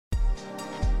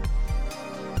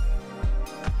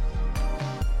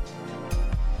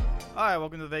Hi,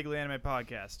 welcome to the Vaguely Anime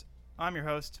Podcast. I'm your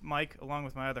host, Mike, along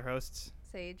with my other hosts.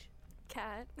 Sage.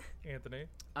 Cat. Anthony.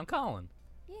 I'm Colin.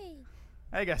 Yay.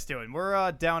 How you guys doing?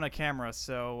 We're down a camera,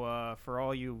 so for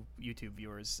all you YouTube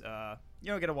viewers, you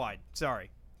don't get a wide.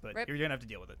 Sorry, but Rip. you're going to have to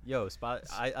deal with it. Yo,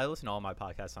 I listen to all my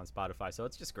podcasts on Spotify, so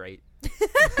it's just great.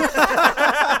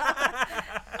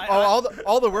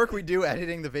 all the work we do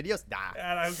editing the videos, nah.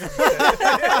 And I was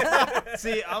gonna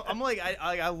say, See, I'm like,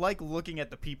 I like looking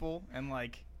at the people and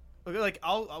like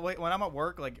I'll when I'm at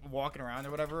work, like walking around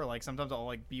or whatever, like sometimes I'll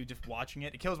like be just watching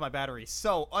it. It kills my battery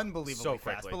so unbelievably So fast.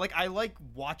 quickly. But like I like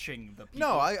watching the people.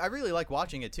 No, I really like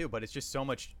watching it too, but it's just so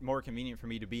much more convenient for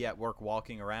me to be at work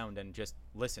walking around and just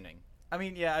listening. I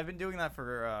mean, yeah, I've been doing that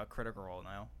for Critical Role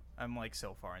now. I'm like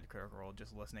so far into Critical Role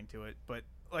just listening to it. But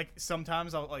like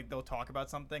sometimes they'll talk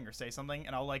about something or say something,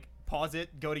 and I'll like pause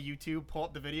it, go to YouTube, pull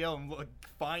up the video, and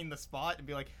find the spot and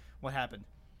be like, "What happened?"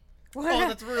 What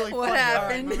That's really what funny.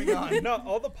 happened? All right, moving on. no,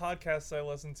 all the podcasts I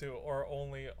listen to are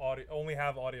only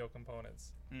have audio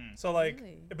components. Mm. So like,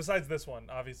 Really? besides this one,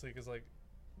 obviously, because like,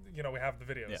 you know, we have the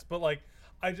videos. Yeah. But like,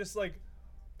 I just like,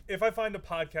 if I find a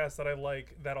podcast that I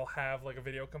like that'll have like a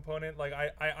video component, like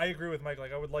I agree with Mike.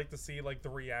 Like I would like to see like the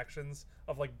reactions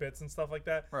of like bits and stuff like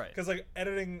that. Right. Because like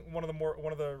editing one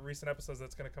of the recent episodes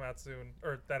that's gonna come out soon,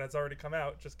 or that has already come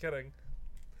out. Just kidding.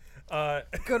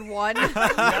 Good one.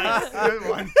 Nice, good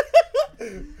one.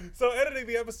 So editing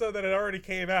the episode that had already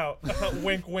came out,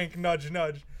 wink, wink, nudge,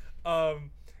 nudge.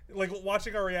 Like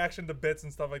watching our reaction to bits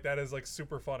and stuff like that is like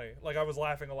super funny. Like I was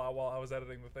laughing a lot while I was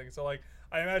editing the thing. So like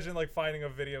I imagine like finding a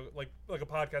video like a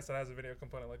podcast that has a video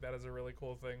component like that is a really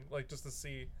cool thing. Like just to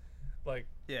see, like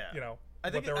Yeah. you know I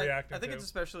think what they're reacting I think to. it's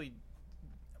especially.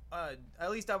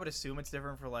 At least I would assume it's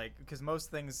different for like because most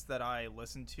things that I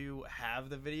listen to have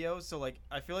the video. So like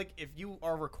I feel like if you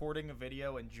are recording a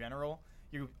video in general,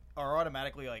 you are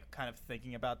automatically like kind of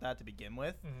thinking about that to begin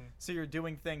with. Mhm. So you're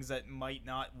doing things that might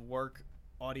not work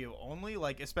audio only,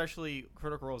 like especially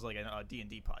Critical Role is like a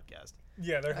D&D podcast.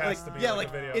 Yeah, there has to be. Yeah, like like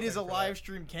a video it is a thing for live that.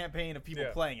 stream campaign of people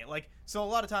Yeah. playing it. Like so a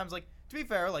lot of times, like to be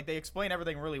fair, like they explain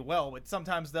everything really well, but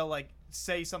sometimes they'll like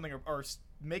say something or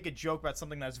make a joke about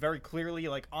something that's very clearly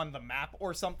like on the map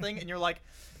or something, and you're like,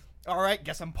 all right,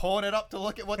 guess I'm pulling it up to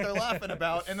look at what they're laughing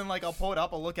about, and then like I'll pull it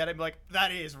up, I'll look at it, and be like,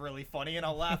 that is really funny, and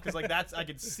I'll laugh because like that's I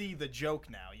can see the joke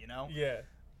now, you know? Yeah.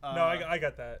 No, Uh, I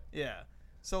got that. Yeah.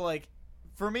 So like.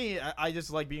 For me, I just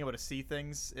like being able to see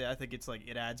things. I think it's like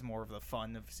it adds more of the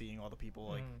fun of seeing all the people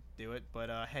like do it.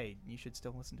 But hey, you should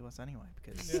still listen to us anyway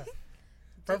because Yeah.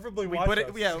 Preferably we watch put it.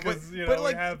 us, Yeah, 'cause, you know, but we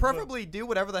like have preferably do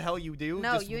whatever the hell you do.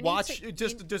 No, just you need watch. to-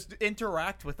 just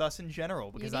interact with us in general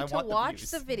You because need I to want watch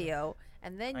views. the video,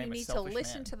 and then I you am a need to selfish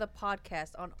listen man. to the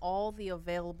podcast on all the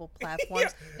available platforms.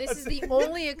 Yeah, This that's is the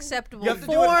only acceptable You have to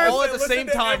do form. it all at the Listen same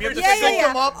to time. You have to Yeah, sync yeah,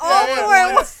 them up. all Yeah, four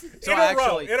at once. So in a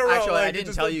row, actually, like, I you didn't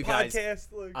just tell did you guys. podcast,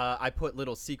 like- I put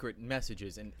little secret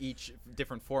messages in each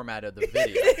different format of the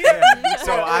video. Yeah.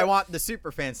 So I want the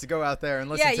super fans to go out there and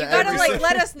listen Yeah, to you gotta every like single-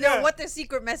 let us know Yeah. what the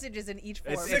secret message is in each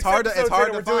form. It's Six hard to- episodes hard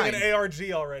in, to we're doing find. an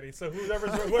ARG already, so whoever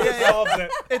solves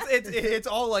it. It's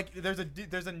all like there's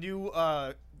a new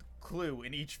clue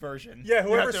in each version. Yeah, You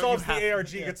whoever have to- solves you the have-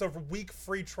 ARG yeah. gets a week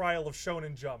free trial of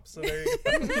Shonen Jump. So there you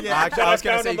go. Yeah. Actually, I was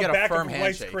gonna found say on you the get a back firm of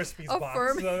Rice handshake Krispies a box.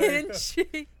 firm So there you go.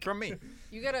 handshake. from me.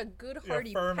 You got a good Yeah,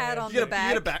 hearty firm pat on handshake. You the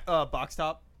get a back. box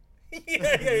top. yeah,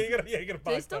 you get a Do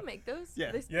box. they still top. make those?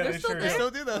 Yeah. Yeah, they're they still sure do. They there? still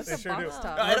do those. They What's a sure do. box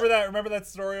top? Remember that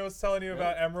story I was telling you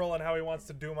about Emerald and how he wants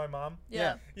to do my mom?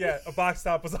 Yeah. Yeah, a box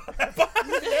top was on that box.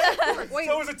 Wait,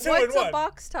 So it was a what's 2-in-1. a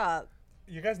box top?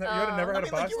 You guys you had never I had a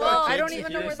mean, like, box you top? were I kids, don't you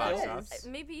even know did where box that tops. is.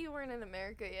 Maybe you weren't in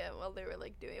America yet while they were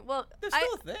like doing it. Well, There's I,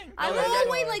 still a thing. I Oh, love- yeah, Oh,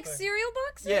 yeah, wait, yeah, like thing. cereal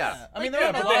boxes? Yeah. I mean, Like, there are Yeah,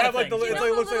 a but lot they of have like the things. You it know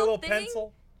the looks like a little little thing?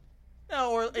 pencil.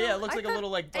 No, or yeah, it looks I like a thought- little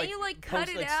like and you like cut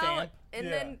post, it like, out, stamp. and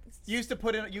Yeah. then You used to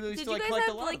put in. You used did to you like guys collect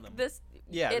a have lot like of them. this?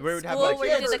 Yeah, at we would have, school like, where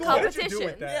yeah, you did the school. What did you do competition.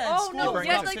 with that? Yeah, Oh in no, school. You Bring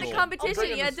had them like to the school. competition.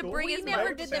 bringing You them had to to school? bring We in never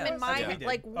like did them in Yeah. my Yeah, we did.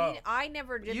 like Oh. I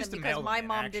never did used them to because mail my them,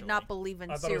 mom did not actually. believe in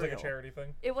I thought cereal. it was like a charity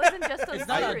thing. It wasn't just on It's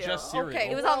not cereal. just cereal.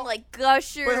 Okay, It was well- on like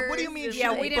Gushers. But what do you mean? and, she Yeah,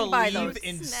 like, we didn't buy believe those.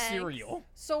 in Snacks. cereal.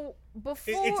 So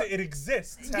before It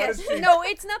exists. How yes, does she- no,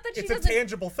 it's not that she It's a doesn't.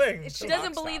 tangible thing. She So-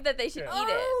 doesn't box believe top. that they should Yeah. eat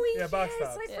it. Oh, Yeah, box yes,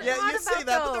 top. I Yeah. forgot Yeah, you say about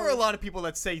that, but there are a those. lot of people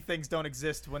that say things don't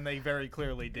exist when they very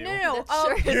clearly do. No,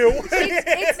 That's true. You.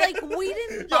 it's like we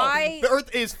didn't Yo, buy. the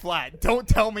Earth is flat. Don't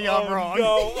tell me I'm wrong.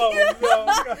 No, oh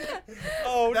no.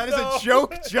 Oh That is no. a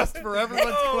joke just for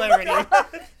everyone's Oh,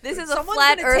 clarity. This is a Someone's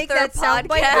flat gonna take earther that soundbite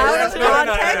podcast. out of No, no, no,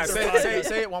 no, context. no.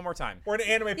 Say it one more time. We're an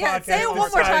anime Yeah, podcast. say it one more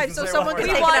disguised time as so a someone one can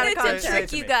We take more it time. out of wanted to context.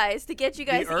 trick you guys to get you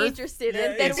guys Earth? interested, Yeah,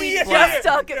 and then yeah, we yeah, just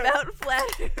yeah, talk yeah. about flat.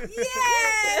 Yeah.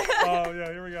 Oh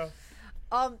yeah, here we go.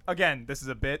 Again, this is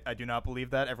a bit. I do not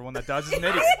believe that. Everyone that does is an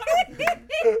idiot.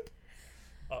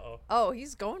 Uh-oh. Oh,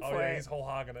 he's going Oh, for yeah, it. he's whole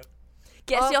hogging it.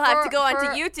 Guess you'll have to for- go onto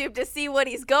for- YouTube to see what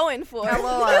he's going for.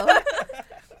 LOL.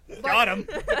 Got him.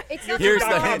 It's not, Here's that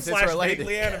the my mom, hint. It's related.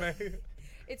 Vaguely anime.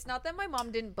 it's not that my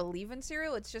mom didn't believe in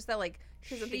cereal. It's just that like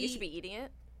She doesn't think you should be eating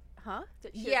it. huh?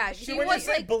 That she Yeah, doesn't she think When you you was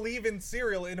should say like, believe in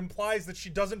cereal, it implies that she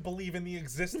doesn't believe in the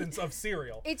existence of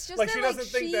cereal. It's just like that, she like,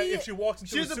 doesn't think that she- if she walks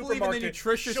into She a doesn't believe in supermarket, the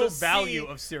nutritious she'll value see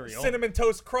of cereal. Cinnamon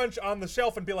Toast Crunch on the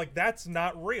shelf and be like, "That's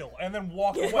not real," and then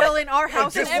walk away. well, in our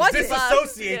house it just wasn't.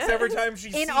 disassociates Yeah. every time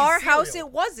she sees In our house cereal.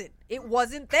 it wasn't. It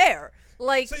wasn't there.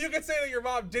 Like So you could say that your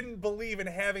mom didn't believe in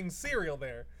having cereal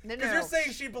there. No, Because no, you're no.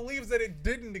 saying she believes that it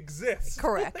didn't exist.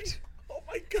 correct. Oh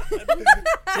my god.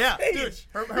 Yeah, Paige,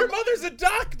 dude. Her mother's a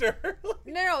doctor.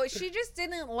 No, she just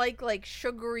didn't like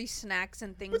sugary snacks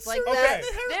and things like Okay. that.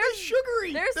 There's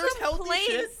sugary. There's some healthy plain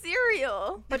shit.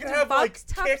 cereal. You But can do have like box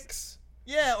tops- Kicks.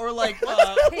 Yeah, or like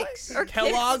Kicks. Or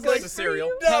Kellogg's, Kix It's a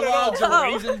cereal. Not at all. Kellogg's Oh. or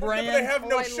Raisin But Bran. they have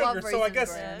no Oh, I sugar, love so I Raisin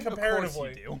guess Bran. Of comparatively,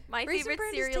 course you do. My Raisin favorite Bran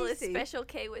is cereal is tasty. Special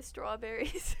K with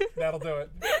strawberries. that'll do it.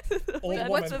 Old That's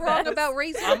What's the woman. wrong best. about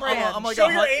raisin I'm bran? like Show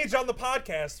a your hun- age on the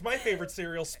podcast. My favorite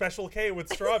cereal, Special K with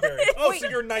strawberries. Oh, so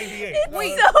you're 98.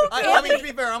 Wait, so I mean, to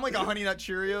be fair, I'm like a Honey Nut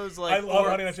Cheerios, like I love or,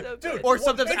 Honey Nut So Cheerios. good. Dude, or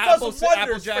sometimes it apple does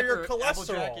wonders Jack for your or cholesterol.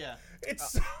 Applejack, yeah.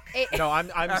 It's No, I'm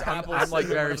Apple like cider,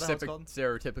 very whatever the hell it's called.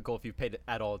 stereotypical. If you paid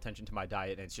at all attention to my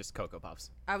diet, and it's just Cocoa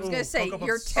Puffs. I was Ooh, gonna say Cocoa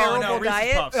your Puffs. Oh, terrible no, Reese's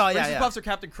diet. Puffs. Oh, yeah, Reese's yeah. Puffs or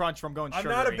Captain Crunch from going I'm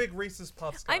sugary. not a big Reese's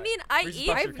Puffs guy. I mean, I Reese's eat.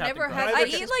 Puffs or I've Captain never Crunch? had I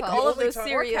Reese's eat like Puffs. all of The only those time- Or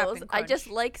cereals. Captain I just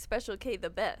Crunch. like Special K the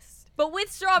best. But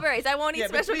with strawberries, I won't eat Yeah,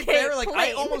 but to Special be K fair, like I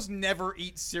plain. almost never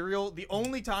eat cereal. The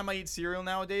only time I eat cereal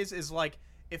nowadays is like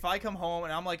if I come home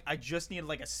and I'm like I just need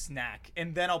like a snack,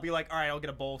 and then I'll be like, all right, I'll get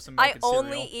a bowl of some milk I and cereal.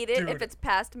 only eat it Dude. if it's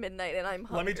past midnight and I'm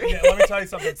Let me hungry. let me tell you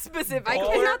something. Specifically. I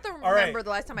Baller- cannot all right. remember the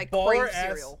last time I Baller craved ass,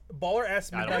 cereal. baller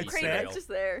ass I don't midnight eat Crave cereal. snack. it's just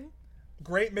there.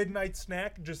 Great midnight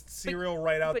snack, just cereal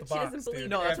right out but the she doesn't box, believe dude.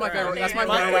 No, that's Yeah, my fair. favorite. That's my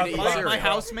My- favorite way to eat my- cereal. My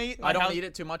housemate. I don't house- eat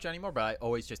it too much anymore, but I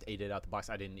always just ate it out the box.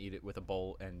 I didn't eat it with a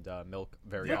bowl and milk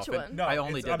very Which often. one? No, I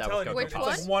only it's- did I'm that telling with you, Cocoa Which it's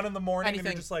Puffs. like 1 in the morning, and you're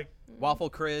Anything. just like, Waffle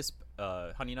Crisp,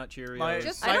 Honey Nut Cheerios. My,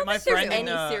 Just- I don't my think there's friend in,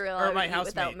 any cereal or I my would eat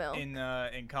without housemate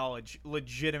milk. in college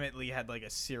legitimately had like a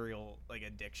cereal like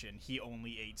addiction. He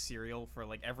only ate cereal for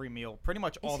like every meal, pretty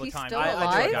much all the he time. still I do a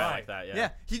alive? guy like that. Yeah. Yeah,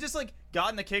 he just like got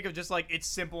in the kick of just like it's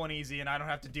simple and easy, and I don't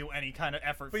have to do any kind of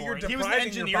effort but for you're it. He was an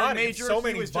depriving your engineering body of major. so he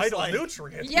many was just vital like,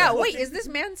 nutrients. Yeah, wait, is this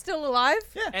man still alive?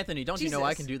 Yeah. Anthony, don't you know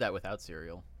I Jesus. can do that without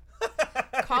cereal?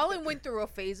 Colin went through a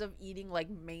phase of eating like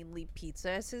mainly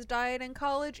pizza as his diet in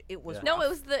college. It was Yeah. No,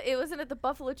 rough. it wasn't it the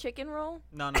buffalo chicken roll?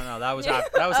 No. That was Yeah.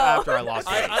 that was Oh. after I lost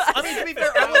weight. I mean, to be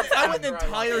fair, I went an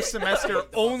entire semester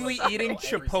only eating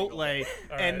Chipotle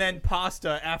and then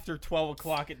pasta after 12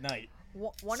 o'clock at night.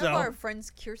 One So- of our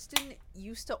friends, Kirsten,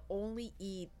 used to only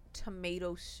eat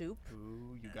tomato soup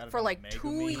Ooh, you got for like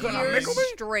 2 You years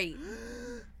straight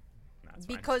That's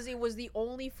fine. because it was the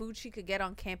only food she could get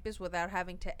on campus without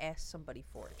having to ask somebody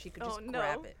for it. She could just Oh, no.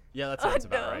 grab it. Yeah, that Oh, sounds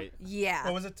about no. right. Yeah.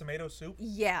 What was it? Tomato soup?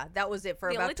 Yeah, that was it for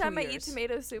The about only time 2 I years. eat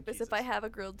tomato soup is if I Jesus. have a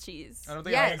grilled cheese. I don't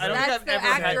think Yes, I don't that's think the I've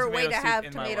ever had accurate way to tomato have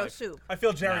soup in my tomato life. soup. I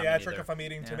feel me geriatric neither. if I'm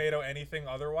eating Yeah. tomato anything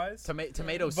otherwise.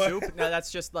 Tomato But- soup? No,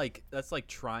 that's just like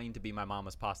trying to be my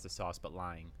mama's pasta sauce, but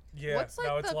lying. Yeah, What's like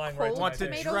no, it's the lying right cold to my Want to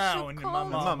face. tomato drown soup in my called?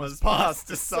 mama's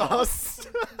pasta sauce.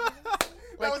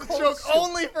 That was a cold joke soup.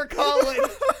 only for Colin.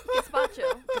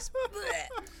 Gazpacho.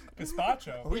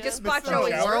 Gazpacho. We just Gazpacho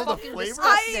missed is the world of fucking flavor.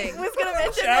 I disgusting. was gonna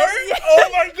mention Chowder? that. Oh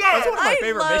my god! That's one of my I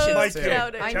favorite love missions, Mike too.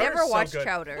 chowder. I Chowder's never so watched good.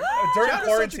 Chowder. During Chowder's such a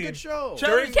quarantine. good show.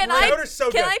 During, Can I Chowder's so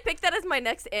can good. I pick that as my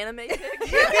next anime pick?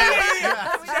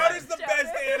 Chowder's the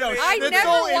best anime. I Schnitzel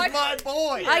never is watched- my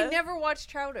boy. I never watched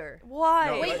Chowder. Why?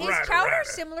 No, Wait, like- is Chowder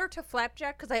similar to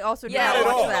Flapjack? Because I also did Yeah. not Not at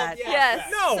watch all. that.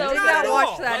 Yes. No, so not did at not all.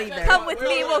 watch that either. come with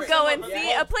me. We'll go and Wait,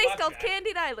 see a place Flapjack. called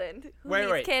Candied Island. Who Wait,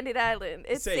 needs wait. Candied Island?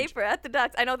 It's Sage. safer at the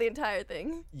docks. I know the entire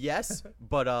thing. Yes,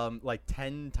 but like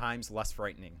 10 times less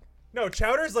frightening. No,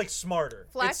 Chowder's like smarter.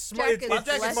 Flapjack it's is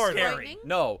Flapjack less is scary. frightening.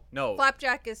 No.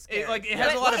 Flapjack is scary. It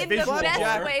has a But lot of in the visual. best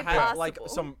horror. way had, like possible.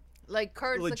 some like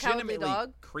Courage the Cowardly legitimately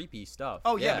Dog. creepy stuff.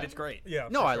 Oh yeah, but it's great. Yeah.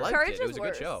 No, for I sure. liked Courage it. It is was a good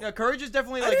worse. show. Yeah, Courage is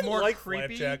definitely I like didn't more like creepy.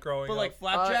 Flapjack growing but like up.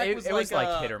 Flapjack it was was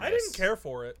like hit or uh, miss. I didn't care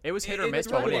for it. It was hit or It miss,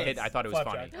 but when really it hit, was. I thought it was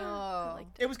Flapjack. funny. Oh.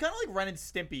 It was kind of like Ren and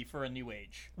Stimpy for a new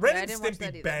age. Ren I and didn't watch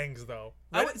that Stimpy either. bangs though.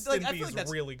 I Ren would- and like, I Stimpy feel like is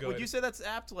that's really good. Would you say that's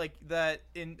apt? Like that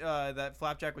in that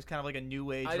Flapjack was kind of like a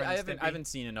new age. Ren I and Stimpy? haven't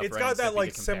seen enough. It's Ren got and that Stimpy like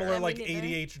to compare. similar Yeah, me like neither.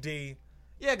 ADHD.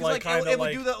 Yeah, because like, like it kinda would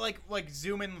like- do that like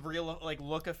zoom in real like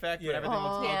look effect, Yeah. but everything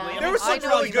looks Oh. Yeah. ugly. I There mean, was some Seinfeld's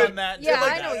really done good- that. Yeah, too.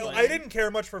 I know I didn't care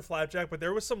much for Flapjack, but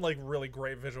there was some like really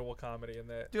great visual comedy in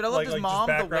that. Dude, I love like, his like, mom,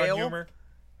 just the background whale. humor.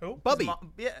 Who? Bubby.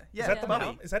 Yeah, Is that the Bubby.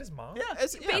 mom? Is that his mom? Yeah,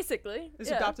 Basically. His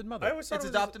yeah. adopted mother. I always thought It's it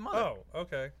was adopted mother. Oh,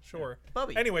 okay, sure.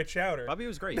 Bubby. Anyway, Chowder. Bubby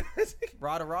was great.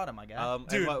 Rada, my guy. And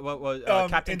Dude, what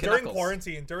Captain and during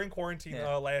Knuckles. quarantine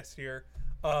Yeah. last year,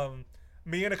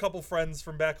 me and a couple friends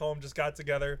from back home just got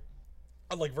together,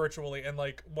 like virtually, and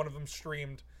like one of them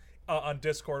streamed on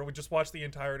Discord, and we just watched the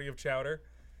entirety of Chowder.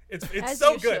 It's As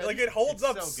so you good. should. Like it holds It's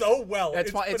up so so well.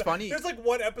 It's funny. There's like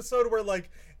one episode where like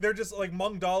they're just like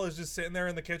Mung Dahl is just sitting there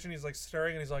in the kitchen. He's like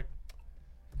stirring, and he's like,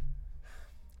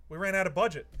 "We ran out of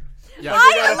budget." Yeah.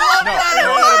 Like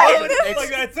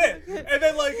that's it. And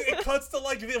then like it cuts to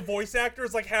like the voice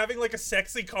actors like having like a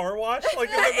sexy car wash like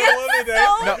in the middle of the day,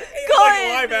 so No. like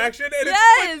good. live action, and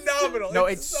Yes. it's phenomenal. No,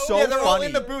 it's so yeah, they're all funny.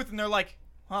 in the booth and they're like,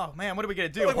 "Oh man, what are we gonna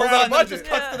do?" Like, Hold we're out on, of and then it budget. just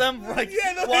cuts to them like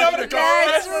Yeah, they're walking having a across car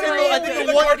That's the- really I think good.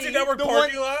 the The one Cartoon Network the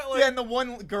parking one- lot, like- yeah, and the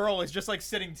one girl is just like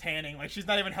sitting tanning, like she's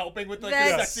not even helping with like the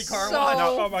That's sexy car so wash.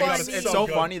 Oh my God, funny. It's so so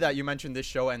good. funny that you mentioned this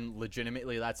show and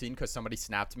legitimately that scene because somebody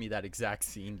snapped me that exact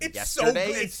scene It's so yesterday.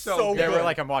 good. It's so They good. were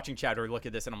like, "I'm watching Chowder. Look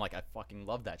at this," and I'm like, "I fucking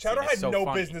love that." Chowder scene. It's had so no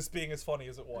funny. business being as funny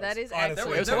as it was. That is honestly. There It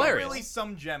were, was there were hilarious. really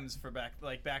some gems for back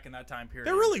in that time period.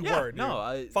 There really Yeah, were. Dude.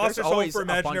 no, Foster's there's Home always for a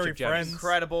bunch of Imaginary gems. Friends.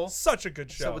 Incredible. Such a good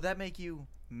show. So would that make you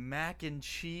mac and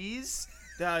cheese?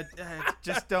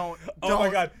 Just don't. Oh my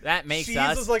God, That makes cheese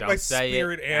us. was like don't my say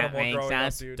spirit it. animal That makes growing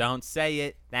us. up, dude. Don't say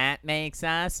it. That makes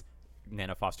us.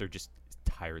 Nana Foster just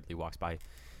tiredly walks by.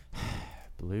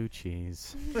 Blue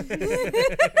cheese.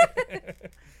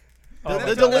 Oh, The my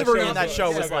God, delivery that in that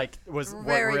show so was good. like was what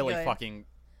Very really good. fucking.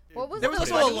 What was There was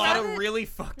the also a bunny lot rabbit? of really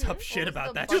fucked up shit was about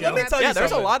the that bunny show. Dude, let me tell you Yeah, there's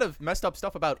a something. lot of messed up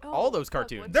stuff about all those God,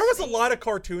 cartoons. what There was a Sweet. lot of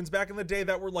cartoons back in the day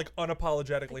that were like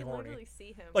unapologetically I can horny. literally see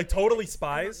him. Like but Totally I don't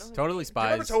Spies? know who Totally he is. Spies.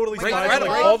 Remember Totally Great Spies? show. Like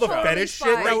Great all the show. fetish shit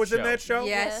Great that was in show. that show.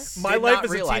 Yes. My Did Life not as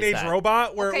a realize Teenage that.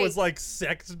 Robot, where Okay. it was like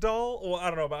sex doll. Well, I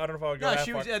don't know. I don't know if I would go No, that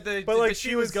she far. was. But, like, she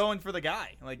she was was- going for the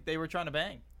guy. Like they were trying to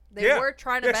bang. They Yeah. were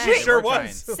trying to Yeah, bang. she sure We're trying.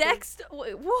 was. Sexed?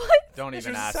 Wait, what? Don't She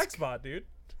even was a ask. sex bot, dude.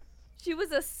 She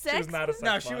was a sex. She was not a sex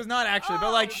No, bot. she was not actually.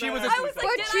 But like she was. A, I was like,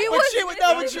 But did she I was- miss she was- it?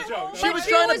 no, but It she- a joke. she But was she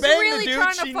trying was to bang really the trying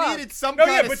dude. to She fuck. needed some No,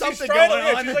 kind yeah, of but she's something trying to. going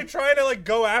Yeah, on. she's like trying to like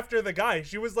go after the guy.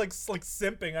 She was like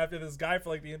simping after this guy for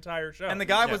like the entire show. And the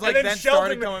guy was Yeah. like and then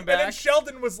started coming And then back.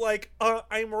 Sheldon was like,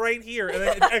 "I'm right here," and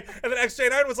then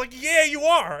XJ9 was like, "Yeah, you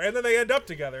are," and then they end up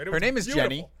together. And it Her was name is beautiful.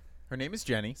 Jenny. Her name is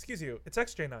Jenny. Excuse you, it's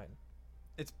XJ9.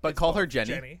 But call her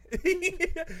Jenny.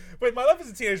 But My Life as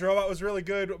a Teenage Robot was really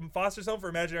good. Foster's Home for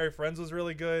Imaginary Friends was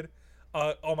really good.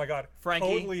 Oh my God,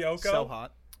 Frankie, Code Lyoko. so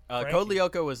hot. Frankie. Code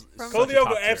Lyoko was. From- such Code a top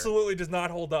Lyoko tier. absolutely does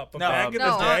not hold up. But No, back in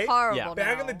No, the day, horrible. Yeah.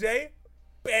 back in the now. day,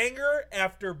 banger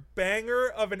after banger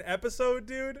of an episode,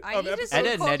 dude. I of need to episodes. see Ed,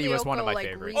 Ed, Code Nettie was one of Lyoko, my like,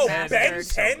 favorites. Oh, remastered. Ben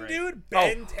So 10, great. dude.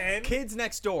 Ben 10. Kids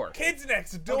Next Door. Kids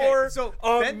Next Door. so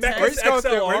Ben 10 Mechas We're just going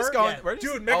through- XLR. we're just going- Yeah. we're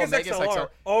just- Dude, oh, Mechas Megas XLR. XLR.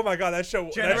 Oh my God, that show.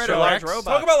 Generator that show. Large Robot.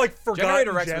 Talk about like forgotten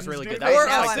Generator Rex gems, was really dude. good. That Or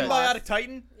was like the- Symbiotic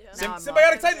Titan. Now I'm Symbiotic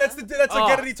loving Titan. it. That's a Oh,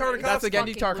 Gennady Tartakovsky. That's a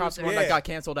Gennady Fucking Tartakovsky loser. one Yeah. that got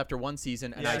canceled after one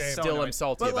season, and Yeah, I it's so still am annoying.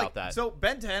 salty But, about like, that. So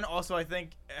Ben 10 also, I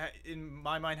think, in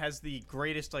my mind, has the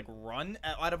greatest like run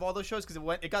out of all those shows because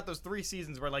it got those 3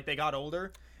 seasons where like they got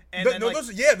older. And But then, no, like, those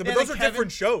but and those then are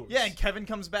different shows. Yeah, and Kevin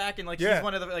comes back and like Yeah. he's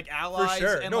one of the like allies.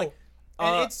 sure. And No. like,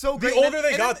 and it's so great. The And older then- they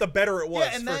and got, then- the better it was,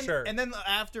 yeah, and for then, sure. And then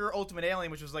after Ultimate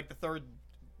Alien, which was like the third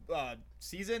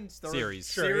season, Series.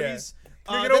 Sure, yeah. series.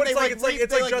 You know then what they, it's like? It's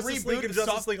like they, Justice League rebooted and Justice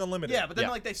soft- League Unlimited. Yeah, but then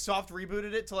Yeah. like they soft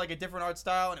rebooted it to like a different art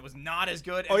style, and it was not as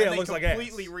good. And Oh, yeah, then it they looks like ass.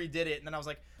 completely redid it, and then I was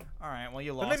like, all right, well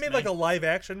you lost. And they made me. like a live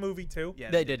action movie too.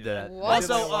 Yeah, They did do that. What? They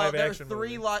did, Also, like, a live there are action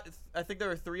 3 movie. I think there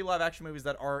are 3 live action movies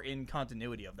that are in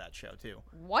continuity of that show too.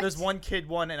 What? There's one kid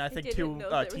one, and I think didn't 2 know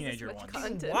there was this teenager much ones.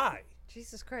 content. Why?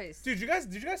 Jesus Christ. Dude,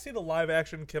 did you guys see the live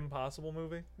action Kim Possible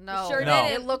movie? No. Sure No.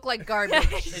 It looked like garbage.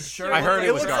 It sure I heard looked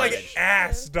it was looks garbage. like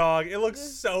ass, dog. It looks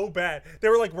so bad. They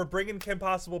were like, "We're bringing Kim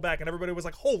Possible back," and everybody was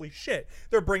like, "Holy shit,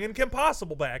 they're bringing Kim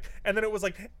Possible back!" And then it was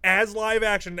like, as live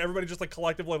action, everybody just like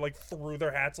collectively like threw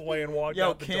their hats away and walked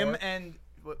Yo, out the Kim door. and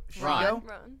what, Ron. Shigo?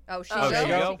 Run. Oh, she Oh, goes?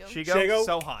 Shigo? Shigo, Shigo?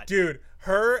 so hot. Dude,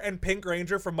 her and Pink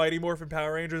Ranger from Mighty Morphin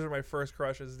Power Rangers are my first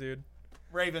crushes, dude.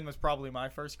 Raven was probably my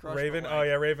first crush. but, Raven, like, oh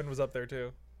yeah, Raven was up there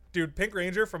too. Dude, Pink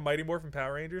Ranger from Mighty Morphin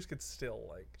Power Rangers could still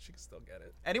she could still get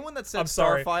it. Anyone that said I'm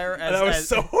sorry. Starfire as, That was as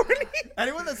so horny.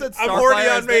 anyone that said I'm horny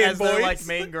Starfire on as, main, as their boys. like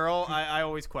main girl, I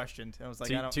always questioned. I was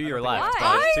like, I don't. To I your don't think left,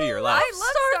 Why? guys. To your left. I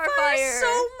love Starfire so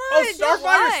Oh, much. Starfire!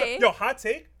 why? Yo, hot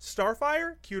take.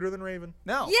 Starfire cuter than Raven.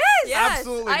 No. Yes,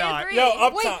 Absolutely I not. agree. Yo,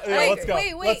 up Wait, top. Yeah, wait, let's go.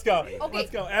 wait, wait. Let's go. Okay.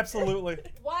 Let's go. Absolutely.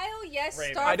 While yes,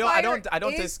 Raven. Starfire I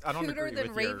don't is agree cuter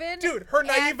than with your- Raven. Dude, her and-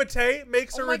 naivete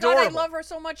makes Oh her my adorable. god, I love her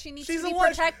so much. She needs She's to be a lich.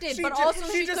 protected, She but ju- also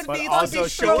she she just could But needs fucking to be also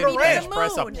she shown throw can me around. to the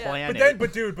express a moon. Yeah.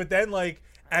 planet. But then like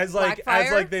as like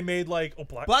Blackfire? they made like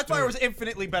Blackfire was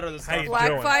infinitely better than How you Starfire.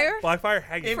 doing? Blackfire? Blackfire,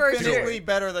 how you For doing? sure. Infinitely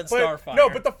better than But, Starfire. no,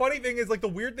 but the funny thing is, like, the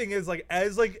weird thing is, like,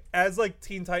 as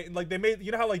Teen Titan, like, they made,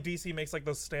 you know how like DC makes like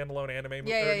those standalone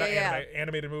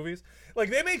animated movies, like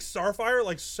they make Starfire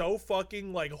like so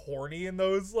fucking like horny in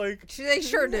those like They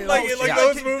sure do. like in like Yeah,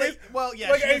 those they- movies. well,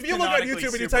 yeah. Like she is if you look on canonically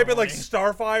YouTube and you super type in like horny.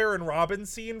 Starfire and Robin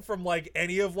scene from like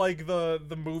any of like the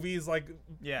movies like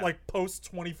Yeah. like post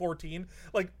 2014,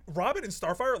 like Robin and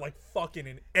Starfire are like fucking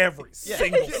in every Yeah.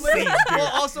 single scene, dude.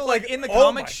 Well, also, like in the oh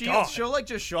comics, my God. she'll like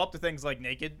just show up to things like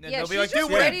naked, and Yeah, they'll be she's like, just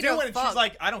 "Dude, what are ready you to doing?" And she's fuck.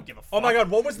 like, "I don't give a fuck." Oh my God,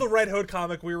 what was the Red Hood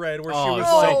comic we read where she Oh, was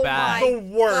so like bad. the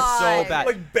worst, God. So bad.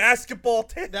 like basketball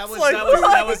tits? That was like,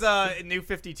 that was New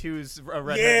 52's Red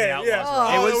Hood and the Outlaws. yeah.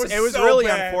 run. Oh, it was so really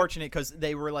bad. unfortunate because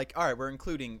they were like, all right, we're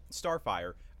including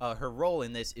Starfire. Her role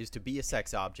in this is to be a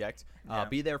sex object, Yeah.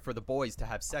 be there for the boys to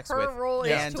have sex Her with. role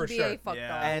Yeah, is for to be sure. a fuck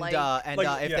Yeah. doll. And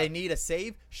if yeah. they need a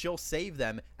save, she'll save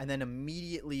them and then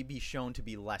immediately be shown to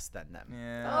be less than them.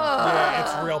 Yeah. yeah,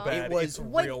 it's real bad. It was it's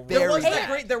what- real There was Very the bad.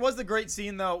 great. There was the great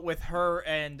scene though with her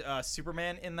and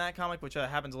Superman in that comic, which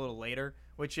happens a little later,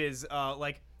 which is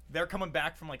like they're coming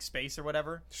back from like space or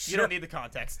whatever. You Sure. don't need the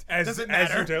context. As- Doesn't as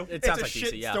matter. you do. It It's sounds a like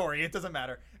shit DC, yeah. story. It doesn't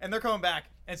matter. And they're coming back,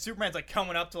 and Superman's like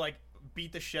coming up to like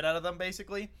beat the shit out of them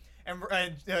basically, and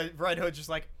Red Hood's just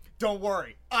like, "Don't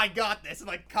worry, I got this," and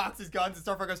like cocks his guns, and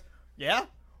Starfire goes, "Yeah,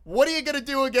 what are you gonna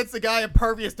do against the guy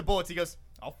impervious to bullets?" He goes,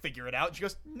 "I'll figure it out." And she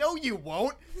goes, "No, you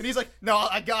won't." And he's like, "No,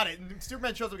 I got it." And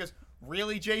Superman shows up and goes,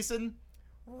 "Really, Jason?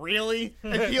 Really?"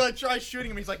 And he like tries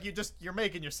shooting him. He's like, "You're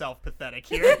making yourself pathetic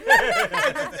here."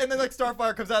 And then like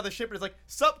Starfire comes out of the ship and is like,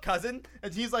 "Sup, cousin?"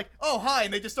 And he's like, "Oh, hi."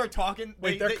 And they just start talking.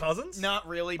 Wait, they're cousins? Not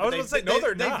really. I was But about to say, no,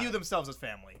 they're they not. view themselves as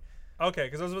family. Okay,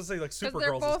 because I was going to say like they're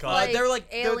Supergirl's is both, cousin. like, They're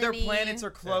like their alien-y. planets are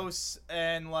close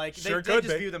and like Sure they could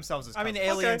just be. view themselves as I mean,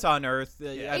 cousins. aliens on Earth. Yeah.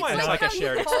 It's Why It's like like a how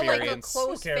shared you call like a experience.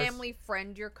 close cares? family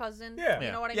friend your cousin. Yeah.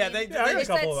 You know what I Yeah, mean? they- Yeah, I got a It's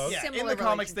couple that of those. Yeah, in similar the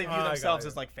comics they relationship. view I got themselves it.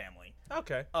 as like family.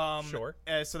 Okay, sure.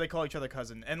 So they call each other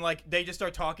cousin, and like they just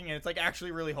start talking, and it's like actually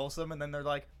really wholesome. And then they're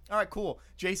like, "All right, cool,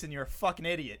 Jason, you're a fucking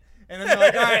idiot." And then they're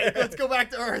like, "All right, let's go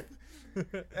back to Earth."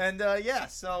 And yeah,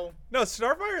 so No,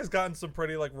 Starfire has gotten some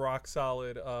pretty like rock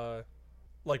solid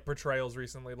like portrayals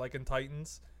recently, like in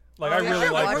Titans. Like I yeah, really I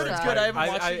like watched her. It's that. good. I haven't I-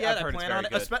 watched it I've yet. I heard it's plan on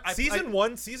it. very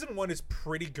good. Season one is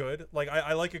pretty good. Like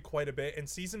I like it quite a bit, and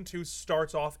season 2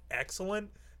 starts off excellent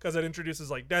because it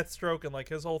introduces like Deathstroke and like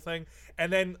his whole thing,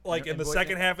 and then like in And the boy-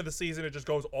 second half of the season, it just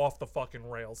goes off the fucking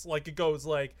rails. Like it goes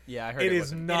like Yeah, I heard it it is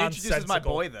wasn't- It nonsensical. introduces my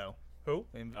boy though. Who?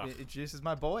 It introduces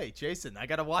my boy Jason. I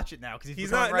gotta watch it now because He's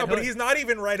not. No, but he's not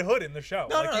even Red Hood in the show.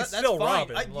 No, like no, he's that's still fine.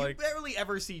 Robin. You like barely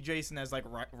ever see Jason as like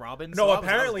Robin. no, so I was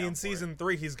apparently down in for it. season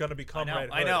 3 he's gonna become I know. Red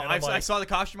Hood. I know. and I'm I like, saw the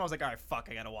costume. I was like, all right, fuck,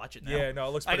 I gotta watch it now. Yeah, no,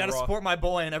 it looks I pretty gotta raw. support my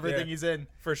boy and everything Yeah. he's in.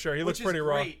 for sure. He Which looks is pretty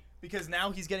raw. great because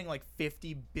now he's getting like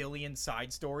 50 billion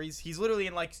side stories. He's literally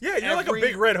in like Yeah, you're like a every-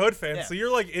 big Red Hood fan, Yeah. so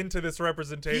you're like into this He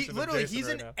representation. literally of Jason he's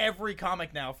right in now. every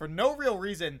comic now for no real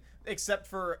reason except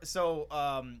for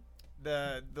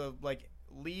the like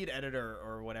lead editor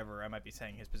or whatever, I might be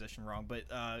saying his position wrong, but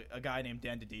a guy named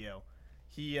Dan DiDio,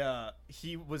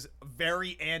 he was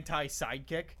very anti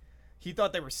sidekick. He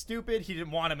thought they were stupid. He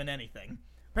didn't want him in anything.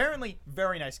 Apparently,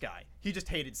 very nice guy. He just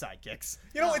hated sidekicks.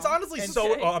 You know, it's honestly And-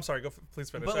 so. Oh, I'm sorry. Please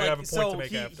finish. But I like, have a point so to make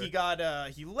he after.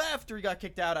 he left or he got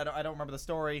kicked out. I don't remember the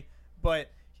story,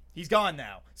 but he's gone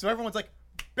now. So everyone's like,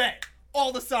 bang,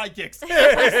 all the sidekicks,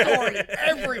 every story,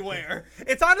 everywhere.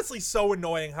 It's honestly so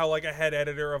annoying how like a head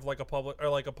editor of like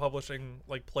a publishing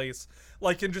like place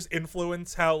like can just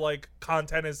influence how like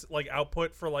content is like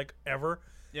output for like ever.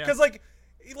 Yeah. Because like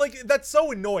that's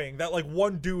so annoying that like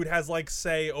one dude has like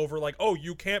say over like, oh,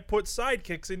 you can't put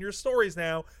sidekicks in your stories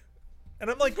now. And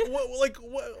I'm like,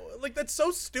 what, that's so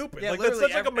stupid. Yeah, like that's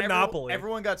literally, such like a monopoly.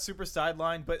 Everyone got super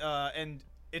sidelined, but and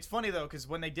it's funny though because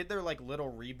when they did their like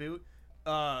little reboot,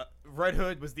 Red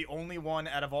Hood was the only one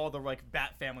out of all the like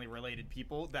Bat Family related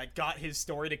people that got his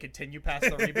story to continue past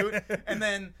the reboot, and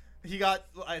then he got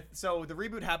so the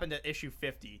reboot happened at issue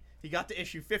 50. He got to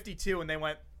issue 52, and they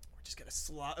went, "We're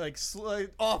just gonna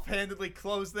offhandedly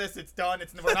close this. It's done.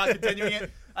 We're not continuing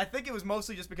it." I think it was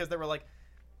mostly just because they were like,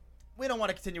 we don't want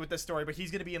to continue with this story, but he's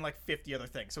going to be in like 50 other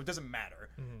things, so it doesn't matter.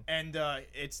 And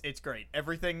it's great.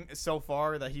 Everything so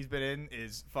far that he's been in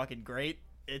is fucking great.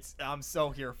 I'm so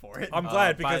here for it. I'm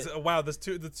glad by- because wow, the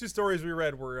two stories we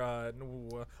read were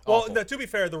Awful. to be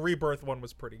fair, the Rebirth one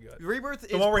was pretty good. Rebirth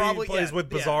The is one where probably, he plays yeah,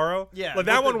 with yeah. Bizarro. Yeah, like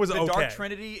that but one was the okay. Dark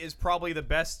Trinity is probably the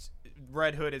best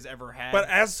Red Hood has ever had. But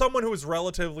as someone who is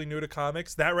relatively new to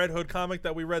comics, that Red Hood comic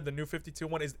that we read, the New 52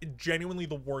 one, is genuinely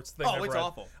the worst thing it's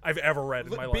awful. I've ever read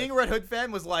in my life. Being a Red Hood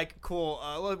fan was like cool.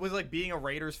 Was like being a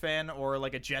Raiders fan or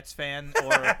like a Jets fan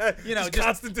or Just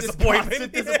constant disappointment.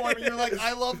 Constant disappointment. You're like,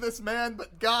 I love this man,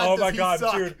 but God, Oh does my he God,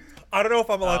 suck. dude! I don't know if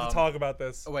I'm allowed to talk about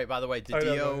this. Oh wait, by the way, I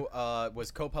know, DiDio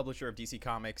was co-publisher of DC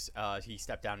Comics. He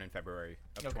stepped down in February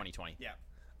of 2020. Yeah.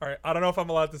 All right, I don't know if I'm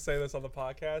allowed to say this on the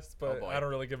podcast, but boy. I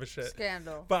don't really give a shit.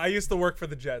 Scandal. But I used to work for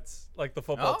the Jets, like the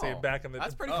football Oh, team, back in the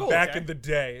that's pretty cool. back Okay. in the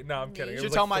day. No, I'm kidding. You It You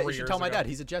was should tell like my 3 you should years tell my ago. dad.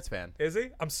 He's a Jets fan. Is he?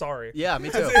 I'm sorry. Yeah, me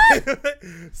too.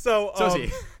 So So's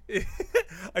he.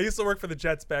 I used to work for the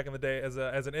Jets back in the day as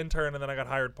an intern, and then I got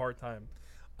hired part time.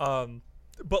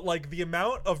 But like the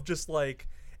amount of just like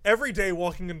every day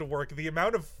walking into work, the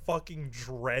amount of fucking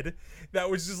dread that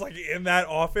was just like in that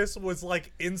office was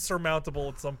like insurmountable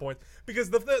at some point. Because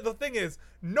the thing is,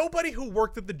 nobody who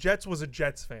worked at the Jets was a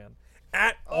Jets fan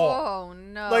at all. Oh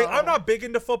no. Like, I'm not big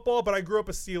into football, but I grew up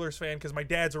a Steelers fan because my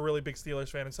dad's a really big Steelers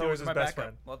fan, and so Steelers is are his my best backup.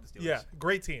 friend. Love the Steelers. Yeah,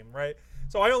 great team, right?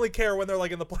 So I only care when they're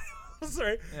like in the playoffs,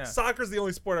 right? Yeah. Soccer's the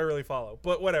only sport I really follow,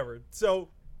 but whatever. So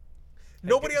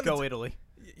nobody on the Go Italy.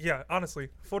 yeah, honestly,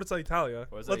 Forza Italia.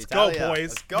 Forza Let's Italia. go, boys.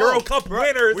 Let's go. Euro Cup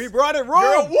winners. We brought it Euro,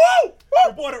 wrong. woo!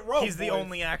 We brought it wrong. He's the boys.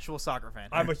 only actual soccer fan.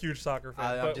 I'm a huge soccer fan.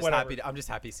 I'm but just whatever. happy. I'm just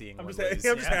happy seeing. I'm one just, lose.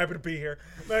 I'm just happy to be here.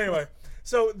 But anyway,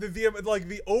 so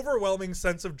the overwhelming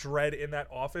sense of dread in that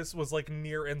office was like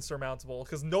near insurmountable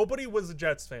because nobody was a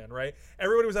Jets fan, right?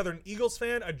 Everybody was either an Eagles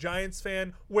fan, a Giants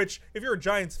fan. Which, if you're a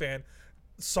Giants fan,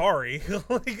 sorry,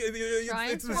 like, it's the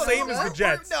Giants same were as the good?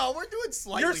 Jets. We're doing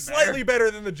slightly You're better. slightly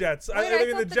better than the Jets. Wait, I I mean,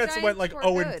 the thought the Jets went like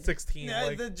Giants were 0-16. Yeah,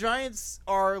 like, the Giants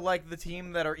are like the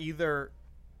team that are either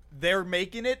they're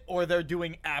making it or they're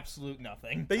doing absolute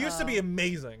nothing. they used to be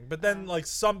amazing, but then like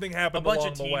something A happened bunch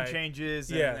along of the team way. changes,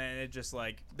 and, Yeah. and it just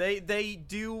like they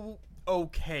do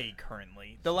okay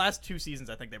currently. The last 2 seasons,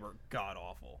 I think they were god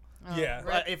awful. Yeah.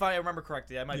 Right. If I remember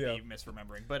correctly, I might Yeah. be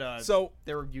misremembering, but So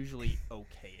they were usually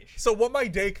okay-ish. So what my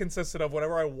day consisted of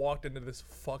whenever I walked into this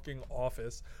fucking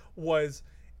office was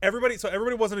everybody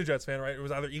wasn't a Jets fan, right? It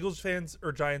was either Eagles fans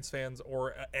or Giants fans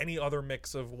or any other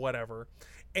mix of whatever.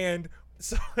 And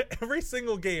so every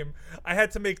single game I had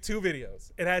to make 2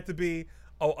 videos. It had to be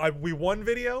we won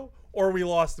video or we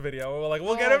lost video. We're like,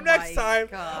 we'll get Oh him next my time.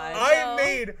 God. I No.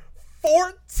 made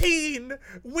 14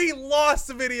 we lost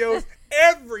videos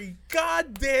every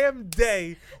goddamn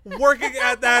day working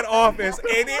at that office,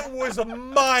 and it was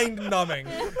mind-numbing.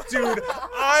 Dude,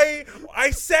 I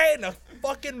sat in a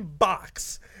fucking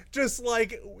box. Just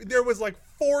like there was like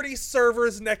 40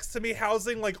 servers next to me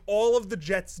housing like all of the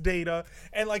Jets data,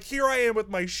 and like here I am with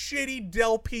my shitty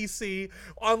Dell PC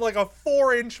on like a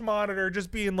 4-inch monitor just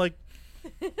being like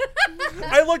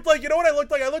I looked like, you know what I looked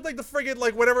like? I looked like the friggin'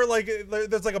 like whenever like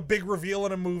there's like a big reveal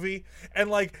in a movie and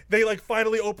like they like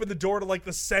finally open the door to like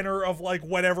the center of like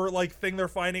whatever like thing they're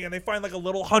finding, and they find like a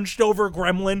little hunched over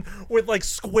gremlin with like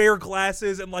square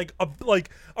glasses and like a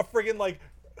friggin' like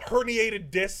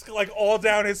herniated disc like all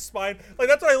down his spine. Like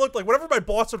that's what I looked like. Whenever my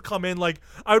boss would come in, like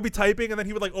I would be typing and then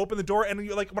he would like open the door, and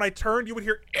like when I turned you would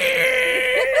hear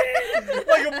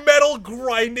like a metal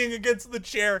grinding against the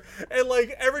chair, and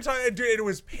like every time it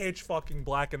was pitch fucking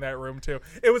black in that room too.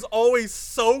 It was always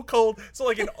so cold. So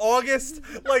like in August,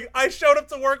 like I showed up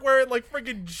to work wearing like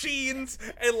freaking jeans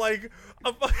and like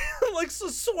a like a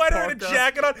sweater and a Parka.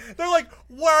 jacket on. They're like,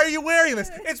 why are you wearing this?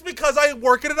 It's because I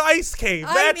work at an ice cave.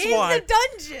 That's I'm in why. the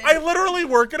dungeon. I literally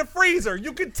work in a freezer.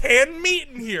 You can tan meat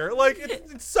in here. Like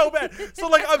it's so bad. So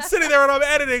like I'm sitting there and I'm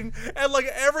editing, and like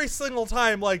every single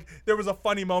time like there was a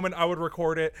funny moment, I would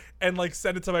record it and like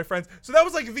send it to my friends. So that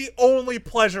was like the only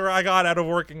pleasure I got out of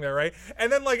working there, right?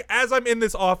 And then like as I'm in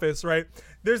this office, right,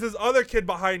 there's this other kid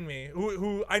behind me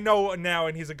who I know now,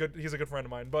 and he's a good friend of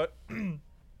mine, but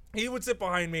he would sit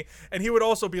behind me and he would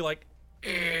also be like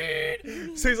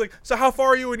so he's like, so how far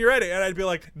are you in your edit? And I'd be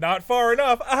like, not far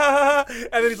enough. And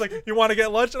then he's like, you want to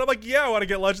get lunch? And I'm like, yeah, I want to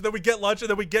get lunch. And then we get lunch, and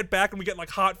then we get back and we get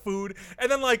like hot food. And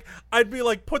then like I'd be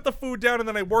like, put the food down, and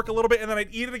then I'd work a little bit, and then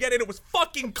I'd eat it again, and it was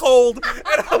fucking cold.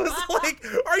 And I was like,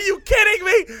 are you kidding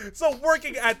me? So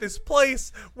working at this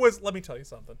place was, let me tell you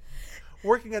something.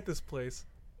 Working at this place,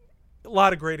 a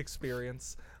lot of great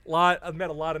experience. I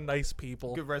met a lot of nice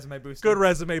people. Good resume booster. Good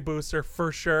resume booster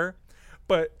for sure.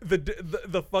 But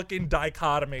the fucking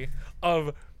dichotomy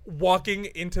of walking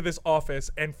into this office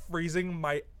and freezing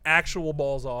my actual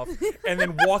balls off and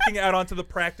then walking out onto the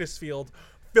practice field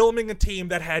filming a team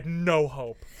that had no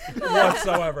hope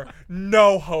whatsoever.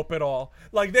 No hope at all.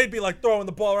 Like, they'd be like throwing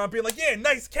the ball around, being like, yeah,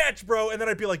 nice catch, bro. And then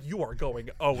I'd be like, you are going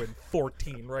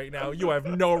 0-14 right now. You have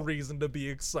no reason to be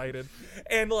excited.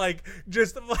 And like,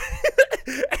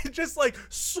 just like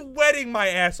sweating my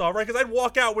ass off, right? Because I'd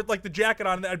walk out with like the jacket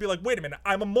on and I'd be like, wait a minute,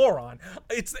 I'm a moron.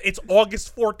 It's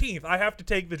August 14th. I have to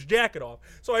take this jacket off.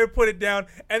 So I would put it down,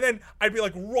 and then I'd be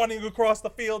like running across the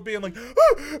field being like,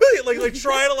 like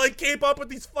trying to like keep up with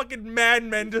these fucking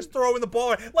madmen just throwing the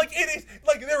ball. Like, it is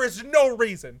like there is no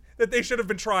reason that they should have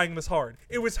been trying this hard.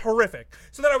 It was horrific.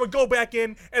 So then I would go back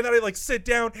in, and then I'd like sit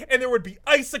down, and there would be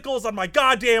icicles on my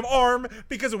goddamn arm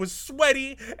because it was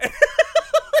sweaty.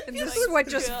 And the sweat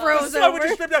just froze I would over.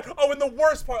 just strip down. Oh, and the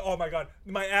worst part. Oh my god,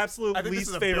 my absolute I think this least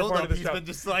is a favorite part of buildup. this He's job. been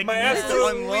just like My needs to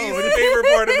absolute unload. least favorite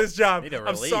part of this job. Need a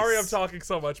I'm sorry, I'm release. talking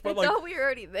so much, I but like, thought we were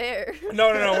already there. no,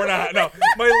 we're not. No,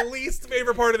 my least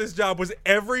favorite part of this job was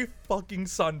every fucking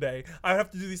Sunday I would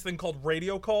have to do this thing called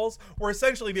radio calls, where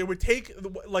essentially they would take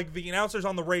like the announcers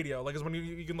on the radio, like is when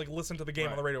you can like listen to the game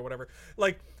on the radio or whatever.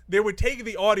 Like they would take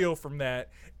the audio from that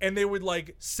and they would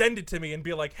like send it to me and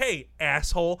be like, "Hey,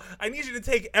 asshole, I need you to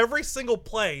take every single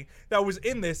play that was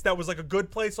in this that was like a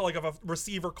good play, so like if a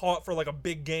receiver caught for like a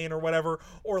big gain or whatever,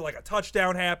 or like a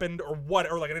touchdown happened or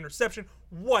what, or like an interception,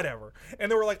 whatever."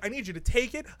 And they were like, "I need you to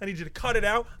take it, I need you to cut it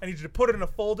out, I need you to put it in a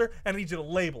folder, and I need you to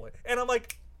label it." And I'm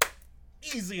like,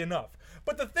 easy enough.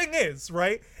 But the thing is,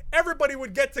 right, everybody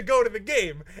would get to go to the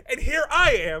game, and here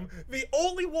I am, the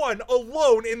only one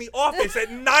alone in the office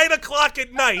at 9 o'clock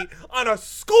at night, on a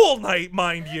school night,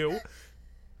 mind you,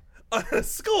 on a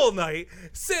school night,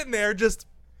 sitting there just,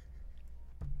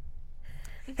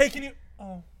 hey, can you,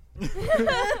 oh.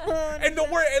 And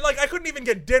don't worry, and like I couldn't even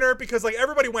get dinner because like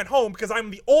everybody went home because I'm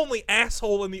the only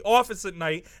asshole in the office at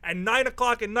night at 9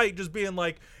 o'clock at night, just being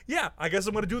like, yeah, I guess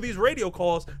I'm gonna do these radio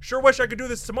calls. Sure wish I could do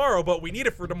this tomorrow, but we need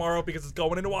it for tomorrow because it's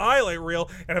going into a highlight reel,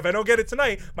 and if I don't get it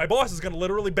tonight, my boss is gonna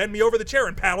literally bend me over the chair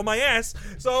and paddle my ass.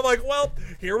 So I'm like, well,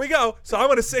 here we go. So I'm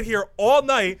gonna sit here all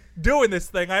night doing this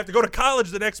thing. I have to go to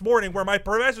college the next morning where my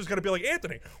professor's gonna be like,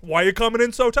 "Anthony, why are you coming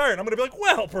in so tired?" I'm gonna be like,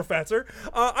 "Well, professor,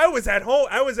 I was at home.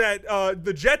 I was at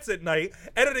the Jets at night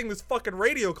editing this fucking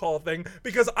radio call thing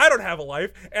because I don't have a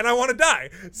life and I want to die."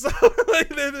 So like,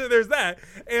 there's that.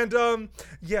 And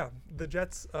yeah, the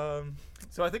Jets.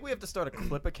 So I think we have to start a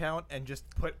clip account and just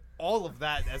put all of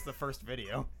that as the first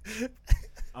video.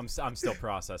 I'm still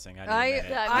processing. I I- need a minute.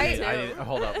 Yeah, I me need, too. I need,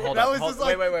 hold up. Hold That up. was hold, just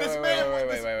like, wait, this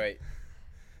man- wait.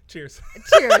 Cheers.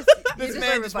 Cheers. This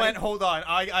man just went, hold on,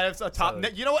 I have a top. So-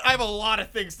 You know what? I have a lot of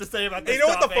things to say about this. You know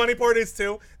what the topic. funny part is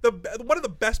too? One of the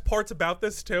best parts about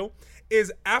this too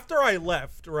is after I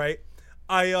left, right?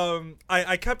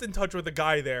 I kept in touch with a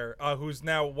guy there who's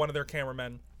now one of their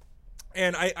cameramen,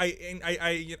 and I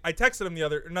texted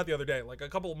him not the other day, like a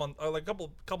couple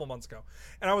months ago,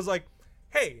 and I was like,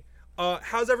 "Hey,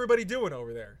 how's everybody doing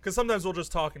over there?" Because sometimes we'll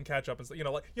just talk and catch up and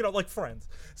like friends.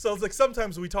 So it's like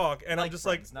sometimes we talk, and I'm just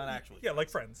friends, like, not actually. yeah, like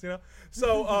friends, you know.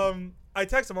 So I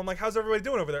text him. I'm like, "How's everybody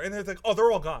doing over there?" And they're like, "Oh,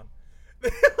 they're all gone.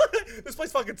 This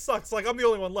place fucking sucks. Like I'm the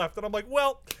only one left." And I'm like,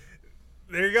 "Well,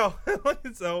 there you go."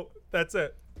 So that's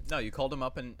it. No, you called him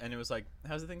up and it was like,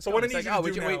 "How's the thing?" So what I It's need like,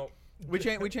 you to do now. we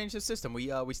changed the system.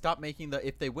 We stopped making the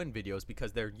if they win videos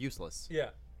because they're useless.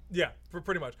 Yeah,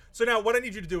 pretty much. So now what I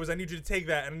need you to do is I need you to take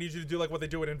that and I need you to do like what they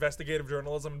do in investigative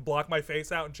journalism and block my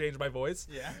face out and change my voice.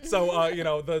 Yeah. So,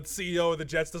 the CEO of the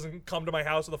Jets doesn't come to my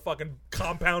house with a fucking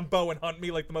compound bow and hunt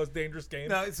me like the most dangerous game.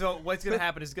 No, so what's gonna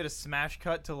happen is gonna smash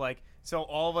cut to like, so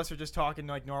all of us are just talking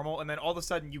like normal, and then all of a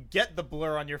sudden you get the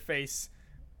blur on your face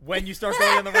when you start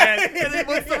going on the rant, and then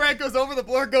once the rant goes over, the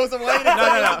blur goes away. And it's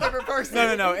no. a different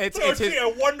person. No. It's Oh, his, gee,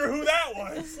 I wonder who that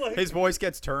was. Like, his voice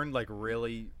gets turned like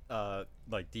really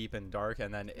like deep and dark,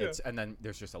 and then Yeah. and then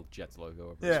there's just a Jets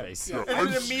logo over Yeah. his face. And then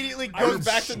it immediately goes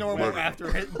back to normal sweating.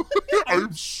 after it.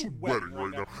 I'm sweating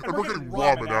right now. And we're getting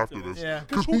ramen after this. Yeah.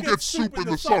 Because who gets soup in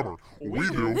the summer? We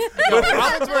do. Yo,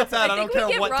 ramen's where it's at. I think don't care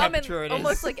we get what ramen temperature it is.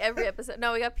 almost like every episode.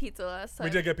 No, we got pizza last time.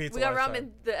 We did get pizza We got last ramen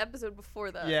time. the episode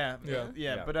before that. Yeah, Yeah.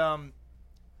 yeah. But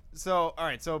so all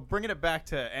right. So bringing it back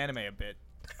to anime a bit.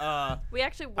 We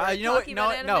actually were You know what? talking No,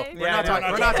 about no, anime. we're Yeah, not no, talking.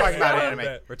 we're We're not not talking about talking anime.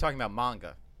 about- We're talking about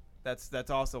manga. That's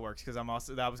also works because I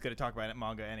was gonna talk about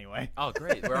manga anyway. Oh,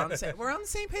 great. We're on the same. We're on the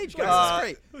same page, guys. Uh, That's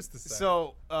great. Who's to say?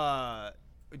 So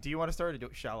do you want to start or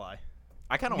shall I?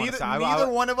 I kind of want Neither, to. neither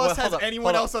one of us has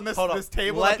anyone else on this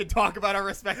table that can talk about our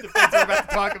respective things we're about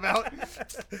to talk about.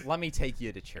 Let me take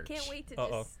you to church. Can't wait to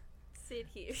Uh-oh. just sit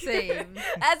here. Same.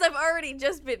 As I've already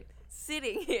just been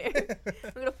sitting here.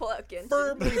 I'm gonna pull out Genshin.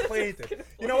 Firmly planted.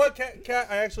 You know what, Kat?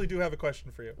 I actually do have a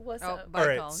question for you. What's Oh, up? bye, All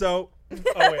right, Colin. so.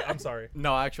 Oh wait, I'm sorry.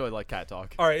 No, I actually like cat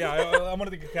talk. All right, yeah, I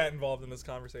wanted to get Kat involved in this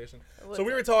conversation. What's So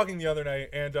we up? were talking the other night,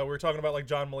 and we were talking about like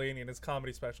John Mulaney and his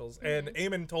comedy specials. And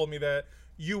Mm-hmm. Eamon told me that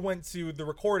you went to the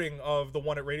recording of the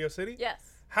one at Radio City. Yes.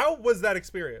 How was that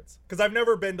experience? Because I've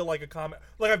never been to like a I've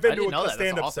been I to didn't know a that. That's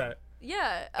stand-up awesome. set.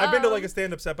 Yeah. I've been to like a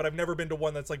stand-up set, but I've never been to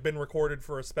one that's like been recorded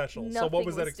for a special. So what Nothing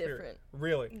was that was experience? different.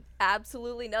 Really?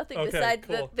 Absolutely nothing Okay, besides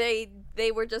cool. that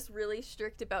they were just really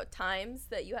strict about times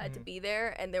that you had to be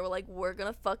there, and they were like, we're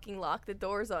gonna fucking lock the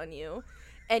doors on you.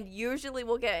 And usually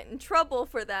we'll get in trouble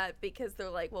for that because they're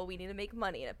like, well, we need to make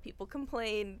money, and if people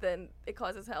complain, then it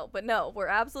causes hell. But no, we're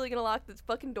absolutely gonna lock the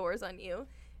fucking doors on you,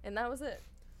 and that was it.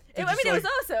 Did I you mean, see, it was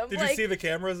like- awesome. Did like, you see the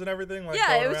cameras and everything? Like, yeah,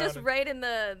 going it was around just and- right in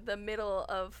the middle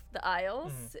of the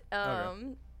aisles,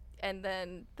 and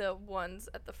then the ones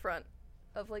at the front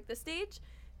of like the stage.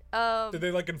 Did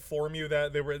they like inform you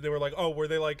that they were like, oh, were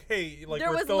they like, hey, like There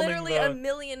we're was filming literally the... a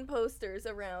million posters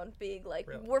around being like,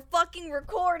 Really? we're fucking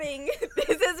recording.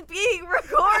 This is being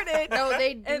recorded. No,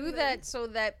 they do And then- that so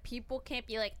that people can't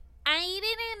be like, I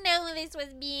didn't know this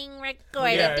was being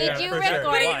recorded. Yeah, Did yeah, you for sure. record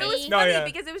But Right. it was me? No, funny yeah.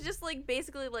 because it was just like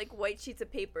basically like white sheets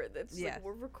of paper that's Yeah. like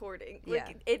we're recording. Yeah.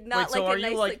 Like it not Wait, so like are a you,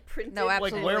 nice like- like printed. No, Like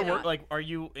absolutely where not. like are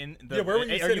you in the Yeah, where were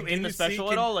you are sitting? you Can in you the see- special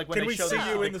can- at all? Like when can they we show see the,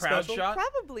 you the in the crowd special? shot?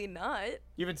 Probably not.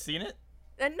 You haven't seen it?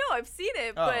 And no, I've seen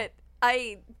it, Oh. but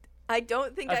I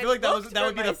don't think I feel like that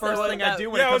would be the first thing I do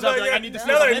when Yeah, it I was comes out. like, Like, yeah, I need to see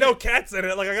now if that I'm I in know it. Cat's in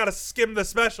it, like I gotta skim the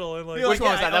special and like. Be like, Which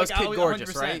one was yeah, that? That was like, Kid I would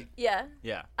Gorgeous, 100%. right? Yeah.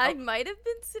 Yeah. I might have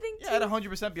been sitting Yeah, I'd too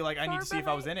 100% be like, I need far to see if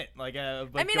I was in behind. it. Like, I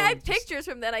like mean, go I have and just- pictures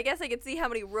from then. I guess I could see how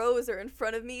many rows are in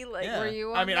front of me. Like, Yeah. Were you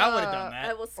on I mean, I would have the done that.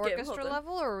 I will skip. orchestra hold on.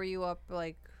 level, or were you up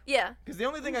like? Yeah. Because the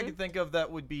only thing Mm-hmm. I could think of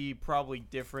that would be probably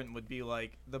different would be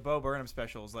like the Bo Burnham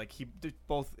specials. Like he did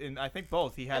both in, I think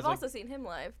both. He has I've like also seen him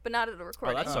live, but not at a Oh,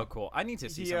 recording. that's so cool. I need to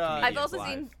see He, some I've comedians I've also live.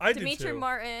 seen I do Dimitri too.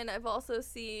 Martin. I've also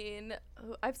seen.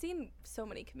 I've seen so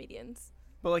many comedians.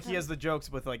 But like he has the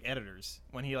jokes with like editors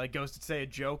when he like goes to say a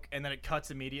joke and then it cuts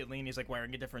immediately and he's like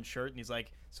wearing a different shirt and he's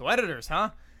like, so editors,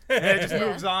 huh? And it just Yeah.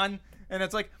 moves on and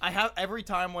it's like I have every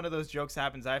time one of those jokes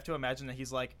happens I have to imagine that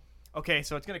he's like, okay,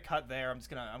 so it's gonna cut there.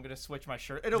 I'm gonna switch my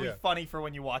shirt. It'll Yeah. be funny for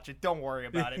when you watch it. Don't worry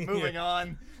about it. Moving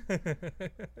on.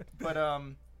 But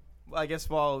I guess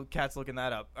while Kat's looking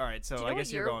that up. All right, so Do you I know guess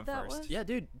what you're year going that first. was? Yeah,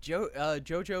 dude.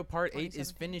 JoJo Part 8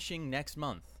 is 2017. finishing next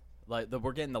month.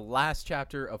 We're getting the last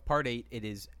chapter of Part 8. It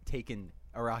has taken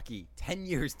Araki 10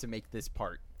 years to make this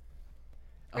part.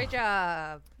 Great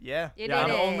job. Yeah. You I'm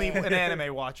did it. only an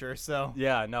anime watcher, so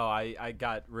Yeah, no, I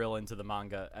got real into the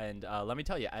manga, and let me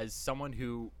tell you, as someone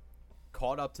who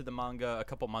caught up to the manga a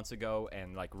couple months ago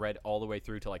and like read all the way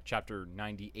through to like chapter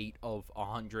 98 of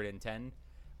 110,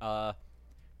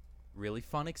 really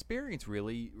fun experience,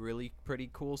 really pretty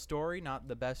cool story. Not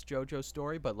the best JoJo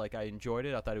story, but like I enjoyed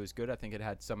it. I thought it was good. I think it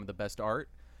had some of the best art.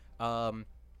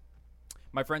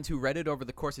 My friends who read it over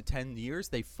the course of 10 years,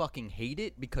 they fucking hate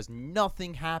it because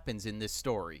nothing happens in this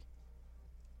story.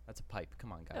 That's a pipe.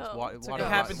 Come on, guys. Oh. it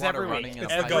happens every week. running in a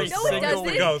It's pipe. every No, single it doesn't.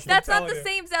 week. Ghost, I'm That's not telling the you.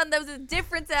 same sound. That was a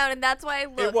different sound, and that's why I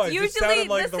looked. was. It Usually, sounded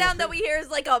like the the- sound that we hear is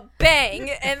like a bang,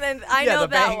 and then I Yeah, know the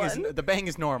that bang one. is the bang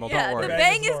is normal. Yeah, don't worry. the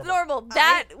Bang bang is is normal.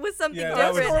 That was something Yeah,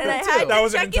 that was different, and I normal had too. to That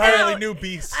was an check entirely it out. new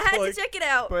beast. I had Like, to check it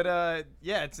out. But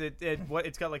yeah,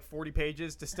 it's got like 40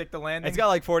 pages to stick the landing. It's got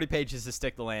like 40 pages to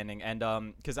stick the landing, and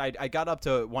because I got up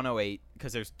to 108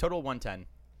 because there's total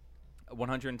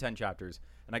 110 chapters,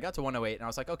 and I got to 108, and I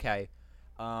was like, okay,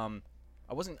 I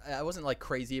wasn't like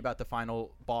crazy about the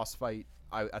final boss fight.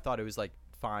 I thought it was like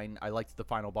fine. I liked the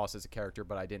final boss as a character,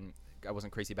 but I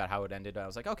wasn't crazy about how it ended. I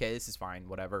was like, okay, this is fine,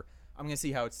 whatever. I'm gonna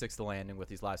see how it sticks the landing with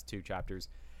these last two chapters.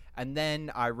 And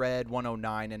then I read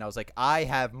 109, and I was like, I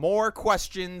have more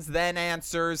questions than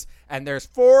answers, and there's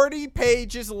 40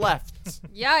 pages left.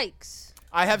 Yikes.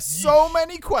 I have so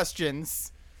many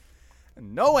questions,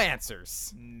 and no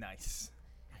answers. Nice.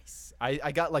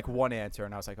 I got like one answer,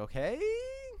 and I was like, okay.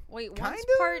 Wait, Kind once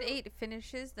of. part 8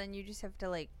 finishes, then you just have to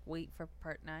like wait for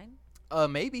part 9?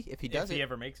 Maybe if he does If he it.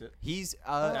 ever makes it. He's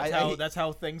That's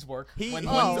how things work. he- When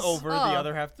he's- one's over, the oh.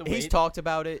 other have to wait. he's talked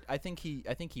about it. I think he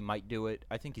might do it.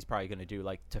 I think he's probably gonna do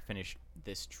like to finish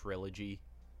this trilogy,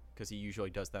 because he usually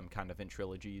does them kind of in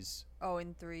trilogies. Oh,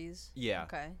 in 3s. Yeah.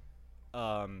 Okay.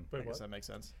 I Wait, guess what? that makes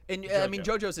sense. And I mean,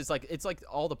 JoJo. JoJo's is like it's like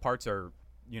all the parts are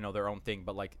their own thing,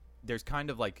 but like there's kind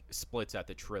of like splits at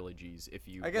the trilogies if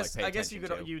you. I guess like, pay you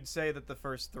attention to. you'd say that the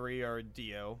first 3 are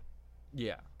Dio,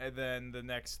 Yeah. and then the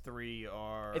next 3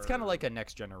 are. It's kind of like a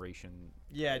next generation.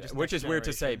 Yeah, just which next is weird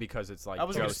to say generation. because it's like I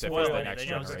wasn't gonna Joseph spoil is the anything. next I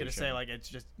generation. was just gonna say like it's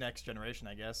just next generation,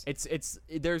 I guess. it's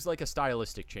there's like a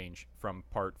stylistic change from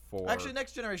part 4. Actually,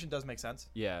 next generation does make sense.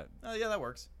 yeah. Yeah, that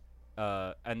works.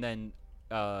 And then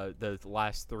the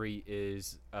last 3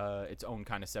 is its own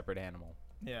kind of separate animal.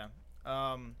 Yeah.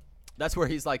 That's where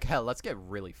he's like, hell, let's get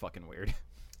really fucking weird.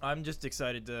 I'm just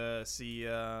excited to see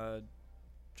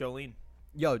Jolene.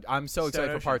 Yo, I'm so excited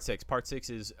Stone for part 6. Part 6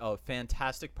 is a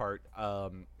fantastic part.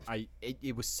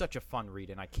 It was such a fun read,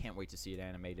 and I can't wait to see it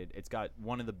animated. It's got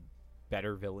one of the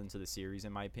better villains of the series,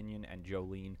 in my opinion, and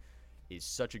Jolene is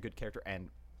such a good character. And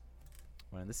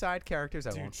one of the side characters,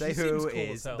 I Dude, won't she say seems who, cool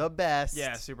is as hell. the best.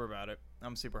 Yeah, super about it.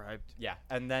 I'm super hyped. Yeah,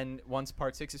 and then once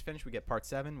part 6 is finished, we get part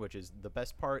 7, which is the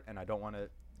best part, and I don't want to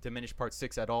diminish part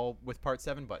 6 at all with part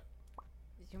 7, but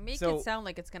You make So- it sound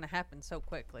like it's gonna happen so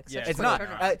quick. Like Yeah, such a it's quick not.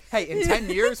 turnaround. Hey, in 10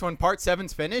 years, when part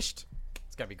 7's finished,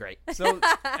 it's going to be great. So,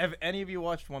 have any of you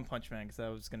watched One Punch Man? Because I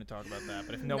was going to talk about that,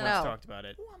 but if no one's No. talked about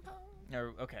it,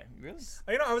 okay, really?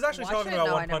 You know, I was actually Watch talking it? about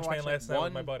No, I One never Punch Man watched it. last night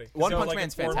with my buddy. One So, Punch like,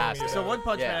 Man's informing me fantastic. about So it. One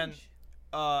Punch Yeah. Man,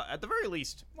 at the very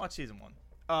least, watch season 1.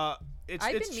 It's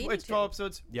I've it's been meaning it's 12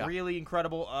 episodes. Yeah. Really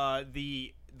incredible.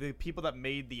 The people that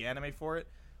made the anime for it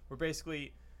were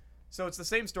basically, so it's the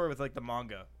same story with like the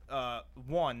manga. The I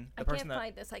person can't that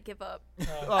find this. I give up.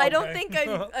 Oh, I don't okay. think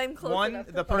I'm close One, enough.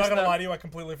 the to I'm not person gonna that lie to you, I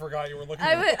completely forgot you were looking.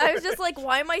 I was just like,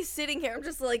 why am I sitting here? I'm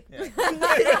just like,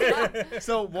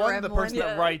 So one, the Gremlin. person that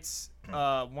Yeah. writes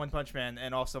One Punch Man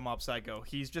and also Mob Psycho,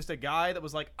 he's just a guy that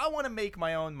was like, I want to make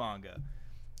my own manga,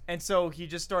 and so he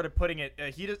just started putting it.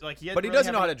 He does like he. But he really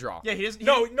doesn't have know how any- to draw. Yeah, he doesn't.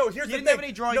 No, he, no, here's he the didn't have thing.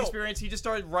 any drawing No. experience. He just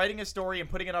started writing a story and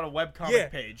putting it on a webcomic Yeah,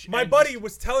 page. my and buddy just-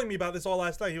 was telling me about this all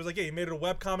last night. He was like, "Yeah, he made it a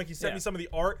webcomic. He sent Yeah. me some of the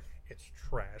art. It's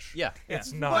trash. Yeah.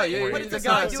 It's Yeah. not. But, yeah, great. but it's a that's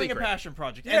guy not a doing secret. a passion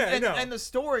project. Yeah, I and, know. and the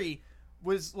story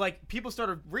was like people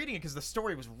started reading it because the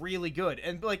story was really good,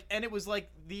 and it was like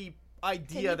the can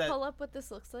idea you that pull up what this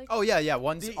looks like? Oh, yeah.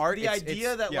 One's the, art. the it's-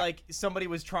 idea it's- that yeah. like somebody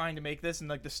was trying to make this and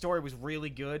like the story was really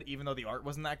good even though the art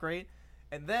wasn't that great.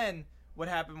 And then what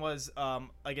happened was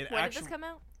like an when actual did this come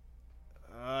out?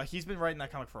 he's been writing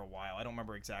that comic for a while. I don't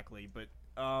remember exactly, but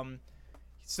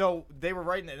so they were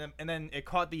writing it and then it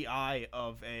caught the eye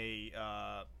of a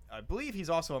I believe he's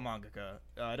also a mangaka.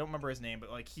 I don't remember his name, but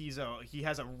like he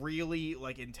has a really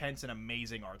like intense and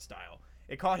amazing art style.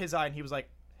 It caught his eye and he was like,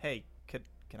 "Hey,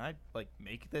 can I like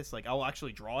make this? Like I'll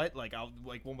actually draw it. Like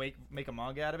we'll make a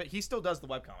manga out of it." He still does the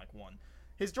webcomic one.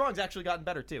 His drawing's actually gotten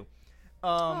better too.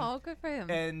 Oh, good for him.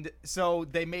 And so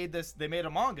they made a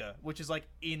manga which is like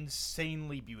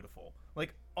insanely beautiful.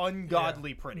 Like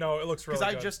ungodly pretty. No, it looks really Because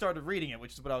I good. just started reading it,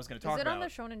 which is what I was going to talk Is it about. on the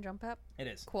Shonen Jump app? It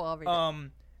is. Cool, I'll read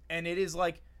it. And it is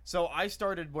like, so I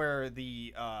started where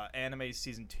the anime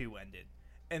season 2 ended,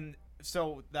 and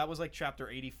so that was like chapter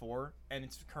 84, and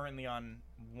it's currently on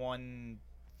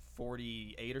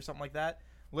 148 or something like that.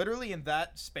 Literally in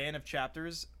that span of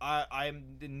chapters,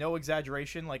 I'm no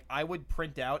exaggeration. Like I would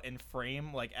print out and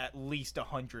frame like at least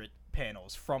 100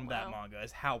 panels from that Wow. manga.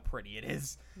 Is how pretty it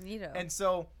is. Neato. And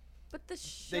so But the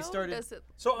show started- does it.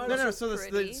 So no. so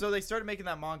pretty. So they started making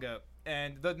that manga,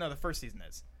 and the first season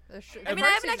is. I mean, and I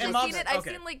haven't Mob- actually and Mob- seen it. I've okay.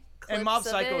 seen like clips And Mob of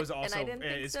Psycho it, is also- and I didn't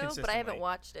think is so, but I haven't consistently.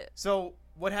 watched it. So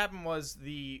what happened was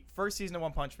the first season of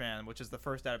One Punch Man, which is the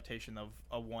first adaptation of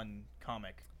a one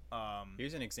comic.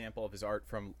 Here's an example of his art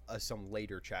from some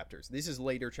later chapters. This is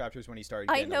later chapters when he started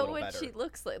I getting a know little what better. she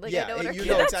looks like. Like Yeah, I know what her you kid.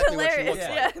 know That's exactly what she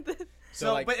hilarious. looks Yeah. like.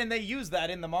 So, like- but and they use that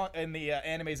in the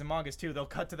animes and mangas too. They'll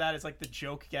cut to that as like the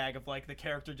joke gag of like the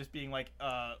character just being like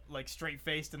straight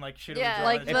faced and like shit. Yeah,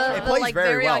 like It- the, it the plays like very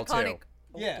very well, too. iconic.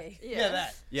 Yeah, Okay. yeah,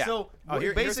 that. Yeah. So Oh,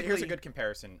 here's basically, a good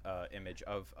comparison image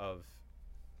of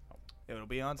it'll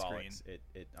be on screen.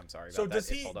 bollocks. I'm sorry. So about does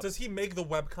that. It he pulled up. does he make the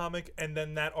webcomic and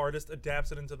then that artist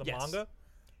adapts it into the Yes. manga?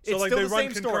 So It's like still they the run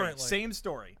same story. concurrently. Same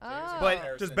story. Oh.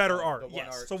 But Just better art.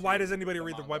 Yes. So why does anybody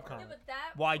read the webcomic?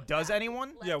 Why does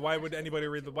anyone? Yeah, why would anybody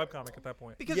read the webcomic at that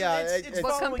point? Because Yeah, it's it's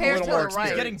But following compared his to the work. It's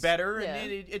writers. getting better, Yeah.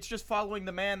 and it's just following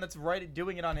the man that's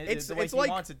doing it on it It's the way it's he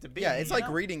like wants it to be. yeah, it's you like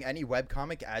know? reading any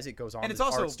webcomic as it goes on. And it's the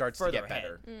also art starts to further get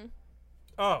better. ahead.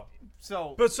 Oh,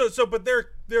 So but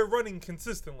they're running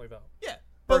consistently though. yeah, Or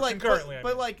but like concurrently, I but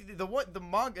mean. like the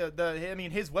manga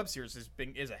his web series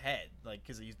is ahead like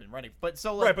because he's been running. But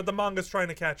so like Right, but the manga's trying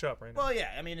to catch up right now. well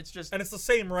yeah, I mean it's just And it's the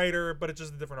same writer, but it's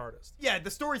just a different artist. yeah the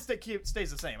story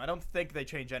stays the same. I don't think they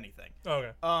change anything.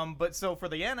 Okay. But so for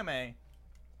the anime,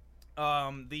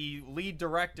 the lead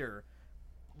director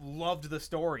loved the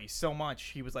story so much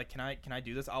he was like, can I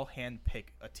do this? I'll hand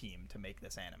pick a team to make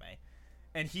this anime,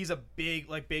 and he's a big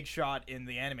shot in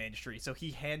the anime industry. So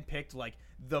he handpicked like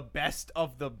the best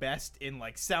of the best in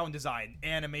like sound design,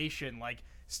 animation, like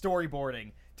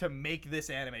storyboarding to make this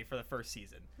anime for the first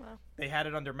season. Wow. They had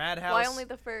it under Madhouse. Why only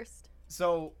the first?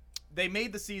 So they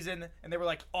made the season and they were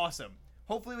like, awesome.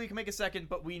 Hopefully we can make a second,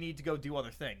 but we need to go do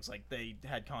other things. Like they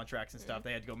had contracts and stuff.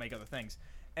 They had to go make other things.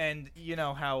 And you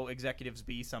know how executives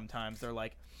be sometimes. They're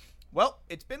like, well,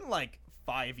 it's been like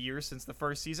 5 years since the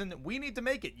first season. We need to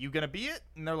make it. You gonna be it?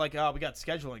 And they're like, oh, we got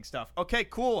scheduling stuff. Okay,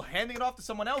 cool. Handing it off to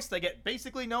someone else. They get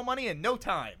basically no money and no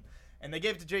time. And they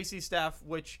gave it to JC Staff,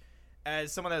 which,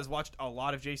 as someone that has watched a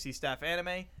lot of JC Staff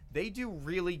anime, they do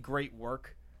really great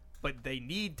work, but they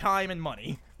need time and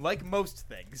money, like most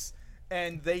things.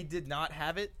 And they did not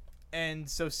have it. And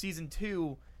so season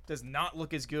 2 does not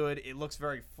look as good. It looks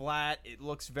very flat. It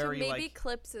looks very maybe like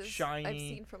clips shiny. I've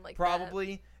seen from like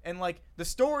probably. And like the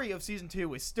story of season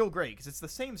 2 is still great because it's the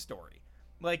same story.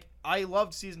 Like I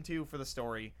loved season 2 for the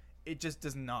story. It just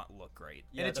does not look great.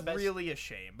 Yeah, And it's the best- really a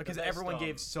shame because best, everyone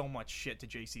gave um, so much shit to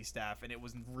JC Staff and it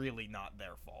was really not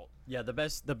their fault. Yeah, the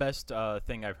best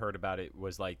thing I've heard about it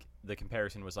was like the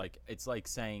comparison was like it's like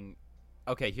saying,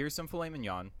 okay, here's some filet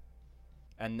mignon,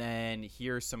 and then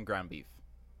here's some ground beef.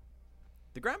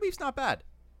 The ground beef's not bad.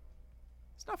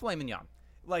 It's not filet mignon.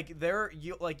 Like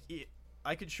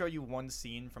I could show you one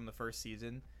scene from the first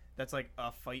season that's like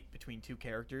a fight between two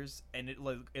characters, and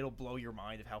it'll blow your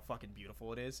mind of how fucking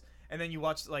beautiful it is. And then you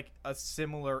watch like a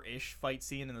similar-ish fight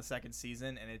scene in the second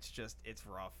season, and it's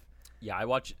rough. Yeah, I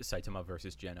watch Saitama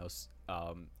versus Genos.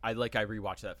 I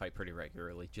rewatch that fight pretty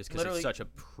regularly just because Literally, it's such a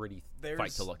pretty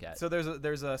fight to look at. So there's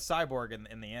a cyborg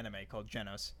in the anime called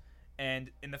Genos, and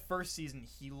in the first season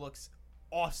he looks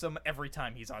awesome every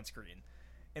time he's on screen.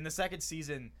 In the second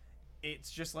season,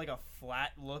 it's just like a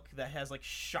flat look that has like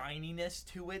shininess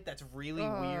to it that's really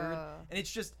weird, and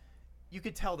it's just you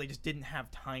could tell they just didn't have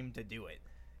time to do it,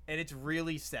 and it's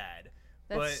really sad.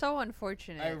 That's But so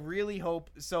unfortunate. I really hope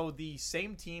so. The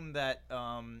same team that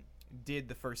did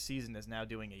the first season is now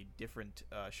doing a different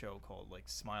show called like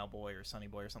Smile Boy or Sunny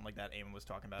Boy or something like that. Eamon was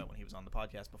talking about it when he was on the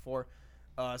podcast before.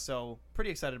 So pretty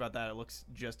excited about that. It looks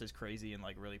just as crazy and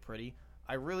like really pretty.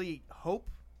 I really hope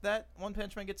that One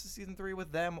Punch Man gets to season 3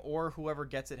 with them, or whoever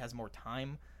gets it has more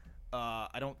time.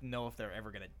 I don't know if they're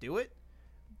ever gonna do it,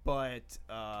 but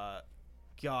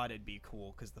God, it'd be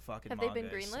cool because the fucking Have they manga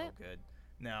been is so greenlit? good.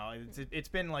 No, it's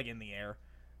been like in the air.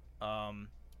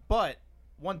 But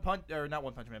not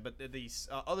One Punch Man, but the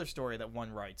other story that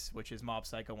one writes, which is Mob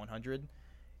Psycho 100,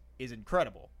 is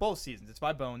incredible. Both seasons. It's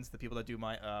by Bones, the people that do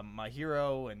My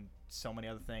Hero and so many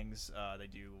other things. They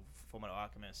do Fullmetal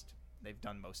Alchemist. They've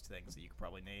done most things that you could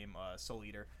probably name. Soul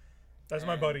Eater. That's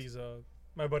my And-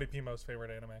 buddy Pimo's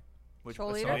favorite anime. Which Soul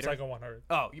Soul Eater? Mob Eater? Psycho 100.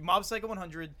 Oh, Mob Psycho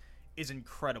 100 is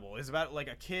incredible. It's about like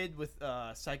a kid with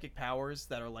psychic powers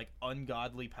that are like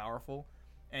ungodly powerful,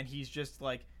 and he just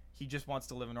wants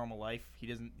to live a normal life. He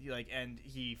doesn't and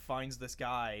he finds this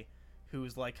guy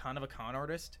who's like kind of a con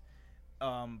artist,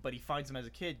 but he finds him as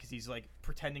a kid because he's like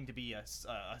pretending to be a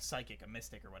psychic, a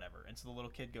mystic or whatever. And so the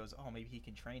little kid goes, "Oh, maybe he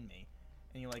can train me."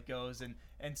 And he like goes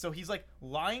and so he's like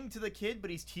lying to the kid, but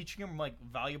he's teaching him like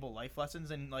valuable life lessons.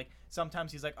 And like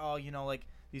sometimes he's like, "Oh, like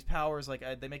these powers like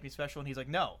they make me special," and he's like,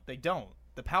 "No, they don't.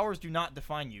 The powers do not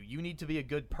define you. You need to be a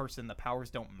good person. The powers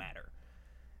don't matter."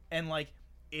 And like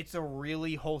it's a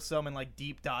really wholesome and like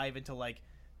deep dive into like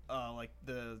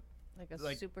the like a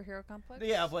like- superhero complex.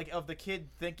 yeah of the kid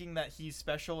thinking that he's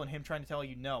special and him trying to tell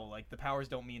you no, like the powers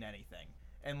don't mean anything,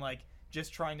 and like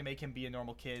just trying to make him be a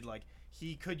normal kid. Like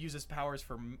he could use his powers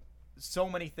for so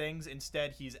many things.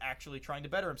 Instead, he's actually trying to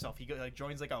better himself. He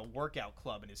joins like a workout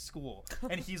club in his school,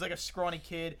 and he's like a scrawny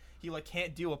kid. He like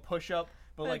can't do a push-up,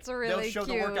 but like That's really they'll show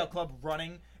the cute. workout club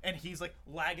running, and he's like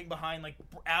lagging behind, like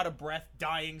out of breath,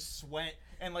 dying, sweat,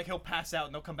 and like he'll pass out,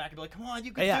 and they'll come back and be like, "Come on,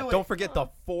 you can do it." Don't forget the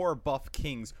 4 buff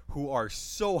kings who are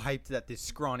so hyped that this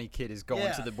scrawny kid is going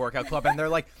Yeah. to the workout club, and they're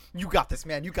like, "You got this,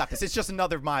 man. You got this. It's just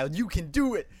another mile. You can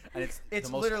do it." And it's the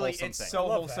most literally wholesome it's thing. so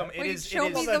love wholesome. that. It Wait, is. show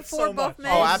it me is the that 4 so buff much.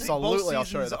 men. Oh, both absolutely. I'll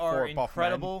show you seasons the are 4 buff men.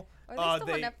 incredible. Are they still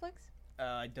they- on Netflix?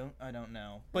 I don't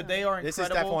know, but they are incredible. This is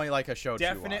definitely like a show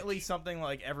definitely to watch. something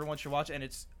like everyone should watch, and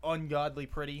it's ungodly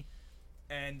pretty,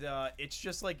 and it's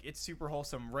just like it's super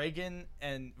wholesome. Reagan's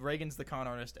the con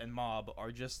artist, and Mob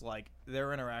are just like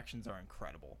their interactions are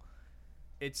incredible.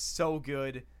 It's so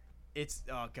good. It's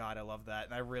oh god, I love that,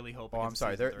 and I really hope. it Oh, gets I'm a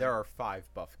sorry. season There 3. are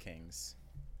 5 buff kings.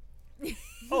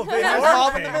 Oh, they There's are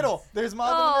Mob in the kings. middle. There's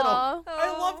Mob in the middle. Aw.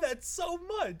 I love that so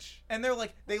much. And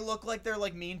they look like they're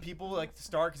like mean people, like to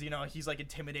start, because he's like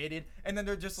intimidated, and then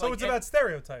they're just So like it's about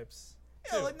stereotypes.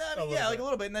 yeah, too, like, no, I a mean, little yeah, bit. like a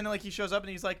little bit, and then like he shows up and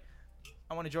he's like,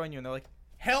 "I want to join you," and they're like,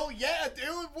 hell yeah,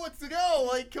 dude, what's to go?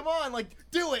 Like, come on, like,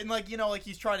 do it. And like, like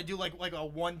he's trying to do like a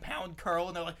 1 pound curl,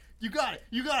 and they're like, you got it,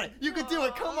 you can do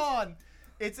it, come on.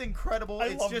 It's incredible. I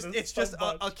It's love just this it's so just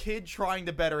much. a kid trying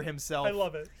to better himself. I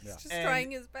love it. Yeah. Just And trying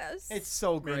his best. It's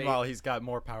so great. Meanwhile, he's got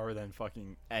more power than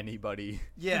fucking anybody.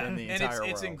 Yeah, in the and entire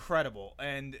it's world. incredible,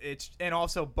 and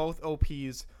also both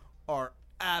OPs are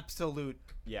absolute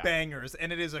Yeah. bangers,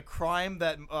 and it is a crime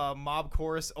that Mob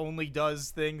Chorus only does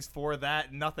things for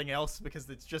that, nothing else, because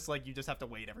it's just like you just have to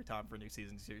wait every time for new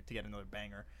seasons to get another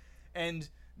banger, and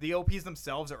the OPs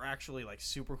themselves are actually like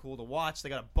super cool to watch. They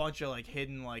got a bunch of like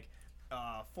hidden like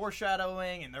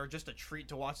foreshadowing, and they're just a treat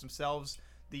to watch themselves.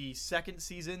 The second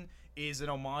season is an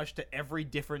homage to every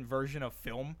different version of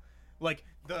film.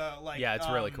 Yeah, it's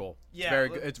really cool. Yeah,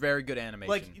 It's very good animation.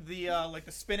 like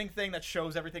the spinning thing that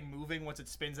shows everything moving once it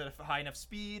spins at a high enough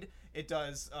speed. It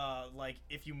does like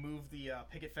if you move the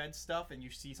picket fence stuff and you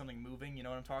see something moving, you know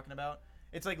what I'm talking about?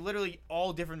 It's like literally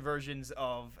all different versions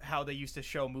of how they used to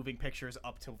show moving pictures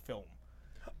up to film.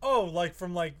 Oh, like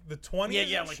from like the 20s?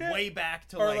 Yeah, and like shit? way back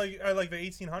to Or like like the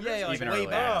 1800s? yeah, like Even way earlier.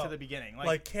 back Oh. to the beginning.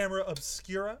 Like camera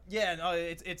obscura? yeah, no,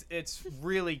 it's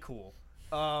really cool.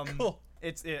 Cool.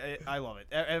 I love it.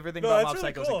 Everything No, about that's Mob really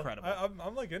Psycho is cool. incredible.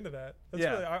 I'm like into that. That's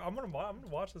Yeah. really, I'm gonna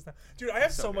watch this now, dude. I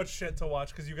have So so good. much shit to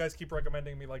watch because you guys keep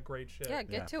recommending me like great shit. yeah,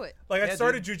 get to it. Like I Yeah,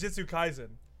 started Jujutsu Kaisen.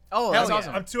 oh, Hell that's yeah.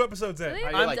 awesome. I'm 2 episodes in. Do they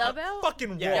I have like a that. dub out?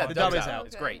 Fucking Yeah, raw. the dub dub is is out.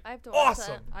 It's great. I have to watch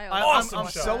Awesome. that. I I'm Awesome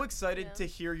show. so excited Yeah. to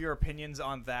hear your opinions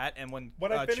on that and when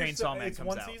When I finish Chainsaw it, Man it's comes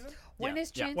one out. season. When Yeah.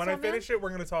 is Yeah. Chainsaw When I Man? finish it, we're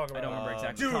gonna talk about I don't it. remember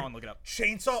exactly. Dude, Colin, look it up.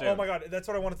 Chainsaw. Soon. Oh my god, that's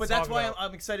what I wanted to But talk that's why about.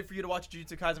 I'm excited for you to watch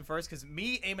Jujutsu Kaisen first, because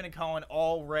me, Eamon, and Colin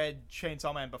all read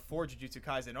Chainsaw Man before Jujutsu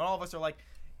Kaisen, and all of us are like,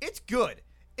 it's good,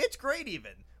 it's great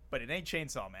even, but it ain't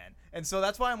Chainsaw Man. And so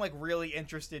that's why I'm like really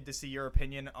interested to see your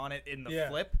opinion on it in the Yeah.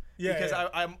 flip, Yeah, because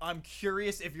yeah. I'm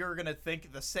curious if you're gonna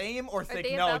think the same or think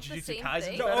they no, about the Jujutsu same Kaisen's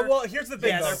thing? No, better. well, here's the thing.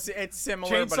 Yeah, though. it's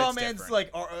similar, but Chainsaw it's Man's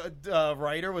different. like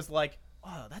writer was like,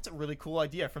 oh, that's a really cool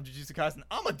idea from Jujutsu Kaisen.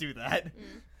 I'm gonna do that.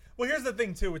 Well, here's the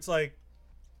thing too. It's like,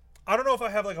 I don't know if I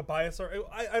have like a bias or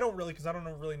I don't really, because I don't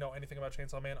really know anything about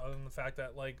Chainsaw Man other than the fact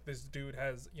that like this dude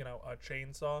has a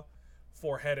chainsaw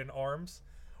for head and arms,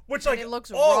 which And like it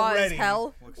looks raw as already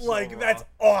hell. Looks so like raw. that's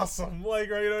awesome. Like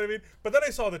right, you know what I mean? But then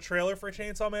I saw the trailer for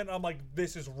Chainsaw Man. And I'm like,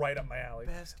 this is right up my alley.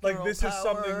 Best Like girl this is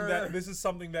something power. this is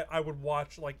something that I would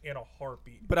watch like in a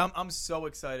heartbeat. But I'm so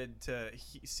excited to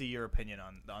see your opinion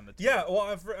on the two. Yeah,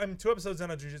 well, I'm 2 episodes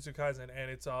in on Jujutsu Kaisen, and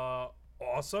it's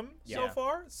awesome so Yeah.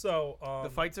 far. So the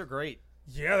fights are great.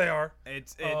 yeah, they are.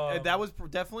 That was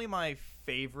definitely my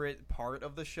favorite part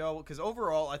of the show, because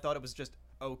overall I thought it was just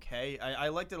okay. I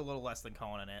liked it a little less than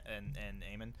Colin and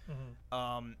Eamon.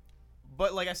 Mm-hmm.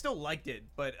 But like I still liked it.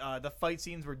 But the fight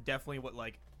scenes were definitely what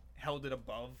like held it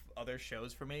above other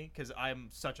shows for me, because I'm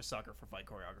such a sucker for fight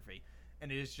choreography,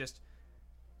 and it is just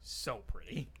so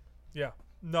pretty. Yeah.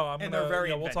 No, I'm And gonna. they're very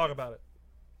yeah, we'll inventive. talk about it.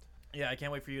 Yeah, I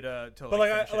can't wait for you to But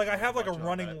like finish it I and have like a watch all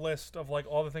running that. list of like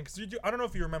all the things. 'Cause I don't know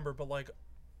if you remember, but like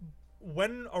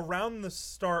when around the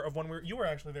start of when you were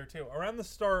actually there too. Around the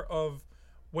start of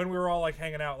when we were all like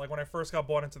hanging out, like when I first got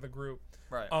bought into the group.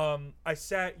 Right. I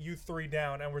sat you 3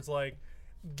 down and was like,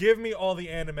 give me all the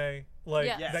anime like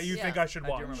Yes. that you Yeah. think I should I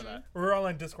do watch. remember that. We were all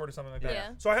on Discord or something like that. Yeah.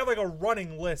 So I have like a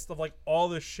running list of like all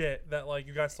the shit that like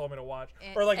you guys told me to watch,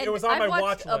 And- or like And it was on I've my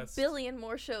watched watch list. a billion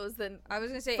more shows than I was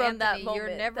gonna say, From that Anthony, you're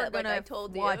moment never that, like, gonna I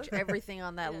told you. watch everything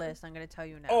on that Yeah. list. I'm gonna tell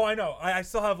you now. Oh, I know. I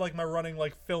still have like my running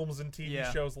like films and TV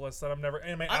Yeah. shows list that I'm never,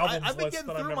 and my I, albums I've been list getting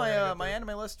that I'm through never my gonna get my through.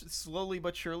 anime list slowly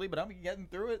but surely, but I'm getting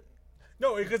through it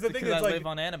No, because the thing because is I like, live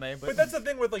on anime. but that's the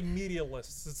thing with like media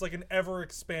lists. It's like an ever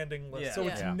expanding list, Yeah. so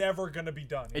Yeah. it's Yeah. never gonna be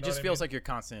done. You It know just what I feels mean? like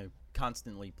you're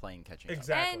constantly playing catching up.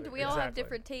 Exactly. and we all have exactly.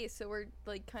 different tastes, so we're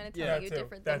like kind of Yeah, telling you that too.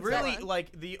 different That's things. it. really on.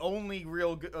 like the only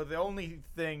the only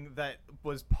thing that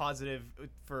was positive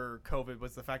for COVID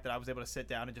was the fact that I was able to sit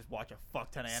down and just watch a fuck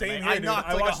ton of anime. Same here, I dude. knocked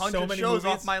I like watched so 100 many shows movies.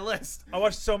 off my list. I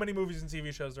watched so many movies and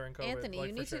TV shows during COVID. Anthony, like,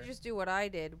 you for need sure. to just do what I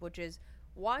did, which is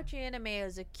watch anime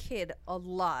as a kid a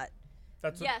lot.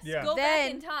 That's what, Yes, yeah. go back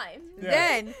Then- in time.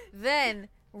 Yeah. Then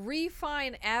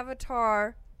refine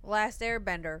Avatar Last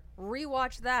Airbender,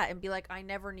 rewatch that, and be like, I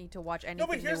never need to watch anything No,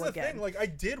 but here's new the again. thing. Like, I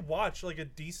did watch like a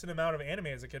decent amount of anime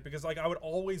as a kid because like I would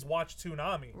always watch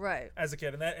Toonami Right. as a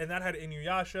kid, and that had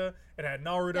Inuyasha, it had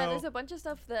Naruto. Yeah, there's a bunch of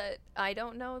stuff that I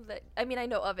don't know that. I mean, I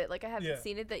know of it. Like, I haven't Yeah.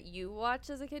 seen it that you watched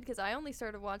as a kid because I only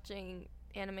started watching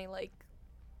anime like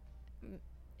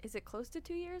is it close to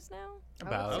 2 years now? I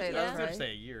About. would say I was that's gonna right.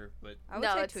 say a year, but I would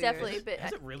No, say it's 2 definitely years. a bit.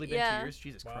 has it really been yeah. 2 years?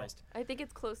 Jesus Wow. Christ. I think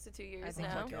it's close to 2 years think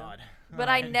now. so, Oh my too. God. But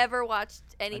All I right. never watched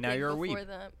anything now you're a before weeb.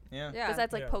 them. Yeah. Yeah.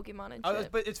 Besides like Yeah. Pokemon and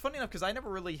shit. But it's funny enough because I never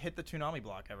really hit the Toonami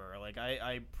block ever. Like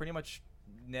I pretty much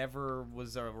never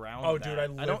was around. Oh, that. dude, I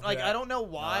don't lived like. that. I don't know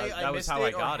why that I was missed how I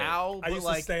it or got it. how. I but used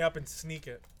like, to stay up and sneak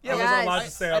it. Yeah, I wasn't guys, allowed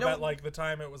to stay I up at don't- like the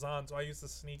time it was on, so I used to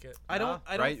sneak it. I don't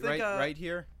right, think. right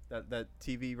here. That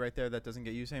TV right there that doesn't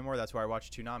get used anymore. That's where I watch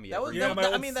Toonami. That was every Yeah, no, my that,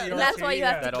 I old mean that, And that's why you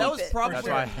have to That keep that all- was it. probably That's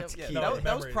why I had to Yeah. keep No, it. that was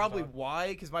memories probably on. why,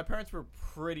 because my parents were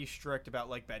pretty strict about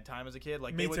like bedtime as a kid.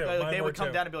 Like Me they would too. like, Mine they were would come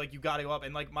too. down and be like, "You got to go up."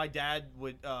 And like my dad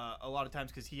would a lot of times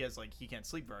because he can't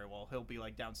sleep very well. He'll be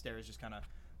like downstairs just kind of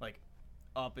like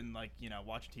up and like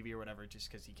watching TV or whatever just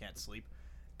because he can't sleep.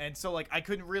 And so like I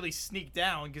couldn't really sneak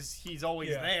down because he's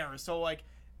always Yeah. there. So like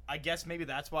I guess maybe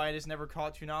that's why I just never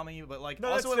caught Toonami. But like No,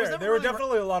 also that's it was fair. never There were really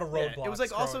definitely a lot of yeah, roadblocks. it was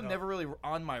like also growing up. never really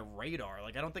on my radar.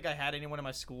 Like I don't think I had anyone in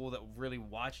my school that really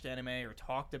watched anime or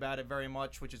talked about it very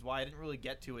much, which is why I didn't really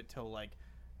get to it till like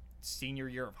senior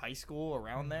year of high school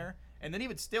around there. And then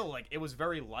even still, like it was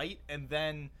very light. And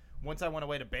then once I went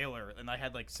away to Baylor and I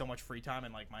had like so much free time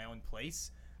in like my own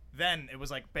place, then it was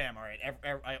like bam, all right.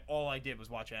 All I did was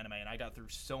watch anime, and I got through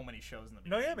so many shows in the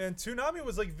No, beginning. yeah, man. Toonami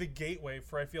was like the gateway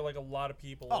for I feel like a lot of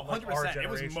people. Oh, in, like, 100%. our It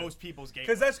was generation. most people's game.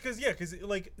 Because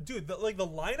like dude, the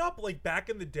lineup like back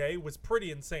in the day was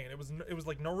pretty insane. It was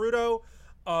like Naruto,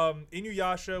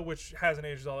 Inuyasha, which hasn't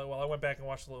aged all that well. I went back and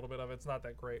watched a little bit of it. It's not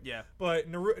that great. Yeah. But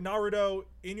Naruto,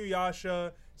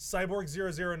 Inuyasha, Cyborg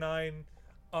 009,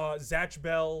 Zatch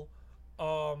Bell,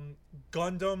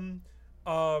 Gundam,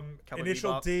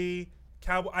 Initial Bebop. D,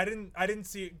 Cowboy. I didn't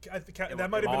see it. That well,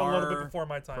 might have been a little bit Mar, before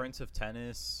my time. Prince of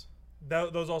Tennis.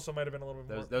 Those also might have been a little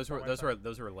bit more. Those before were my those time. were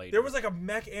those were later. There was like a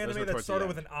mech were anime that towards the started end.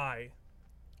 with an I.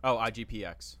 Oh,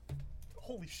 IGPX.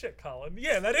 Holy shit, Colin.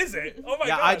 Yeah, that is it. Oh my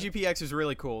Yeah, god. IGPX is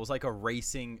really cool. It was like a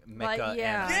racing mecha Like,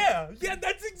 yeah. anime. Yeah,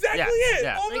 that's exactly Yeah, it.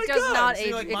 yeah. Oh my It does god. not See,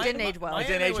 age. like, It my- didn't my- age well. my It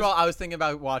didn't anime age well. I was thinking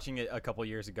about watching it a couple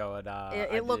years ago, and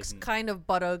It looks kind of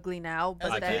butt ugly now, As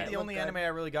but a then kid, it the looked only good. anime I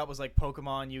really got was like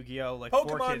Pokemon, Yu-Gi-Oh, like for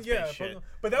Pokemon, kids yeah, based shit.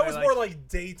 but that Where, was like- more like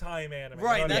daytime anime.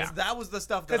 Right, you know what I that's that was the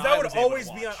stuff that Because that I would was able to always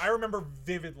be on. watch. I remember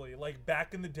vividly, like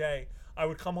back in the day, I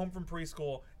would come home from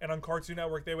preschool, and on Cartoon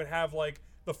Network they would have like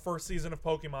the first season of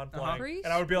Pokemon playing,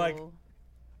 and I would be like, Preschool.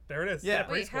 "There it is." Yeah.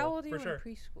 Wait, preschool, how old are you for sure.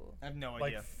 in preschool? I have no Like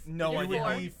idea. No you You idea. were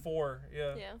would be 4,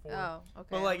 yeah. Yeah. 4. Oh, okay.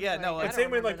 But, like, yeah, no, like- I It's don't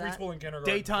same way like remember that. preschool and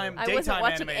kindergarten. Daytime- too. I wasn't Daytime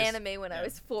watching animes. anime when I Yeah.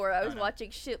 was 4. I was I know.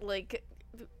 watching shit like.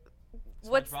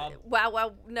 What's SpongeBob?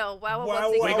 Wow no Wow, What's Wow,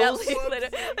 Wiggles?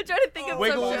 I'm trying to think of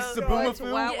Wiggles, some shows.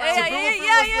 Sabumafu. Wow,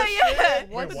 Yeah.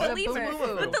 What's With what? the lemur.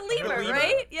 Sabumafu. With the The lemur, lemur.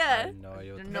 right? I Yeah. have no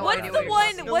idea. What No What's idea the what you're one?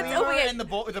 talking The What's lemur okay? and the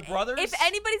brothers. If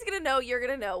anybody's gonna know, you're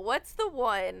gonna know. What's the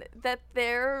one that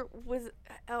there was?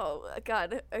 Oh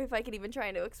God, if I can even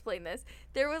try to explain this,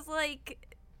 there was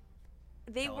like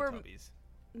they were. Teletubbies.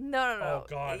 No. Oh,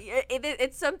 God.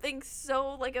 It's something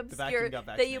so like obscure got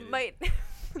that you might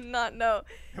not know.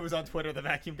 It was on Twitter. The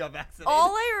vacuum got vaccinated.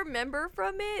 All I remember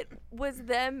from it was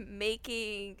them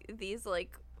making these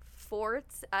like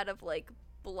forts out of like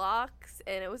blocks,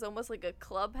 and it was almost like a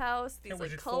clubhouse. These Hey, was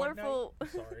like it Fortnite? colorful,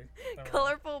 Sorry. I don't know.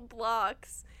 colorful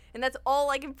blocks, and that's all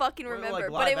I can fucking Were they, remember. like,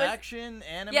 but live it was action,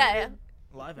 animated. Yeah.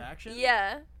 Live action.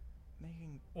 yeah,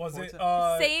 Making Was forts it?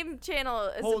 out- same channel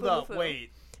as Hold up, Sabumafu.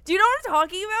 wait. Do you know what I'm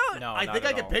talking about? No, I not think at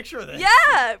I can all. picture this.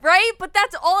 Yeah, right. But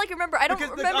that's all I can remember. I don't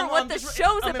Because remember I'm what the just-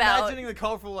 show's I'm about. imagining the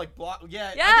colorful like block.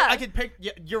 Yeah. Yeah. I could pick.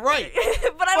 Yeah, you're right.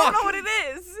 but I don't Fuck. know what it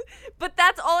is. But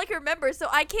that's all I can remember. So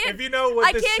I can't. If you know what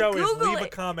I this can't show is, Google leave it. a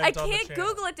comment I on the can't channel.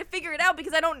 Google it to figure it out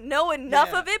because I don't know enough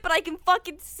Yeah. of it. But I can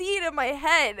fucking see it in my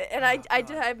head, and I God.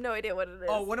 have no idea what it is.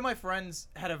 Oh, one of my friends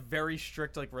had a very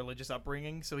strict like religious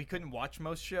upbringing, so he couldn't watch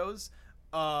most shows.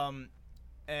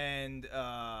 And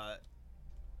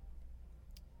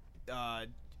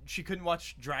she couldn't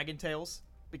watch Dragon Tales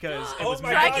because it Oh was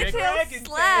my Dragon magic. Tales Dragon Tales. It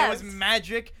slaps. was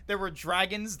magic. There were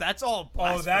dragons. That's all Oh,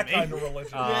 blasphemy. that kind of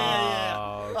religion. Yeah.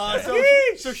 Oh, okay. So,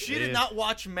 Yeesh. so she did Yeah. not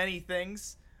watch many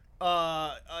things.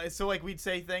 So like we'd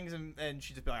say things and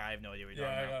she'd just be like, I have no idea what you're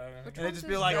talking about. Yeah. Which And it'd just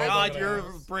be one's like, this? God, Dragon your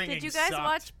Tales. bringing Did you guys sucked.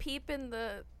 watch Peep in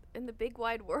the big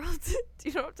wide world? Do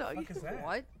you know what I'm talking Fuck is about? that?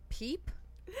 What? Peep?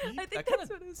 I think That that's kinda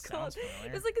what it's called. sounds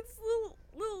familiar. It's like this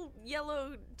little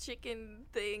yellow chicken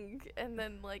thing, and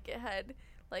then like it had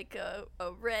like a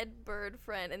red bird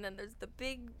friend, and then there's the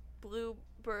big blue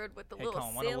bird with the Hey, little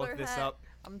Colin, want to sailor look this hat. up?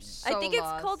 I'm so I think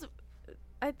lost.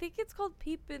 it's called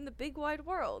Peep in the Big Wide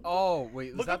World. Oh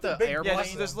wait, was Look that up the the big airplane?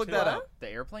 Yeah, just look too. that up. The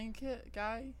airplane kit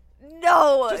guy.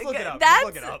 No, Just look it up. That's, Just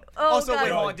look it up. Oh, Also, God.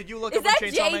 wait, hold on. Did you look Is up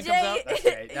when that Chainsaw Man JJ? comes out? That's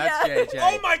JJ. That's Yeah. JJ.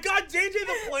 Oh my God, JJ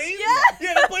the Flames?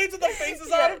 Yeah. the planes with the faces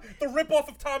Yeah. on them. The ripoff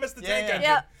of Thomas the Yeah, Tank yeah. Engine.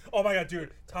 Yeah. Oh my God,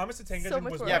 dude, Thomas the Tank So Engine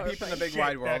much was more Yeah, horrifying. Peep in the Big shit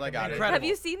Wide World. back I in got the it. Incredible. Have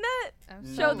you seen that? I'm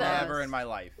Show so that. Never in my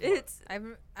life. It's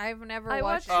I've never I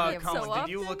watched watched any of so Colin, them.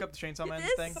 did you often. look up the Chainsaw Man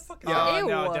This- thing? What the fuck is No, that? no,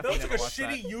 Ew. definitely That looks like never a watched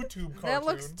shitty that. YouTube cartoon. That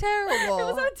looks it was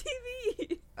terrible. on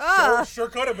TV. Ugh. Sure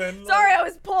could have been. Sorry, I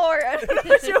was poor. I don't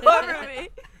know show over me.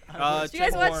 Uh, Do you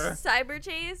guys watch Or- Cyber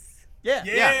Chase? Yeah.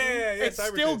 Yeah, It's Cyber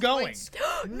still Chase.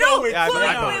 going. No, it's Yeah, I not.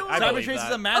 believe- I Cyber believe Chase is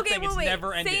that. a math Okay, thing. well, It's wait.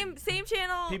 never ending. Same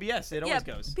channel. PBS. It yeah, always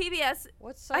goes. PBS.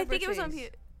 What's I think it was on Cyber Chase?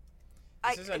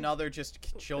 This is another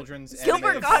just children's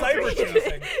Gilbert animated Gottfried. Cyber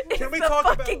chasing. It's Can we the talk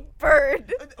about- fucking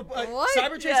bird? What?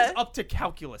 Cyber Chase Yeah. is up to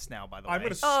calculus now, by the way. I'm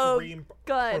gonna Oh, scream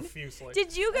God. profusely.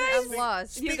 Did you guys? I'm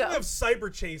lost. You Speaking go. of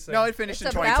cyber chasing, No, it finished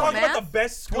It's in about 2020. talk about math? the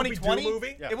best Scooby-Doo 2020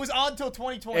 movie. Yeah. It was on until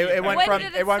 2020. It went When from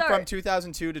did it went from start?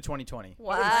 2002 to 2020.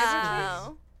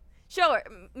 Wow. Show her.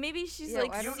 Maybe she's Yeah,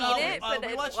 like I seen don't know. it, but we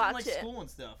I watched didn't in watch like it. school and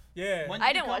stuff. Yeah. When I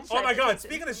did didn't you watch come? Oh my Cyber God! Chase.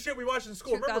 Speaking of shit we watched in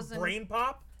school, remember 2000. Brain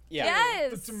Pop? Yeah.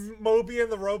 Yes. It's Moby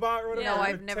and the robot or whatever. Yeah. No, like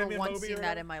I've never Timmy and once Moby seen or that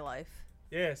whatever. in my life.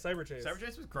 Yeah, Cyber Chase. Cyber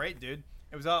Chase was great, dude.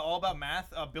 It was all about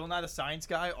math. Bill Nye the Science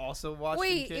Guy also watched.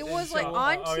 Wait, in it in was like school.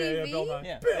 on Oh, yeah, yeah, TV? Bill Nye.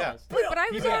 Yeah. Bill, Yeah. Bill. But I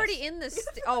was PBS. already in this.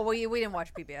 Oh, we didn't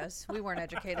watch PBS. We weren't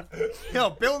educated. Yo,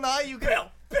 Bill Nye, you could.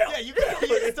 Bill. Yeah, you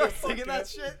could start Fuck singing yeah. that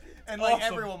shit, and like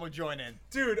Awesome. everyone would join in.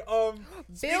 Dude, Bill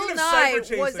speaking of Nye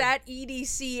cyber was chasing- at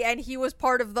EDC and he was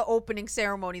part of the opening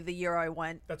ceremony the year I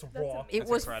went. That's raw. It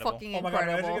That's was incredible. fucking Oh my God!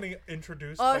 incredible. Imagine getting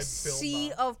introduced by A Bill sea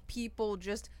Nye. of people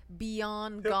just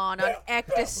beyond gone on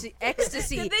ecstasy.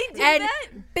 Did they do and that?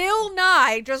 Bill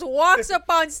Nye just walks up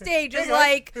on stage just Hang on.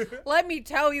 like, let me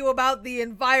tell you about the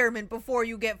environment before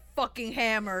you get fucking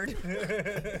hammered.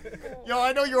 Yo,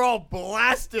 I know you're all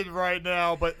blasted right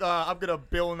now, but I'm gonna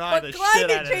Bill Nye But the shit out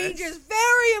climate of change this. is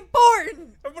very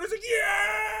important. Everybody's like,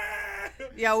 yeah!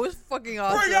 Yeah, it was fucking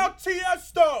awesome. Bring out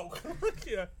Tiesto!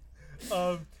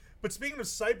 Yeah. But speaking of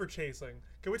cyber chasing,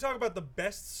 can we talk about the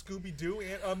best Scooby-Doo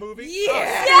movie?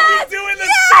 Yeah. Scooby-Doo and the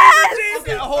cyber chasing!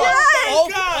 Okay, hold on.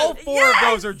 Yes! All four of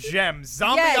those are gems.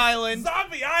 Zombie Yes. Island,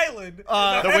 Zombie Island!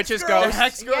 The Hex Witch's Girls. the Ghost.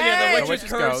 Hex Girl, yeah, Yes. the The Witch's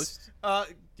Witch's Curse.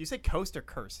 Ghost. Do you say coast or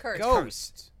curse? Curse.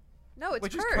 Ghost. No, it's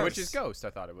Which is Curse. Curse. Which is Ghost, I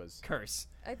thought it was. Curse.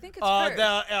 I think it's Curse.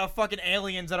 The fucking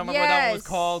aliens. I don't remember what that one was Yes.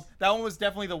 called. That one was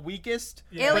definitely the weakest.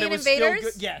 Yeah. but Alien it was still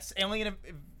Invaders? good. Yes, Alien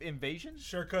Invasion.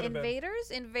 Sure could have been. Invaders?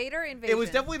 Invasion? It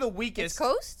was definitely the weakest. It's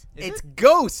Coast? Is It's it?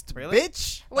 Ghost, Really?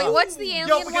 bitch. Wait, what's the alien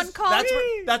Yo, one because called?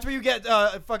 that's where you get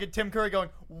fucking Tim Curry going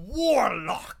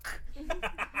Warlock,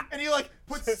 and he like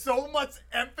puts so much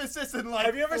emphasis and like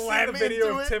Have you ever seen the phlegm video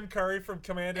into of it. Tim Curry from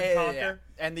Command and Yeah, Conquer?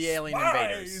 and the alien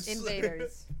Spies! invaders.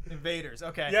 Invaders. Invaders?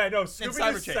 Okay. Yeah, no, And Scooby-Doo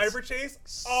Cyber Cyber Chase.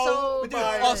 Chase. Oh So Dude,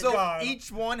 my also, God.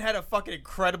 each one had a fucking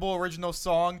incredible original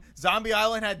song. Zombie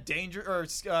Island had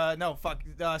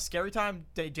Scary Time,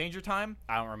 Danger Time.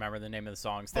 I don't remember the name of the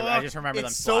songs. I just remember them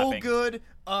it's so slapping. good.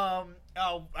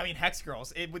 I mean Hex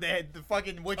Girls. They had the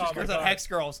fucking Witch's Oh my Curse on God. Hex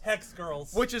Girls, Hex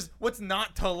Girls. which is what's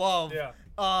not to love. Yeah.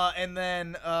 And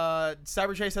then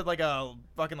Cyber Chase had like a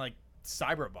fucking like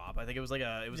Cyber Bop. I think it was like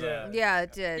a Yeah. Yeah,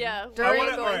 it did. Yeah. I During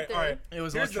wanna, going all right, through. all right. It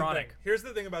was Here's electronic. The thing. Here's the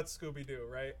thing about Scooby-Doo,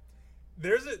 right?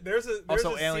 There's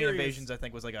Also, a Alien series- Invasions I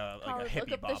think was like a Colin, hippie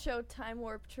look up bop. the show Time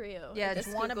Warp Trio. Yeah, I it's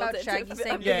just one Googled about it. Shaggy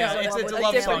saying Yeah, There's it's a one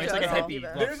love with song. It's like a different hippie girl.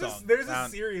 love There's song. there's a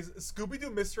Found- series, Scooby-Doo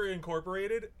Mystery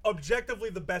Incorporated, objectively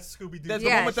the best Scooby-Doo. That's Yeah.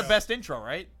 the one with the show. best intro,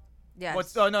 right? Yes.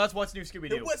 What's no, that's What's New Scooby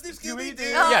Doo. It was New Scooby-Doo.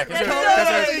 Oh, Yeah, that's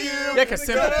because so because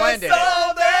Simple Plan did it.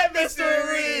 Solve that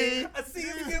mystery. I see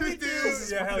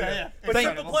Scooby-Doo. Yeah, hell yeah. Yeah. But Thank-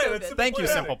 Simple Plan. so it's good. Simple Thank you,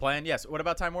 Plan. Simple Plan. Yes. What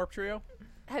about Time Warp Trio?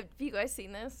 Have you guys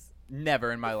seen this?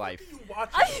 Never in my life. You watch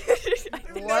I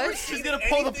it. What? She's gonna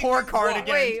pull the poor card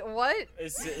again. Wait, what?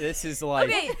 This is like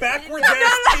Okay. Backwards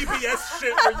ass TBS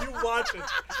shit where you watch it.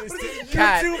 It's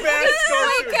Cat. YouTube ass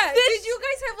cartoon. Cat, did you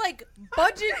guys have like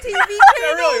budget TV channels?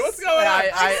 Yeah, really, what's going on?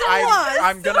 I'm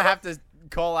I'm gonna have to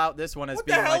call out this one as What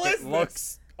the being hell like is it this?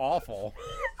 looks awful.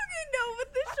 Okay, no,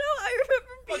 but the show I remember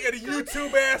Look at a being good.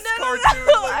 YouTube ass No, cartoon.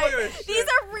 no, Like, look I- at this these shit.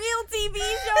 are real TV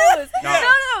shows.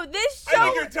 Yeah. No, this I show.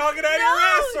 think you're talking out of no, your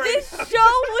ass right this now. show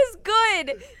was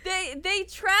good. They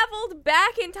traveled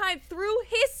back in time through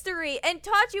history and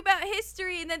taught you about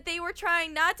history, and that they were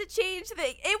trying not to change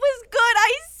things. It was good,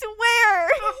 I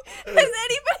swear. Has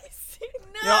anybody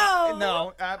seen?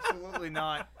 No, absolutely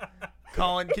not.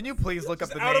 Colin, can you please look up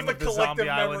the out of name the of the collective Zombie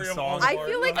Island memory of song? all I Lord,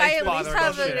 feel like the I nice at father least does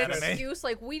have shit an out of me. excuse.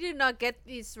 Like, we did not get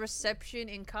this reception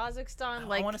in Kazakhstan. I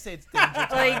Like, want to say it's Danger Time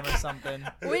like- or something.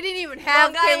 we didn't even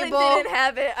have Long Island cable. didn't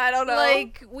have it. I don't know.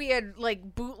 Like, we had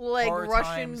like bootleg Hard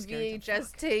Russian times, scary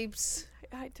VHS tapes.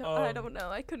 I don't know.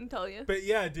 I couldn't tell you. But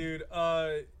yeah, dude.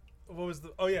 What was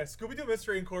the? Oh yeah, Scooby-Doo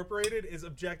Mystery Incorporated is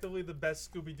objectively the best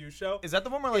Scooby-Doo show. Is that the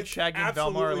one where like It's Shaggy and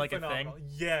Velma are absolutely like phenomenal. a thing?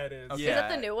 Yeah, it is. Okay. Is that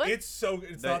the new one? It's so.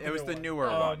 It's not. It was the one. newer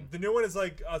one. The new one is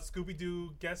like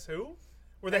Scooby-Doo Guess Who,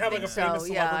 where they I have like a think so, famous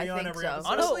yeah, celebrity I on think every so. episode.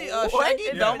 Honestly, What? Shaggy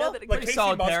and Yeah. Velma, Like like pretty Casey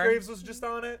solid pairing. Musgraves was just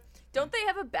on it. Don't they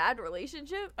have a bad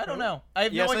relationship? I don't know. I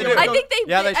have Yes, no they idea. do. I what think they.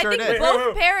 Yeah, they I sure think did.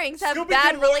 both Wait. pairings have Scooby-Doo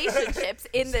bad lo- relationships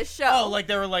in the show. Oh, like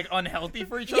they were like unhealthy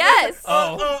for each other. Yes.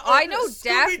 I know Scooby-Doo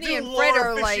Daphne and Fred lore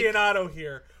are, like- aficionado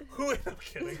here. Who? I'm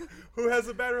kidding. Who has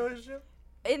a bad relationship?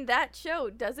 In that show,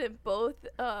 doesn't both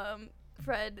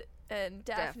Fred and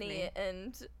Daphne, Daphne.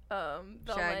 and Velma and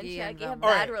Shaggy and Shaggy have Velma.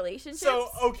 bad Alright, relationships? So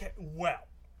okay, well.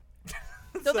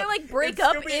 Don't they, like, break in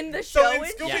up Scooby- in the so show in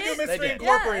and Scooby-Doo shit? They Mystery did.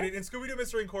 Incorporated, in Scooby-Doo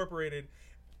Mystery Incorporated,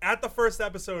 at the first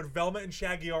episode, Velma and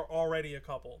Shaggy are already a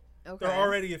couple. Okay. They're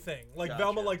already a thing. Like Gotcha.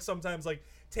 Velma, like sometimes like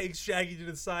takes Shaggy to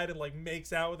the side and like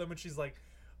makes out with him, and she's like,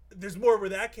 "There's more where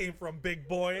that came from, big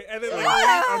boy." And then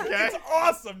like, it's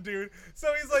awesome, dude. So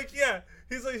he's like, yeah,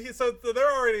 so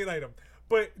they're already an item.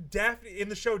 But Daphne in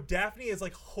the show, Daphne is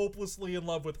like hopelessly in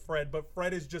love with Fred, but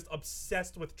Fred is just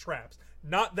obsessed with traps.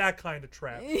 Not that kind of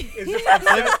trap. It's just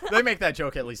obsessed. They make that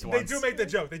joke at least They once. do make that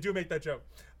joke.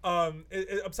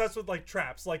 Obsessed with like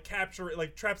traps, like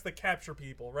traps that capture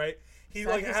people, right? He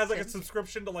like has like a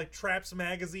subscription to like Traps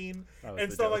magazine That was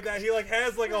and the stuff joke. like that. He like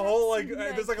has like a whole like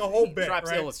there's like a whole bit. Traps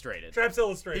right? Illustrated. Traps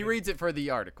Illustrated. He reads it for the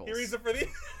articles. He reads it for the.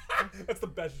 That's the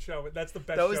best show. That's the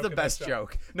best. That was joke the in best show.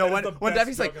 joke. No, That is the when best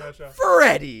Daphne's joke like, in that show.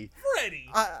 Freddy. Freddy.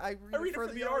 I I read it for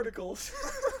the articles.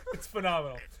 It's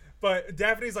phenomenal. But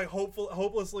Daphne's like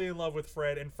hopelessly in love with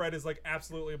Fred, and Fred is like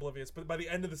absolutely oblivious. But by the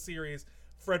end of the series,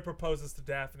 Fred proposes to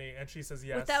Daphne, and she says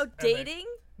yes. Without and they- dating?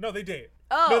 No, they date.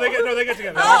 Oh. No, they get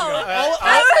together. Oh.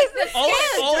 I was like,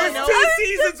 all I There's know- 2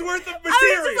 seasons worth of I material.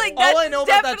 was just like, All that's I know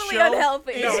about that definitely show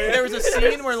unhealthy. is No, yeah. there was a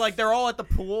scene where like they're all at the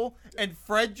pool and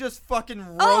Fred just fucking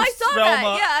roasts Oh, I saw that.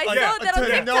 Velma. Yeah, I like, saw that on to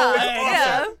TikTok. no It's end.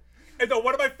 Yeah. awesome. And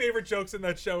one of my favorite jokes in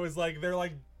that show is like they're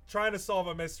like trying to solve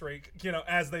a mystery, you know,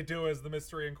 as they do as the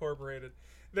Mystery Incorporated.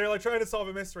 They're like trying to solve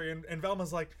a mystery, and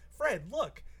Velma's like, Fred,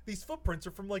 look, these footprints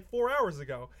are from like 4 hours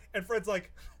ago. And Fred's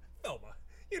like, Velma,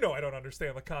 you know I don't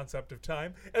understand the concept of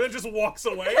time. And then just walks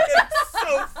away. It's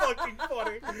so fucking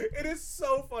funny. It is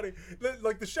so funny.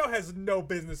 Like the show has no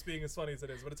business being as funny as it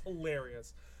is, but it's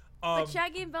hilarious. But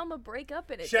Shaggy and Velma break up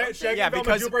in it. Shaggy don't they? Yeah, and Velma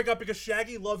because- do break up because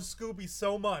Shaggy loves Scooby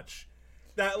so much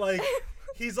that like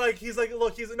he's like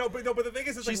look, but the thing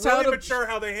is it's She's like really telling him- mature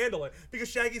how they handle it, because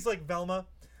Shaggy's like, Velma,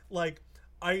 like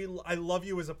I love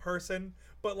you as a person,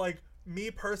 but like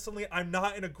me personally, I'm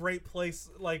not in a great place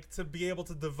like to be able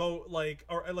to devote like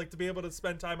or like to be able to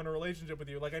spend time in a relationship with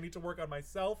you. Like I need to work on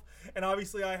myself, and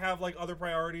obviously I have like other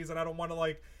priorities, and I don't want to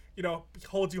like, you know,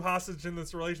 hold you hostage in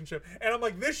this relationship. And I'm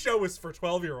like, this show is for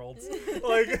 12-year-olds.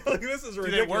 like this is Do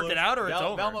ridiculous. they work it out or it's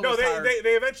over? Velma No, was tired. they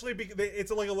eventually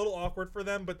it's like a little awkward for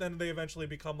them, but then they eventually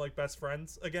become like best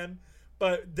friends again.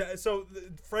 But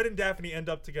Fred and Daphne end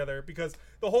up together because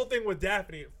the whole thing with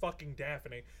Daphne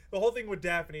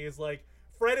is like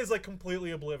Fred is like completely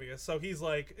oblivious, so he's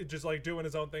like just like doing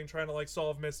his own thing, trying to like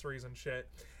solve mysteries and shit.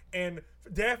 And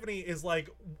Daphne is like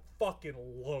fucking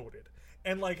loaded.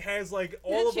 And like has like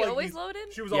all Isn't of she like always these- loaded?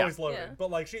 She was Yeah. always loaded, Yeah.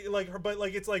 but like she like her, but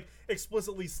like it's like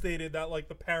explicitly stated that like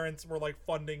the parents were like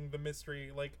funding the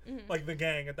mystery, like like the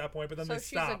gang at that point. But then So they she's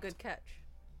stopped. a good catch.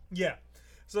 Yeah.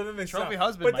 So then they Trophy stop.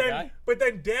 husband, but my then, guy. But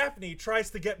then Daphne tries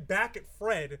to get back at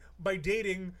Fred by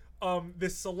dating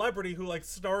this celebrity who like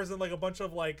stars in like a bunch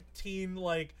of like teen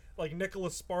like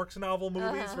Nicholas Sparks novel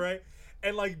movies, Uh-huh. right?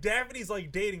 And like Daphne's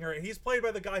like dating her, and he's played by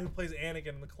the guy who plays Anakin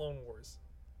in the Clone Wars.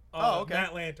 Oh, okay.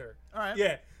 Matt Lanter. All right.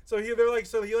 Yeah. So he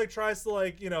tries to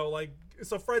like, you know, like,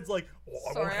 so Fred's like, well,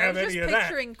 I Sorry, won't I have was any just of that.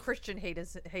 picturing Christian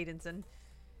Haydenson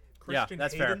Christian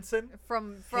that's fair. Haydenson?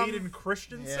 from Hayden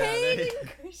Christensen? Yeah, Hayden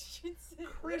Christensen.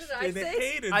 What did I Christian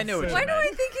say? Haydenson. I knew what you Why do I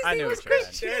meant. think his I name knew was what you meant.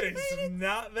 Christian? That is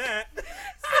not that.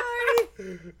 Sorry.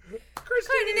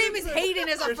 Christian Kind of name is Hayden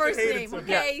as a Christian first name. Haydenson.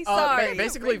 Okay, Uh, sorry.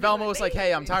 basically, Velma was like,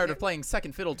 "Hey, I'm tired of playing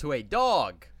second fiddle to a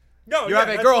dog. No, You yeah, have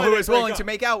a that's girl why who they is break willing up. to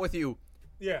make out with you."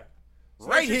 Yeah. So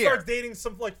Right she here. starts dating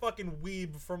some like fucking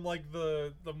weeb from like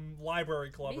the library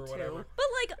club Me or too. whatever. But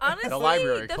like honestly,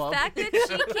 library the club. fact that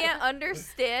she can't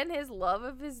understand his love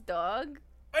of his dog.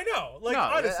 I know. Like No,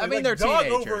 honestly, I mean like, they're dog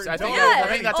teenagers. Over, I think, dog Yeah, I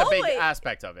think that's a big always.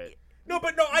 aspect of it. No,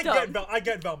 but no, I Dumb.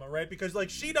 get Velma, right? Because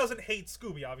like she doesn't hate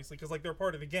Scooby, obviously, because like they're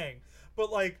part of the gang.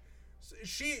 But like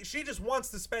she just wants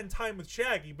to spend time with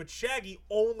Shaggy, but Shaggy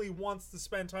only wants to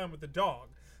spend time with the dog.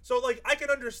 So like I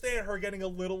can understand her getting a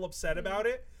little upset about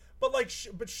it, But like,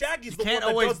 but Shaggy's You the can't one that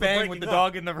always does the bang breaking with the up.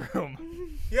 dog in the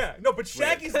room. Yeah, no, but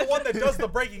Shaggy's the one that does the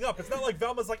breaking up. It's not like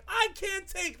Velma's like, I can't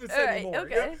take this All right, anymore.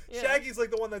 okay, Yeah? yeah. Shaggy's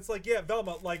like the one that's like, yeah,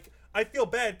 Velma, like, I feel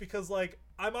bad because like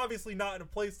I'm obviously not in a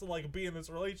place to like be in this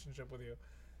relationship with you.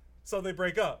 So they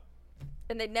break up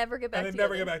And they never get back and they together.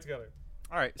 never get back together.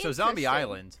 All right, so Zombie Interesting.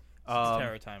 Island.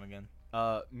 Terror time again.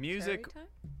 Music. Terry time?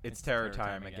 It's Terror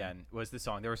Time again. Was the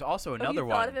song. There was also Oh, another you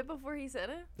thought one. of it before he said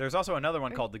it? There's also another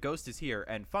one called The Ghost Is Here.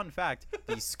 And fun fact,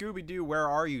 the Scooby-Doo Where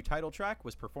Are You title track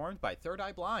was performed by Third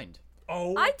Eye Blind.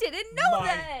 Oh, I didn't know my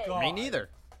that. God. Me neither.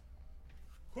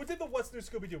 Who did the What's New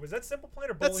Scooby-Doo? Was that Simple Plan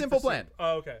or That's Bowling Simple for Plan. Soup?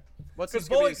 Oh, okay. What's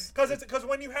the Because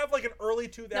when you have like an early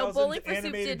 2000s No, Bowling for Soup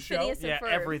animated did show. Phineas and Yeah,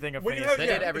 Ferb. everything of When you Phineas. have, They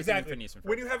yeah, did everything in exactly. Phineas and Ferb.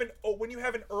 When you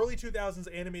have an early 2000s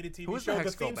animated TV Who was show, the the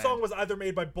Hex Girl theme band? song was either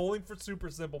made by Bowling for Soup or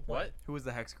Simple Plan. What? Who was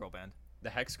the Hex Girl band? The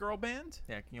Hex Girl Band?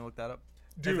 Yeah, can you look that up?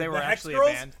 Dude, if they were the Hex actually Girls,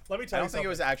 a band. let me I tell you don't think it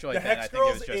was something. actually The a band. Hex I think it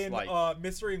Girls was just in like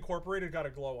Mystery Incorporated got a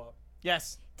glow up.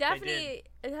 Yes. Daphne,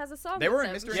 it has a song. They with were in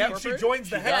them. Mystery Yeah, She Incorporated? joins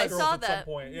the She Hex does. Girls I saw at some that.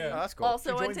 point. Oh, Yeah. that's cool. Also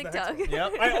She on joins the Hex TikTok. Girls.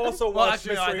 Yep. I also Well, watched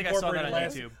actually, no, I Mystery think I saw that Incorporated on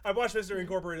last. YouTube. I watched Mystery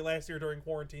Incorporated last year during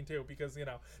quarantine too, because you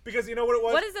know what it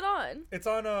was. What is it on? It's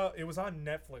on. It was on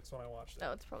Netflix when I watched it.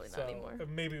 No, it's probably not So, anymore.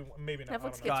 Maybe not. Netflix I don't know.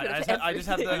 gets God, rid of I just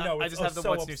have the everything. I know, I it's just have the so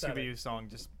What's New upsetting. Scooby-Doo song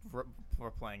just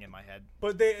playing in my head.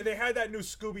 But they had that new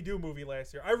Scooby Doo movie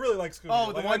last year. I really like Scooby Doo. Oh,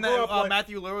 the like, one I grew that up, like,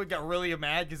 Matthew Lillard got really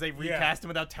mad because they recast him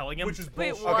without telling him. which is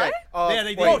Wait, bullshit. what? Yeah,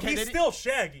 they did. No, They he's did- still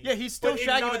Shaggy. Yeah, he's still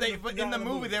Shaggy, not but in the not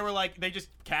movie they were like they just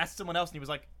cast someone else, and he was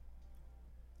like,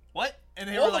 "What?" And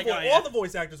they all were the like, vo- "Oh, yeah." all the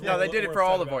voice actors. No, were- they did it were for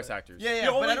all upset the about voice it. actors. Yeah, yeah,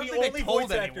 The but I only- don't the think only they told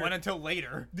voice anyone actor- until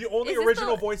later. The only Is this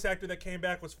original the- voice actor that came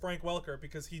back was Frank Welker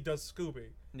because he does Scooby.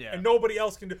 Yeah. And nobody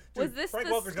else can do. Dude, Was this Frank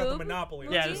the Welker's got the Scoob monopoly.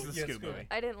 on Yeah, it. this is the Yeah, Scoob movie.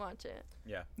 I didn't watch it.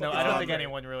 Yeah. No, It's I don't not think great.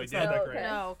 anyone really It's did. not that Oh, great. okay.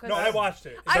 No, 'cause No, I watched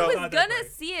it. I It's was not that gonna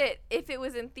great. see it if it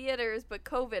was in theaters, but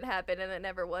COVID happened and it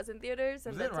never was in theaters,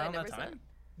 and Was it that's why I around never that saw it. time?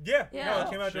 Yeah, Yeah. no, it Oh,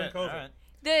 came out during shit, COVID. alright.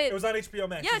 It was on HBO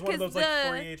Max. Yeah, it was one of 'cause those like the-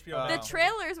 free HBO the The Max.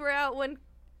 trailers were out when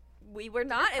we were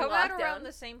not in Come out lockdown. around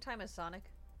the same time as Sonic.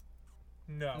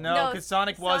 No. No, No, because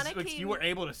Sonic was Sonic like, came- you were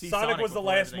able to see Sonic was the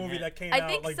before last everything movie hit. that came I out.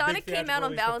 think like, Sonic big came out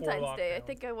on theatrical release before Valentine's Day. I lockdown.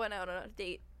 think I went out on a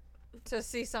date. To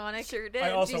see Sonic. Sure did.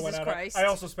 I also Jesus went out. Christ. I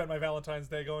also spent my Valentine's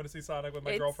Day going to see Sonic with my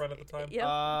It's- girlfriend at the time. Yep.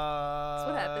 That's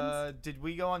what happens. Did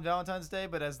we go on Valentine's Day,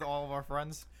 but as all of our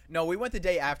friends? No, we went the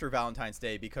day after Valentine's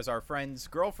Day because our friend's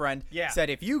girlfriend Yeah. said,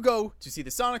 if you go to see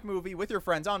the Sonic movie with your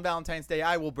friends on Valentine's Day,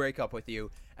 I will break up with you.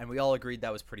 And we all agreed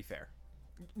that was pretty fair.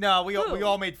 No, we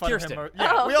all made fun Kirsten. of him.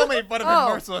 Yeah, Oh. we all made fun of him Oh,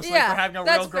 mercilessly yeah, for having a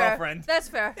that's real fair. girlfriend. That's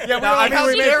fair. Yeah, we No, were I like, mean, how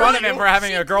we made dare fun of you? him for having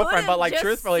She a girlfriend, could've but like just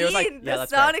truthfully, it was like, seen yeah, the that's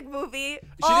Sonic fair. movie. She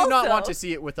did not want also. to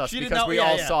see it with us She did because not- we yeah,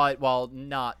 all yeah. saw it while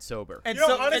not sober. And You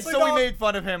know, so, honestly, we dog- made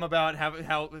fun of him about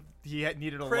how he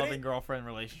needed a Credit- loving girlfriend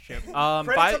relationship.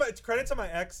 Credit to my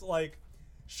ex, like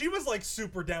she was like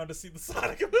super down to see the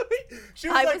Sonic movie. She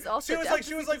was I like, was also she was down like, to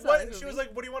she was see like, the what? Sonic She was movie.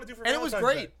 like, what do you want to do for And it was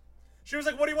Valentine's great. Day? She was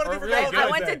like, what do you want to do for really good. Valentine's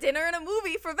I went Day? to dinner and a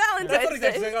movie for Valentine's That's what Day.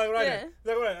 exactly what I Yeah. did.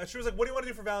 That's what I did. She was like, what do you want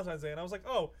to do for Valentine's Day? And I was like,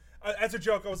 oh, as a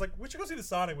joke, I was like, we should go see the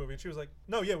Sonic movie. And she was like,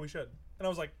 no, yeah, we should. And I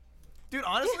was like, Dude,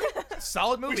 honestly,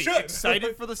 solid movie. should.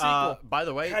 Excited for the sequel. By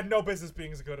the way, had no business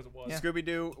being as good as it was.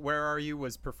 Scooby-Doo, Where Are You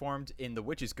was performed in The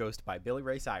Witch's Ghost by Billy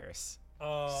Ray Cyrus.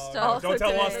 Stop don't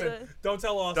tell it. Austin. Don't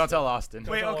tell Austin. Don't tell Austin.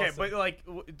 Wait, tell okay, Austin. but like,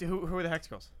 who are the Hex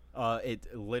Girls? It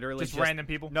literally Just random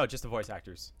people? No, just the voice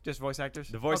actors. Just voice actors?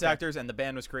 The voice Okay. actors and the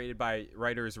band was created by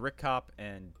writers Rick Kopp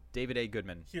and David A.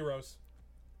 Goodman. Heroes.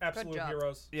 Absolute job.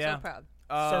 heroes. Yeah. So proud.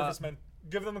 Servicemen.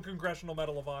 Give them a Congressional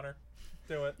Medal of Honor.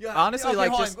 Do it. Yeah, Honestly, okay, like,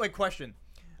 hold just- on, like question.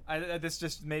 This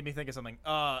just made me think of something.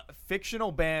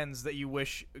 Fictional bands that you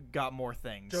wish got more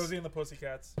things. Josie and the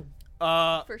Pussycats.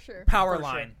 For sure.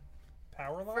 Powerline.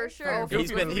 Powerline? For sure.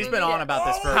 He's been Really on good. about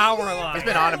this for Powerline. He's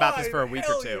been on about this for a week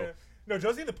or Hell two. yeah. No,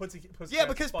 Josie and the Pussycats. Yeah,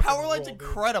 because fucking Powerline's rule, dude.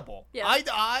 incredible. Yeah. Eye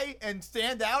to Eye and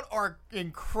Stand Out are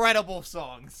incredible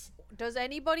songs. Does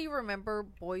anybody remember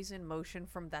Boys in Motion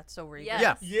from That's So Raven?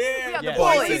 Yes. Yeah. Yeah. We are Yeah. the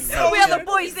boys. Boys in We are the motion.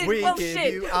 boys in We give motion.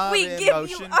 you our We give you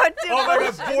emotion. our Oh my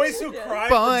devotion. god, boys who cry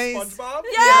Boys. from SpongeBob?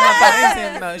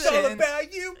 Yes! It's all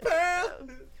about you, pal.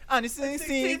 On his 16th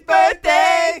 16th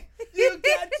birthday, you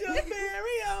got your very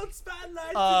own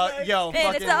spotlight tonight. Yo, And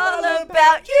fucking. it's all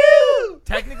about you.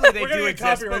 Technically, they We're gonna do get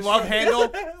exist, but copyright Love strike.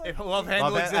 Handle, if Love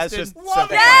Handle Hand- that's existed, just Love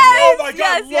simple Handle. plan. Oh my god,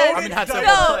 yes, loaded yes. I mean, that's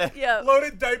diaper. simple. Yo, yo.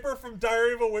 Loaded diaper from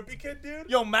Diary of a Wimpy Kid, dude.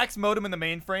 Yo, Max Modem in the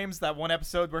Mainframes, that one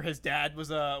episode where his dad was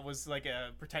like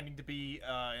pretending to be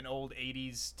an old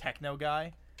 '80s techno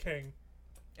guy, King.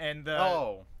 and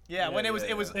Oh. yeah, when it was Love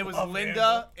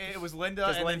Linda, it was Linda,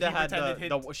 Because and Linda then he had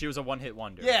pretended she was a one-hit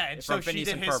wonder. yeah, and so From she Phineas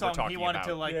did and his Ferb we're song. He talking wanted to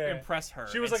about. like Yeah. impress her.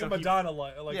 She was and like a so he- Madonna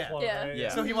like Yeah. clone, Yeah. right? Yeah.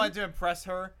 So he wanted to impress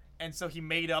her, and so he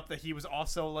made up that he was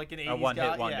also like an 80s one-hit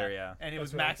guy. wonder, yeah. And it That's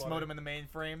was really Max funny. Modem in the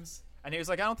mainframes. And he was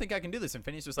like, I don't think I can do this. And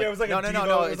Phineas was Yeah, like, it was like no, a no, Devo-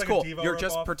 no, it was it's like a cool. Devo You're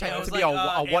just ripoff. pretending Yeah, it to was be like,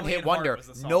 a Alien one-hit Heart wonder. was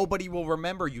the song. Nobody will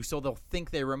remember you, so they'll think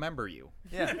they remember you.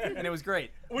 Yeah, and it was great.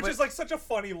 Which But- is like such a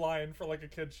funny line for like a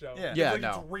kid's show. Yeah. It's Yeah, like, no.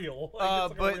 It's real. Like, Uh, it's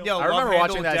like a but, real yo, thing. I remember Love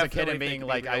watching Handle that as a kid definitely and being think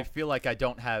like, be I real. feel like I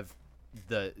don't have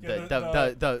the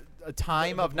Yeah, the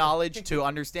time of knowledge to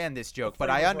understand this joke, but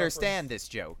frame I of understand this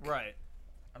joke. Right.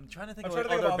 I'm trying to think I'm of trying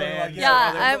like to think other of other, like, bands. Yeah,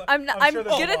 other- I'm I'm sure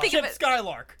there's gonna a lot. think of Chip it.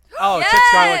 Skylark. Oh, Yes! Chip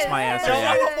Skylark's my answer. Show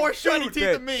Yeah. me more shiny teeth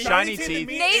Dude, than me. Shiny Teeth teeth. and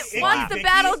me. Nate Icky Wants to Vicky.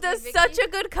 Battle does such a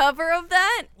good cover of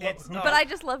that. It's Who? not. But I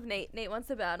just love Nate. Nate Wants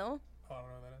to Battle. I don't know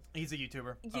who that is. He's a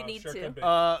YouTuber. You Oh, need sure to. could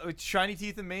be. Shiny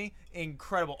Teeth and Me,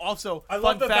 incredible. Also, I fun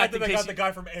love the fact fact that in they case got the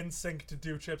guy from NSYNC to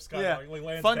do Chip Skylark. yeah. Like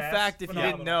Lance Fun Bass, fact, if you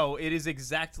phenomenal. didn't know, it is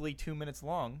exactly 2 minutes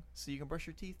long, so you can brush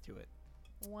your teeth to it.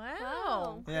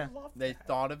 Wow. Yeah. I love They that.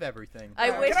 thought of everything. I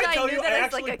wish Can I I tell knew you, I that as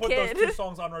actually like a put those two kid.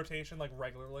 songs on rotation like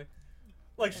regularly.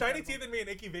 Like Shiny Teeth and Me and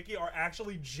Icky Vicky are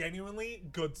actually genuinely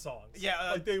good songs.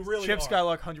 Yeah, like they really Chip are.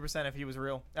 Skylark, 100% if he was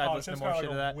real. I'd Oh, listen Chip to more Skylark shit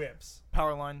of are that. whips.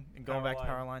 Powerline, and going back to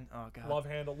Powerline. Powerline. Oh, God. Love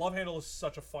Handle. Love Handle is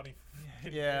such a funny.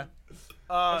 Yeah.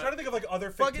 I'm trying to think of like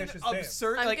other fucking fictitious bands.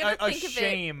 absurd, I'm like gonna a think of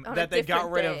shame it on that a they got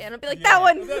different rid day, of. and I'll be like, Yeah. that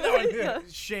one. That one, yeah.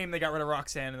 Shame they got rid of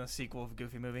Roxanne in the sequel of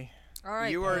Goofy movie. All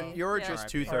right. You were Penny. you're Yeah. just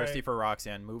too Alright. thirsty for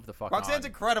Roxanne. Move the fuck Roxanne's on.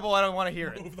 incredible. I don't want to hear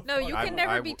it. Move the No, fuck you on. can I-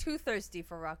 never I be w- too thirsty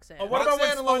for Roxanne. Oh, what about when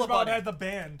Roxanne and Lola SpongeBob Bunny. had the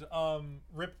band,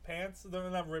 Ripped Pants? They're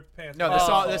not Ripped Pants. No, but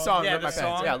the song, yeah, Rip the My Pants.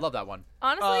 song. Yeah, I love that one.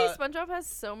 Honestly, Uh, SpongeBob has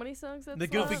so many songs. That's The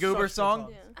Goofy love. Goober Such good song?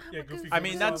 songs. Yeah. Yeah, Goofy I Goober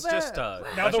mean, that's song. just Now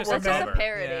that's that just we're a That's just a cover.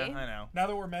 parody. Yeah, I know. Now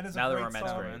That We're Men is Now a That great We're Men's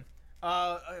song. great.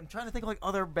 I'm trying to think of like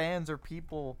other bands or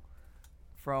people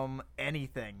from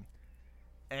anything,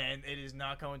 and it is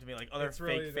not going to be like other It's fake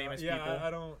really famous yeah, people. I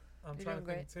don't. I'm You're trying to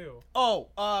doing think too. Oh,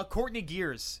 Courtney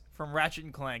Gears from Ratchet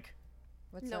and Clank.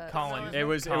 What's No, that? Colin. It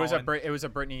was a Colin. It was a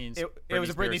Britney. It was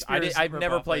a Britney Spears I've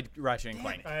never ripoff, played Ratchet and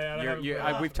Clank. I haven't played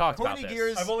it. We've talked about Courtney this.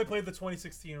 Gears. I've only played the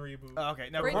 2016 reboot. Okay,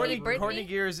 now Britney? Courtney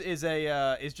Gears is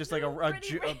is just like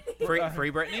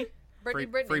Free Britney.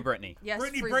 Britney. Free Britney. Yes,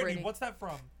 Britney, free Britney, Britney. what's that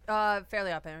from?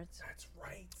 Fairly Odd Parents. That's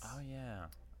right. Oh yeah.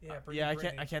 Yeah, Britney, yeah, I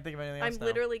Britney. can't think of anything I'm else now.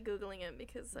 literally googling it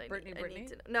because I Britney, I Britney? need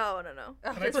to know. No.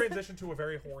 Can I transition to a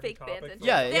very horny Fake topic? band.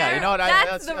 Yeah, yeah. You know what? That's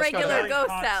the let's go regular there. Very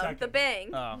ghost hot sound. second. The bang.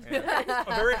 Oh, yeah.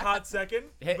 A very hot second.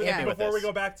 Hit Yeah. me with Before we this.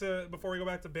 go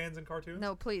back to bands and cartoons.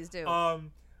 No, please do.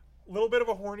 Little bit of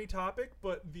a horny topic,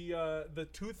 but the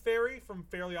Tooth Fairy from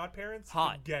Fairly Odd Parents.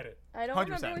 Hot. Get it. I don't 100%.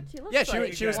 remember what she looks Yeah,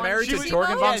 like. she was She married to was- Jorgen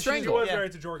Yeah, von she She Strangle. was Yeah.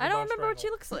 married to Jorgen I don't von remember what she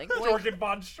Strangle. looks like. Jorgen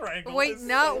von Strangle. Wait, is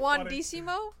not so Juan funny.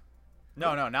 Decimo?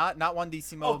 No, not one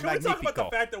Decimo Oh, can we talk about Magnifico.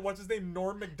 the fact that what's his name,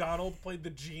 Norm Macdonald, played the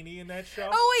genie in that show?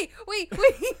 Oh wait.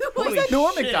 Was that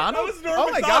Norm shit. Macdonald? That was Norm Oh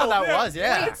my Macdonald, god, that yeah. was,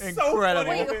 yeah. It's so Incredible.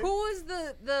 funny. Wait, who was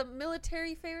the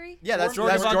military fairy? Yeah, that's Jorgen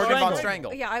that's von Jorgen von Strangle.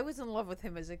 Strangle. Yeah, I was in love with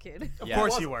him as a kid. Of Yeah.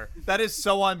 course you were. That is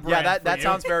so on brand. Yeah, for that you.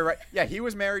 sounds very right. Yeah, he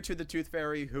was married to the Tooth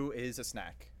Fairy, who is a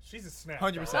snack. She's a snack.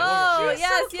 100%. though. Oh, Look at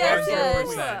yes, she- yes, She's yes. so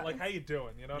sweet. Like, how you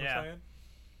doing? You know what Yeah. I'm saying?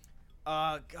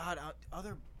 God,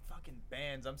 other fucking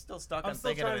bands. I'm still stuck I'm on still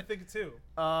thinking trying of to it. think it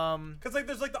too. Um, Because like,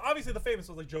 there's like obviously the famous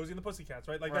ones like Josie and the Pussycats,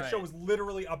 right? Like that Right. show was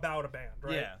literally about a band,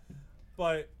 right? yeah.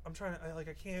 But I'm trying to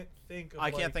I can't think. Of, I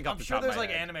can't like- think off I'm the sure top of there's my like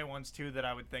head. anime ones too that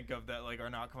I would think of that like are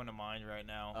not coming to mind right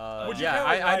now. Would you Yeah, count,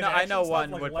 like, I live know action stuff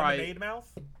one like would Lemonade probably.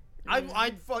 Mouth. I'd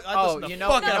Oh, listen to you know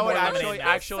fuck what? out of Actually, Lemonade Mouth.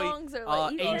 actually, songs are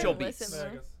like even Angel more Beats.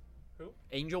 similar.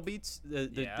 Angel Beats, the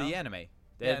Yeah. anime. They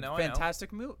Yeah, had no, I know.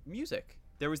 fantastic music.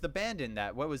 There was the band in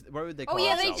that. What would they Oh call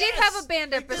yeah, they themselves? did have a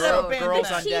band They did episode. have a band. Girls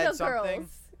The Undead Cheetah something.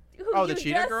 Girls. Who Oh, the you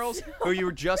Cheetah just- Girls, who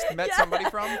you just met Yeah. somebody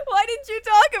from. Why didn't you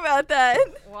talk about that?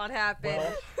 What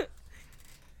happened? Well,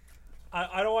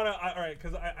 I don't want to. All right,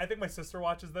 because I think my sister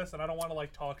watches this, and I don't want to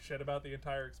like talk shit about the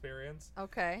entire experience.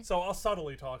 Okay. So I'll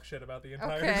subtly talk shit about the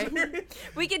entire Okay. experience.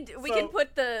 We can So-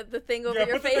 put the thing over Yeah,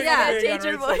 your put the face thing and on then me change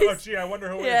again, your right? So, voice. oh, gee, I wonder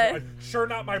who Yeah. it is. Sure,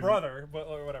 not my brother, but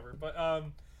or whatever. But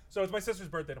so it's my sister's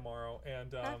birthday tomorrow,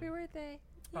 and Happy birthday.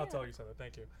 I'll tell you something.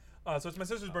 Thank you. So it's my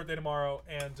sister's birthday tomorrow,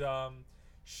 and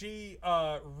she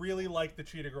really liked the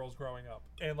Cheetah Girls growing up,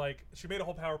 and like she made a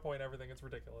whole PowerPoint and everything. It's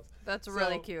ridiculous. That's So,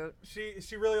 really cute. She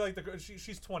really liked the.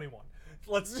 She's 21.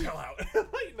 Let's chill out.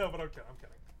 No, but I'm kidding.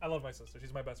 I love my sister.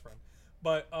 She's my best friend.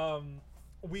 But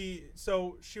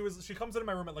she comes into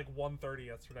my room at like 1:30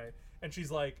 yesterday, and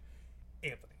she's like,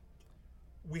 Anthony,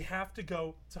 we have to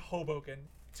go to Hoboken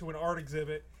to an art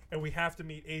exhibit, and we have to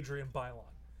meet Adrian Bylon.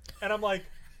 And I'm like,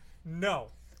 no.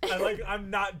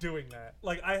 I'm not doing that.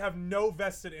 Like, I have no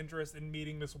vested interest in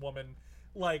meeting this woman.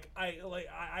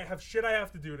 I have shit I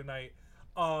have to do tonight.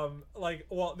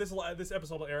 This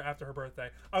episode will air after her birthday.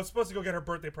 I was supposed to go get her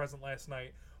birthday present last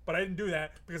night, but I didn't do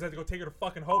that because I had to go take her to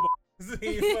fucking Hobo.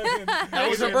 That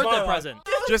was her birthday present.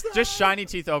 Just shiny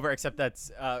teeth over, except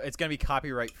that's it's gonna be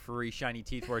copyright free shiny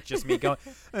teeth where it's just me going.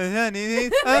 I'm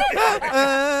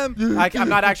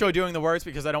not actually doing the words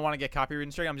because I don't want to get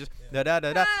copyright straight. I'm just da da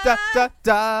da da da da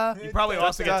da. You probably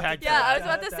also get tagged. Yeah, I for was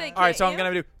that. about to say. All right, so I'm can't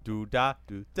gonna do da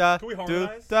do da Can we do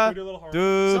harmonize? da Can we do a little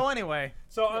harmonize? do. So anyway,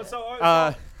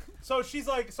 So she's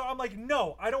like, so I'm like,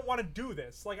 no, I don't want to do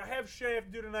this. Like, I have shit I have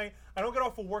to do tonight. I don't get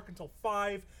off of work until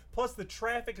 5. Plus, the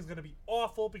traffic is going to be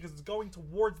awful because it's going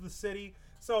towards the city.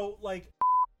 So, like,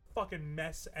 fucking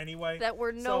mess anyway. that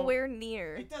we're So- nowhere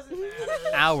near. it doesn't matter.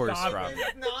 Hours Stop from. it.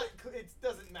 It's not. It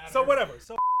doesn't matter. So, whatever.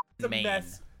 So, it's a Maine.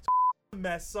 mess. It's a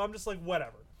mess. So, I'm just like,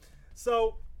 whatever.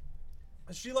 So,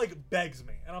 she, like, begs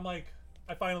me. And I'm like,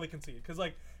 I finally concede. Because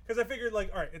I figured,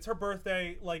 like, all right, it's her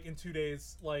birthday, like, in 2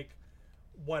 days. Like,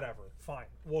 whatever. Fine.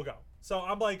 We'll go. So,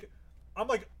 I'm like,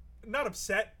 not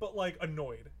upset, but like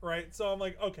annoyed, right? So I'm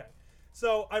like, okay.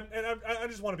 So I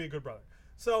just want to be a good brother.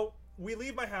 So we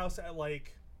leave my house at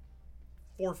like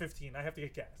 4:15. I have to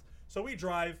get gas. So we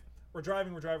drive. We're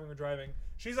driving.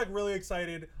 She's like really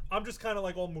excited. I'm just kind of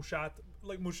like all mushat.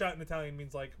 Like mushat in Italian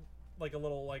means like a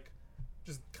little like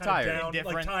just kind of Tired. down, like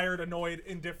Indifferent. tired, annoyed,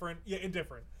 indifferent. Yeah,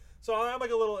 indifferent. So I'm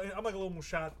like a little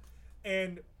mushat,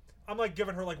 and I'm like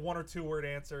giving her like 1 or 2 word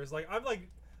answers. Like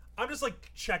I'm just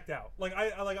like checked out. Like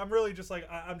I'm really just like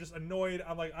I'm just annoyed.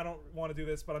 I'm like I don't want to do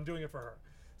this, but I'm doing it for her.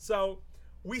 So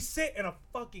we sit in a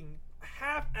fucking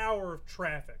half hour of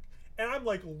traffic, and I'm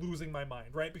like losing my mind,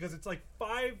 right? Because it's like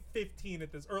 5:15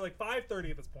 at this, or like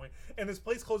 5:30 at this point, and this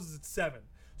place closes at 7.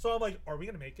 So I'm like, are we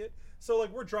gonna make it? So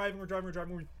like we're driving.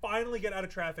 We finally get out of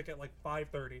traffic at like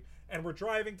 5:30, and we're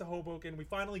driving to Hoboken. We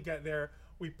finally get there.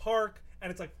 We park, and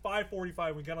it's like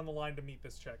 5:45. We get on the line to meet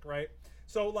this chick, right?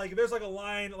 So like there's like a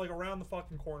line like around the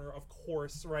fucking corner, of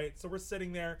course, right? So we're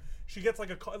sitting there. She gets like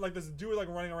like this dude like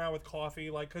running around with coffee,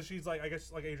 like because she's like I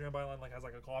guess like Adrienne Byline like has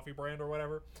like a coffee brand or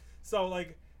whatever. So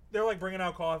like they're like bringing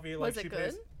out coffee. Like Was it she good?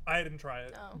 pays. I didn't try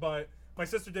it, Oh. but my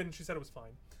sister did, and she said it was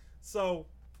fine. So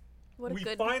What a we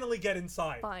good. finally get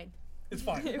inside. Fine. It's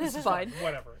fine. It was It's fine.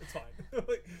 Whatever. It's fine.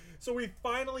 So we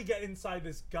finally get inside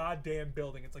this goddamn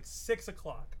building. It's like 6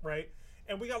 o'clock, right?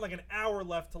 And we got like an hour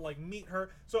left to like meet her.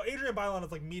 So Adrienne Byline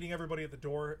is like meeting everybody at the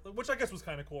door, which I guess was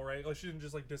kind of cool, right? Like she didn't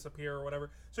just like disappear or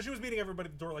whatever. So she was meeting everybody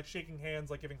at the door, like shaking hands,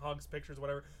 like giving hugs, pictures,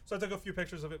 whatever. So I took a few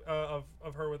pictures of it, of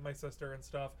her with my sister and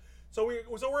stuff. So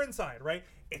we're inside, right?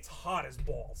 It's hot as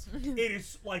balls. It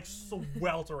is like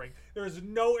sweltering. There is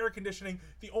no air conditioning.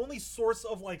 The only source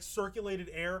of like circulated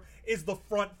air is the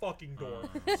front fucking door.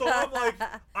 So I'm like,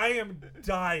 I am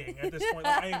dying at this point.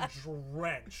 Like, I am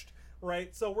drenched,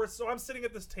 right? So I'm sitting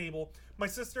at this table. My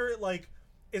sister like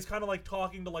is kind of like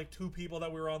talking to like 2 people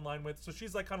that we were online with. So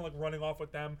she's like kind of like running off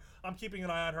with them. I'm keeping an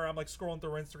eye on her. I'm like scrolling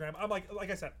through Instagram. I'm like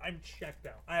I said, I'm checked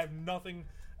out. I have nothing.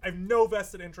 I have no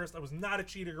vested interest. I was not a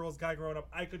Cheetah Girls guy growing up.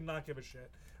 I could not give a shit,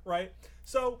 right?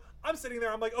 So I'm sitting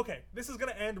there. I'm like, okay, this is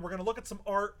gonna end. We're gonna look at some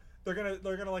art. They're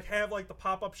gonna like have like the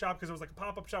pop-up shop because it was like a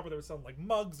pop-up shop where they were selling like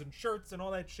mugs and shirts and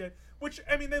all that shit. Which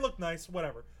I mean, they look nice.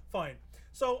 Whatever, fine.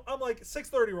 So I'm like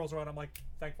 6:30 rolls around. I'm like,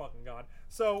 thank fucking God.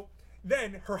 So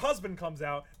then her husband comes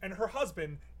out, and her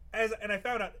husband and I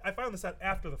found this out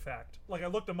after the fact. Like I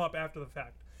looked him up after the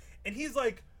fact, and he's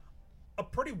like a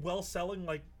pretty well-selling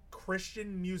like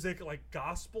Christian music, like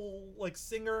gospel like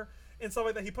singer and stuff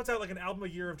like that. He puts out like an album a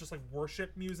year of just like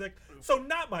worship music. So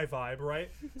not my vibe,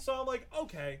 right? So I'm like,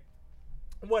 okay,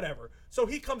 whatever. So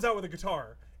he comes out with a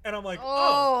guitar, and I'm like,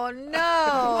 Oh no!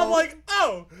 I'm like,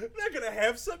 oh, they're gonna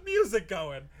have some music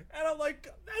going, and I'm like,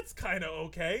 that's kind of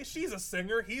okay. She's a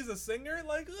singer, he's a singer,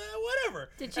 like whatever.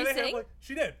 Did she And they have, sing? like,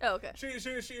 she did. Oh, okay. She's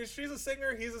a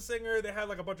singer, he's a singer. They had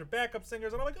like a bunch of backup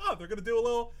singers, and I'm like, oh, they're gonna do a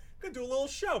little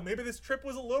show. Maybe this trip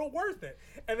was a little worth it.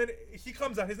 And then he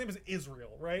comes out. His name is Israel,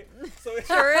 right? So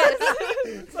Sure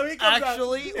is. so he comes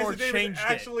Actually, out, or his name is changed it?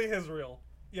 actually Israel.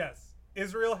 Yes,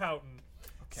 Israel Houghton.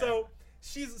 So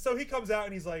he comes out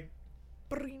and he's like,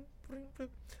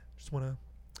 just wanna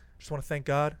thank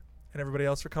God and everybody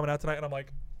else for coming out tonight. And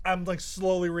I'm like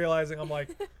slowly realizing I'm like,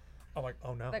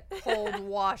 oh no. The cold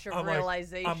wash of I'm like-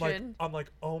 realization. I'm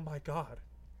like, oh my God.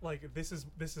 Like this is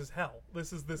hell.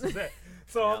 This is it.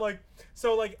 So I'm like,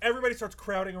 everybody starts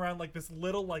crowding around like this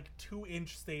little like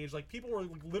 2-inch stage. Like people were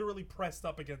like literally pressed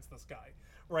up against this guy,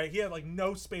 right? He had like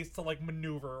no space to like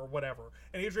maneuver or whatever.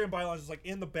 And Adrienne Byline was just like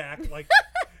in the back, like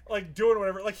like doing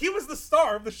whatever. Like he was the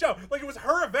star of the show. Like it was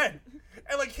her event,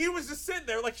 and like he was just sitting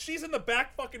there, like she's in the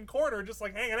back fucking corner, just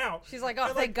like hanging out. She's like, oh,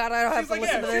 And, thank God I don't have she's to like,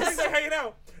 listen to she's this. like hanging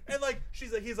out, and like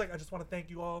he's like, I just want to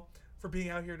thank you all for being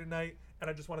out here tonight, and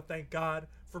I just want to thank God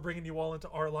for bringing you all into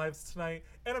our lives tonight.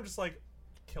 And I'm just like,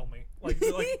 kill me, like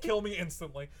kill me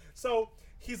instantly. So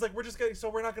he's like,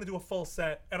 we're not gonna do a full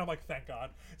set, and I'm like, thank God.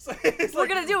 So We're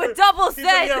gonna do a double He's set.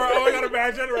 like, yeah, right, oh my God,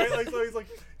 imagine, right? Like, so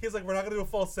he's like, we're not gonna do a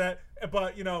full set,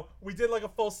 but we did like a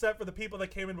full set for the people that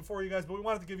came in before you guys, but we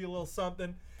wanted to give you a little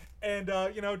something, and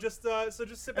just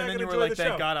sit back And then and you were enjoy like, the show.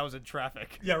 thank God I was in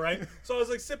traffic. Yeah, right. So I was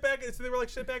like, sit back, and so they were like,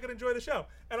 sit back and enjoy the show,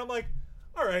 and I'm like,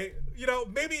 all right,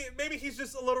 maybe he's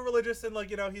just a little religious and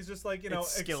he's just like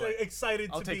It's Skillet. excited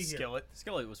I'll to take be here. Skillet.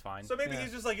 Skillet was fine. So maybe Yeah.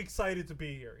 he's just like excited to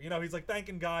be here. He's like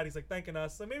thanking God. He's like thanking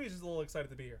us. So maybe he's just a little excited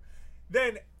to be here.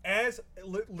 Then, as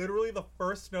literally the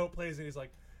first note plays, and he's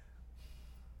like,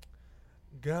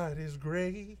 "God is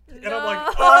great," and I'm like,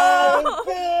 No. "Oh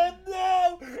God,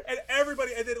 no!" And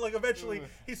everybody, and then like eventually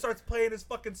he starts playing his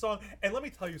fucking song. And let me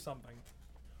tell you something.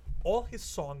 All his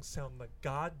songs sound the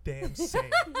goddamn same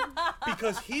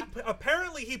because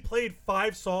apparently he played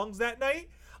 5 songs that night.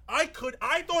 I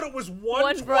thought it was one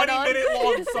One run-on. 20-minute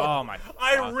long song. Oh my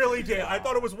I fucking really did. I God.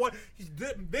 thought it was one.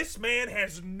 This man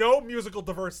has no musical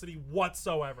diversity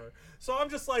whatsoever. So I'm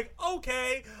just like,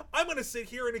 okay, I'm gonna sit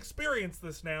here and experience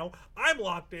this now. I'm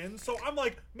locked in, so I'm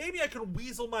like, maybe I can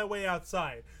weasel my way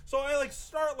outside. So I like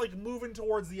start like moving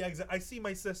towards the exit. I see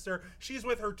my sister. She's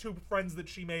with her 2 friends that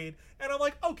she made, and I'm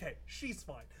like, okay, she's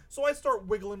fine. So I start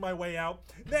wiggling my way out.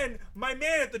 Then my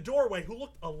man at the doorway, who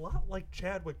looked a lot like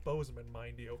Chadwick Boseman,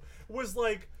 mind you, was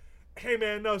like, hey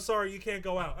man, no, sorry, you can't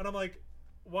go out. And I'm like,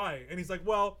 why? And he's like,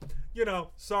 well,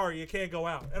 sorry, you can't go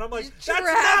out. And I'm like, that's not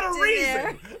trapped a in reason.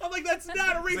 there. I'm like, that's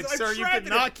not a He's reason. like, I'm sir, you trapped could in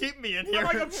not here. keep me in I'm here.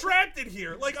 like, I'm trapped in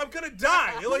here. Like, I'm gonna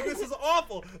die. Like, this is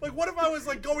awful. Like, what if I was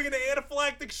like going into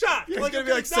anaphylactic shock? He's Like, gonna I'm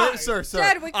be like, die. sir.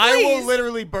 Chadwick, I will please."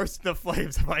 literally burst the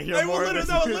flames if I hear I will more of literally,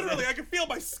 this. no, literally, I could feel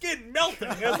my skin melting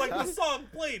as like the song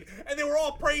played, and they were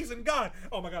all praising God.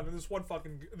 Oh my God! And this one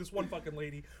fucking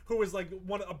lady who was like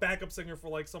a backup singer for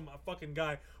like some fucking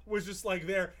guy was just like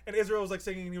there, and Israel was like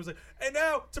singing, and he was like, and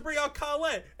now to bring out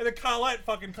Colette, and then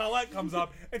Colette comes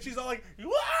up, and she's all like,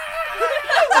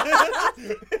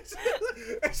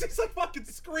 and she's like fucking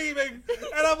screaming,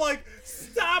 and I'm like,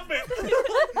 stop it,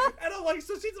 and I'm like,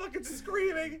 so she's fucking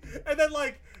screaming, and then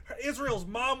like Israel's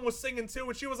mom was singing too,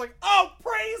 and she was like, oh,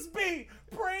 praise be,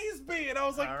 and I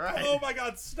was like, All right. oh my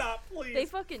God, stop, please. They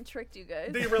fucking tricked you guys.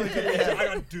 They really did. I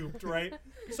got duped, right?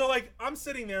 So like I'm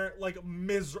sitting there like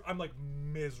I'm like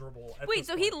miserable. At Wait, this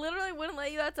so point. he literally wouldn't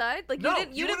let you outside? Like No, you he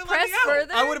didn't wouldn't let press me out.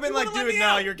 further? I would have been You like, wouldn't let dude, me no,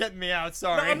 out. you're getting me out. No,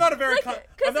 Sorry. I'm not a very Like,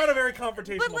 I'm not a very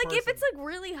confrontational But like, person. if it's like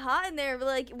really hot in there,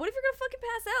 like, what if you're gonna fucking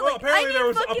pass out? well, like, apparently I need there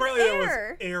was fucking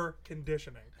air. air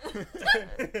conditioning.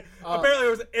 Apparently there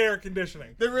was air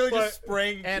conditioning. They're really But just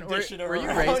spraying And conditioner were you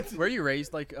around. raised? Were you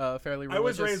raised like fairly religious? I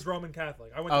was raised Roman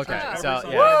Catholic. I went to Okay, church every so,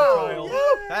 Sunday yeah. as a child.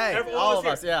 Hey, Everyone all was of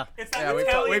here. us, yeah. It's that Yeah,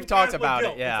 Italian we've talked Catholic about it,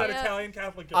 guilt. yeah. It's that Yeah. Italian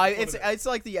Catholic guilt. That's what it is. It's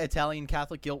like the Italian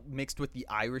Catholic guilt mixed with the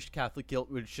Irish Catholic guilt,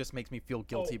 which just makes me feel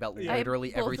guilty about yeah.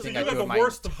 literally I both everything of I those. do You in have my the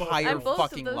worst of both. entire I'm both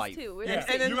fucking of those life. too. Yeah.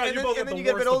 And then, You got- and you then, both and have then the you get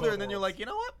a worst bit of older, both and then you're worlds. like, you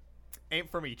know what? Ain't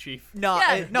for me, chief. No,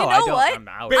 Yeah, no, you I know don't. what? I'm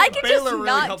out. I can Baylor just really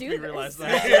not helped do me this. realize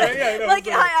that. Yeah, I know. Like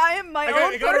So- I am my own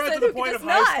I got right person to the who point can of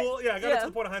just high not. school. Yeah, I got Yeah. to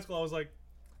the point of high school. I was like,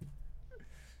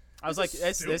 I was like,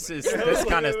 this is stupid. this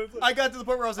kind of. I got to the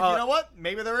point where I was like, you know what?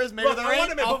 Maybe there is, maybe Look, there I ain't.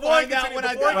 wanna admit, I'll before I find out continue- when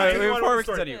I before I die. continue on Before with we the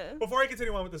story- continue. Yeah. Before I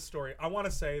continue on with this story, I want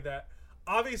to say that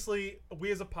obviously we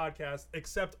as a podcast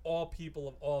accept all people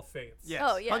of all faiths. Yes,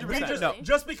 Oh, yeah, 100%. We just, definitely.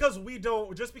 just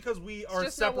because we are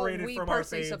Just not what separated we from our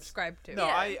personally faiths. subscribe to. No,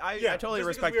 Yeah. I Yeah, totally just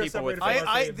respect because we are people with. separated from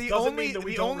our faiths The doesn't mean that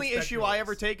we the don't only respect issue I yours.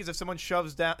 ever take is if someone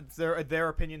shoves down their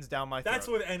opinions down my throat. That's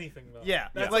with anything though. Yeah,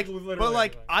 That's like, literally but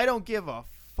like, anything. I don't give a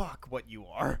fuck what you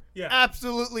are. Yeah.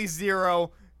 Absolutely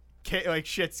zero. Like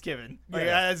shit's given. Like,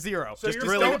 Yeah. zero. So Just you're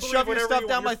free to don't believe shove your whatever stuff you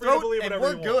down want. my You're free to throat, believe and whatever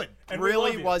we're you want. good. And we Really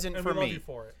love you. wasn't And for we love me. you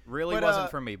for it. Really But,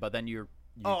 wasn't for me, but then you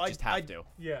just have to.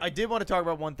 Yeah. I did want to talk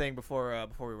about one thing before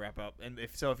we wrap up, and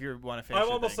if you want to finish. I'm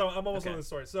your almost thing. done. I'm almost Okay. on the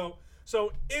story.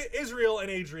 So Israel and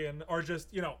Adrian are just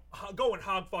going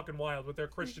hog fucking wild with their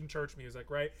Christian church music,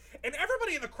 right? And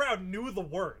everybody in the crowd knew the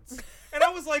words, and I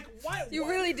was like, "Why?" You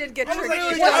really did get I was tricked. like,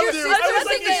 really "Is got your to." sister I was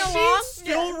like, is singing she along?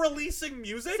 still releasing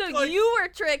music? So Like, you were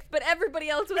tricked, but everybody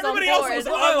else was everybody on else board. was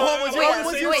on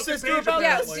Was the your same sister page about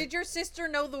Yeah, this? apparently. did your sister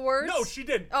know the words? No, she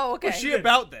didn't. Oh, okay. Was she did.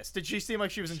 about this? Did she seem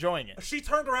like she was enjoying it? She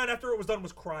turned around after it was done,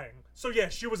 was crying. So yeah,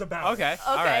 she was about Okay, it.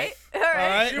 all right. All right.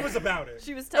 right. She was about it.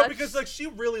 She was No, touched. because like she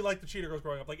really liked the Cheetah Girls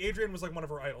growing up. Like Adrian was like one of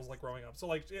her idols, like growing up. So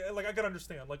like I could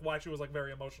understand like why she was like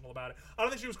very emotional about it. I don't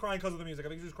think she was crying because of the music. I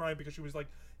think she was crying because she was like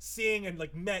seeing and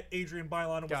like met Adrian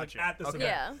Bailon and was like Gotcha. at this Okay.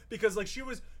 event. Yeah. Because like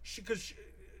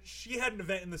she had an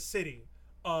event in the city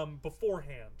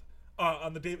beforehand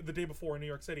on the day before in New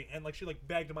York City, and like she like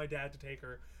begged my dad to take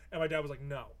her, and my dad was like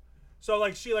no. So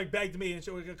like she like begged me and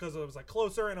because it was like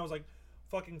closer, and I was like,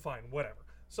 fucking fine, whatever.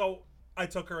 So I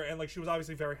took her, and like she was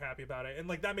obviously very happy about it, and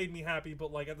like that made me happy,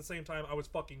 but like at the same time I was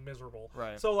fucking miserable.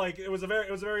 Right. So like it was a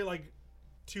very like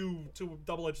two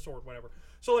double-edged sword, whatever.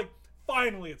 So like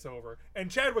finally it's over, and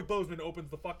Chadwick Boseman opens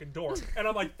the fucking door, and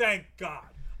I'm like, thank God.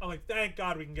 I'm like, thank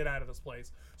God we can get out of this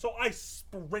place. So I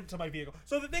sprint to my vehicle.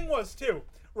 So the thing was too,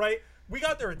 right? We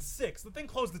got there at 6. The thing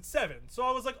closed at 7. So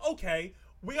I was like, okay,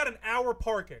 we got an hour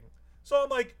parking. So I'm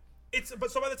like, so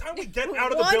by the time we get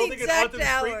out of the One building and exact onto the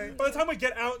hour. street, by the time we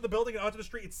get out in the building and onto the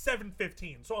street, it's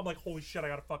 7:15. So I'm like, holy shit, I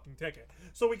got a fucking ticket.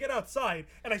 So we get outside,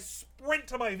 and I sprint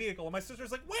to my vehicle, and my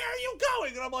sister's like, where are you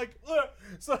going? And I'm like, ugh.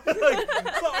 So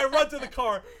I run to the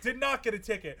car, did not get a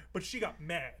ticket, but she got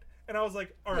mad. And I was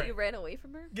like, all right. You ran away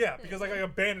from her? Yeah, because like I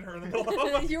abandoned her in the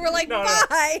middle of You were like, no,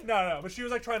 bye. No, but she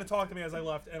was like trying to talk to me as I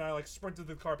left, and I like sprinted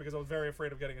to the car because I was very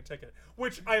afraid of getting a ticket,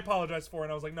 which I apologized for,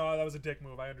 and I was like, no, that was a dick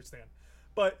move. I understand.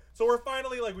 But so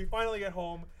we finally get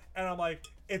home, and I'm like,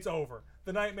 it's over.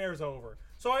 The nightmare's over.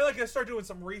 So I start doing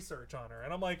some research on her,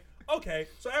 and I'm like, okay.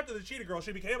 So after the Cheetah Girl,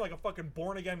 she became like a fucking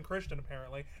born again Christian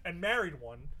apparently, and married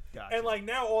one. Gotcha. And like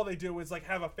now all they do is like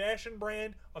have a fashion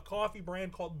brand, a coffee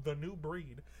brand called The New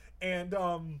Breed. And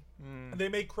they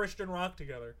make Christian rock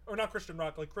together, or not Christian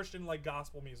rock, like Christian like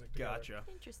gospel music together. Gotcha.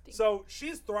 Interesting. So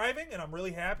she's thriving, and I'm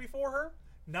really happy for her.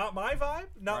 Not my vibe,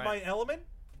 not Right. my element.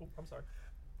 Oh, I'm sorry.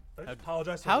 I just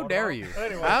apologize. to How one dare mom. you?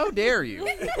 Anyway. How dare you?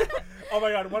 Oh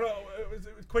my god!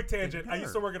 Quick tangent. I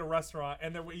used to work at a restaurant,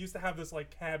 and then we used to have this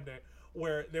like cabinet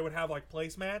where they would have like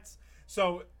placemats.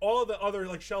 So all of the other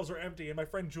like shelves were empty, and my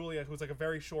friend Julia, who's like a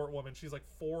very short woman, she's like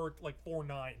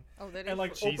 4'9", Oh, that is and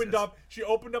like short. opened up. She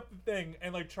opened up the thing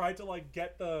and like tried to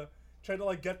get the thing,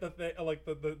 like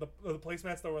the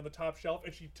placemats that were on the top shelf,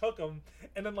 and she took them,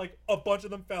 and then like a bunch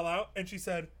of them fell out, and she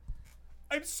said,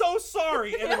 "I'm so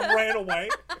sorry," and then ran away.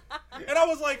 And I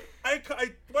was like, I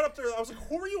went up to her. I was like,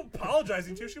 "Who are you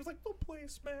apologizing to?" She was like, "The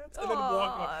placemats," and then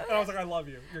walked away. Aw. And I was like, "I love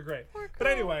you. You're great." Poor But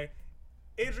girl. anyway,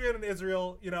 Adrian and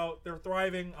Israel, they're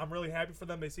thriving. I'm really happy for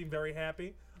them. They seem very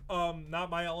happy. Not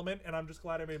my element, and I'm just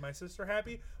glad I made my sister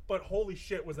happy. But holy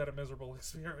shit, was that a miserable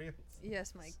experience.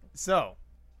 Yes, Mike. So,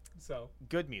 So,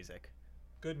 good music.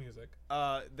 good music.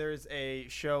 There's a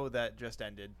show that just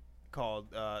ended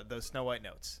called Those Snow White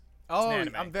Notes. Oh,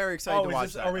 anime. I'm very excited to is watch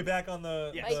this, that. are we back on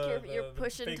the? Yes. Mike, the- you're the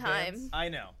pushing big time. bands? I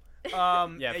know.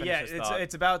 Yeah, finish yeah, this it's thought.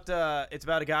 it's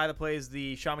about a guy that plays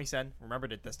the shamisen.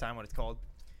 Remembered it this time what it's called.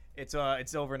 It's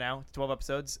over now. It's 12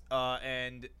 episodes.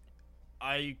 And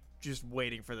I just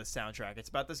waiting for the soundtrack. It's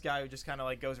about this guy who just kind of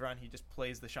like goes around. He just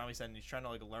plays the shamisen. And he's trying to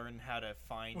like learn how to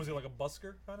find. Was he like a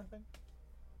busker kind of thing?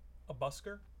 A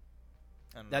busker?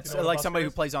 I don't know. That's You know what a like somebody busker who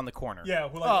is? plays on the corner. Yeah,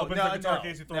 who like Oh, opens no, the guitar no,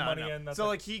 case, you throw no, money no. in. That's So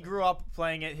like he grew up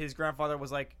playing it. His grandfather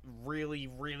was like really,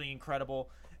 really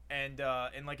incredible, and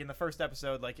like in the first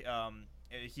episode, like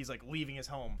he's like leaving his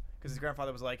home because his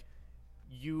grandfather was like,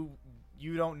 you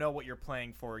don't know what you're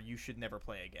playing for. You should never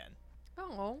play again.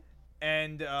 Oh.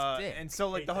 And Sick. and so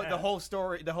like Hate the that. whole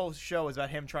story, the whole show is about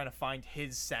him trying to find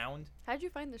his sound. How'd you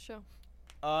find the show?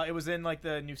 It was in like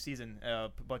the new season. A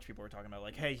bunch of people were talking about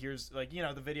like, hey, here's like the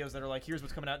videos that are like, here's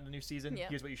what's coming out in the new season. Yeah.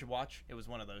 Here's what you should watch. It was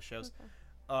one of those shows.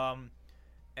 Okay.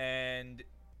 And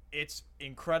it's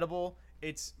incredible.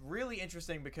 It's really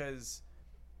interesting because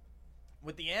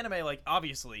with the anime, like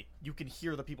obviously you can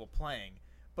hear the people playing,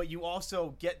 but you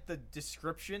also get the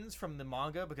descriptions from the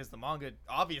manga because the manga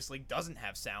obviously doesn't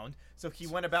have sound. So he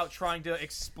went about trying to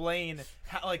explain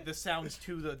how like the sounds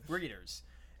to the readers.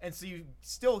 And so you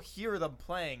still hear them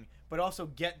playing, but also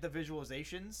get the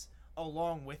visualizations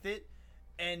along with it.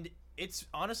 And it's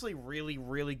honestly really,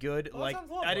 really good. Oh, that like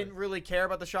sounds lovely. I didn't really care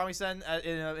about the shamisen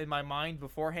in my mind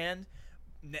beforehand.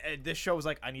 This show was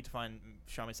like, I need to find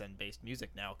shamisen based music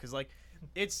now because like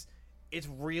it's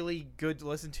really good to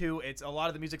listen to. It's a lot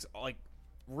of the music's like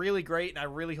really great, and I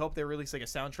really hope they release like a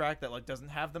soundtrack that like doesn't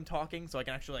have them talking, so I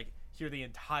can actually like hear the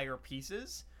entire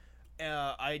pieces.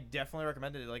 I definitely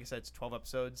recommend it. Like I said, it's 12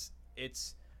 episodes.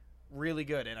 It's really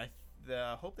good, and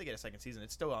I hope they get a second season.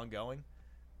 It's still ongoing,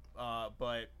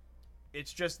 but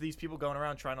it's just these people going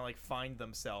around trying to like find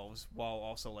themselves while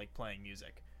also like playing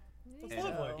music. That's And,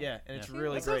 lovely. yeah, and it's Yeah.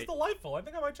 really That sounds great. delightful. I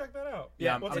think I might check that out.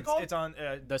 Yeah, What's it it's, called? It's on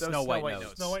Those Snow White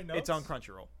Notes. Snow White It's on Notes?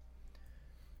 Crunchyroll.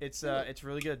 It's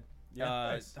really good. Nice.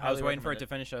 I was highly waiting for it recommend to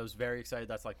finish. I was very excited.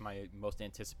 That's like my most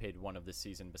anticipated one of this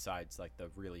season, besides like the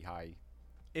really high.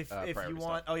 If priority you stuff.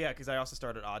 want, oh yeah, because I also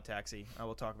started Odd Taxi. I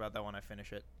will talk about that when I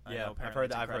finish it. I know, I've apparently heard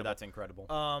it's that. I've heard incredible.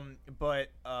 that's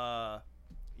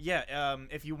incredible.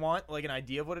 If you want like an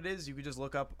idea of what it is, you could just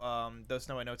look up those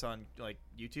Snow White Notes on like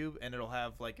YouTube, and it'll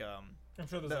have like I'm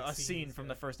sure there's a like scene scenes, from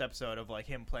yeah. the first episode of like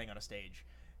him playing on a stage,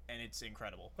 and it's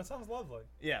incredible. That sounds lovely.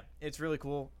 Yeah, it's really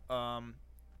cool.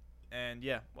 And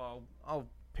yeah, well, I'll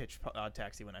pitch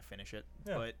Taxi when I finish it.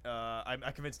 Yeah. But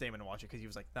I convinced Damon to watch it because he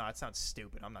was like, "No, it sounds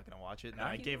stupid. I'm not gonna watch it." And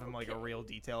I gave him like a real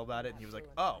detail about it, and he was like,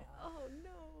 "Oh." Oh no.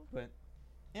 But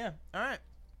yeah, all right.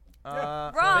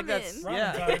 Yeah. I think that's, Ramen.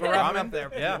 yeah, Ramen I think we're time. wrapping up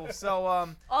there. Yeah. People. So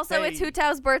Also, hey, it's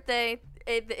Hu-Tao's birthday.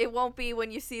 It won't be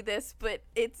when you see this, but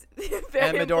it's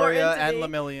very And Midoriya important to and me.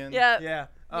 Lemillion. Yeah. yeah.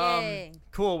 Yay.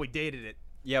 Cool. We dated it.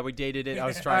 Yeah, we dated it. I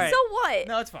was All trying. right. So what?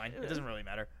 No, it's fine. It doesn't really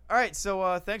matter. All right,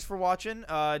 so thanks for watching.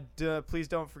 Please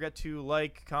don't forget to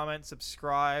like, comment,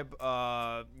 subscribe.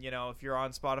 If you're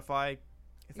on Spotify,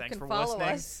 thanks can for follow listening.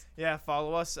 us. Yeah,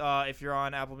 follow us. If you're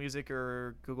on Apple Music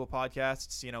or Google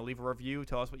Podcasts, leave a review.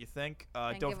 Tell us what you think.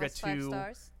 And Don't give forget us 5 to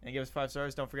stars. and give us 5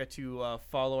 stars. Don't forget to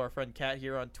follow our friend Kat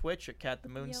here on Twitch at Kat the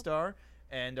Moonstar,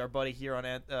 and our buddy here on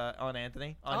Anthony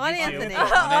On YouTube, Anthony.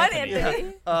 On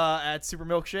Anthony. at Super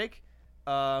Milkshake,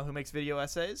 who makes video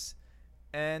essays.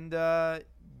 And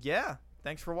yeah,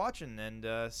 thanks for watching,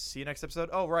 and see you next episode.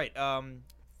 Oh, right.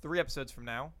 3 episodes from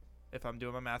now, if I'm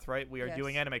doing my math right, we are Yes.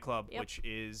 doing Anime Club, Yep. which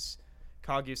is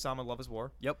Kaguya-sama Love is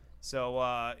War. Yep.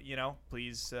 So,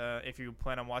 please, if you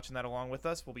plan on watching that along with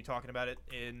us, we'll be talking about it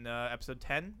in episode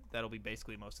 10. That'll be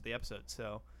basically most of the episode.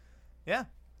 So, yeah,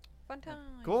 Fun time.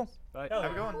 cool. Bye. Hell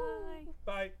Have a yeah. good one.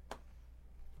 Bye.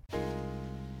 Bye.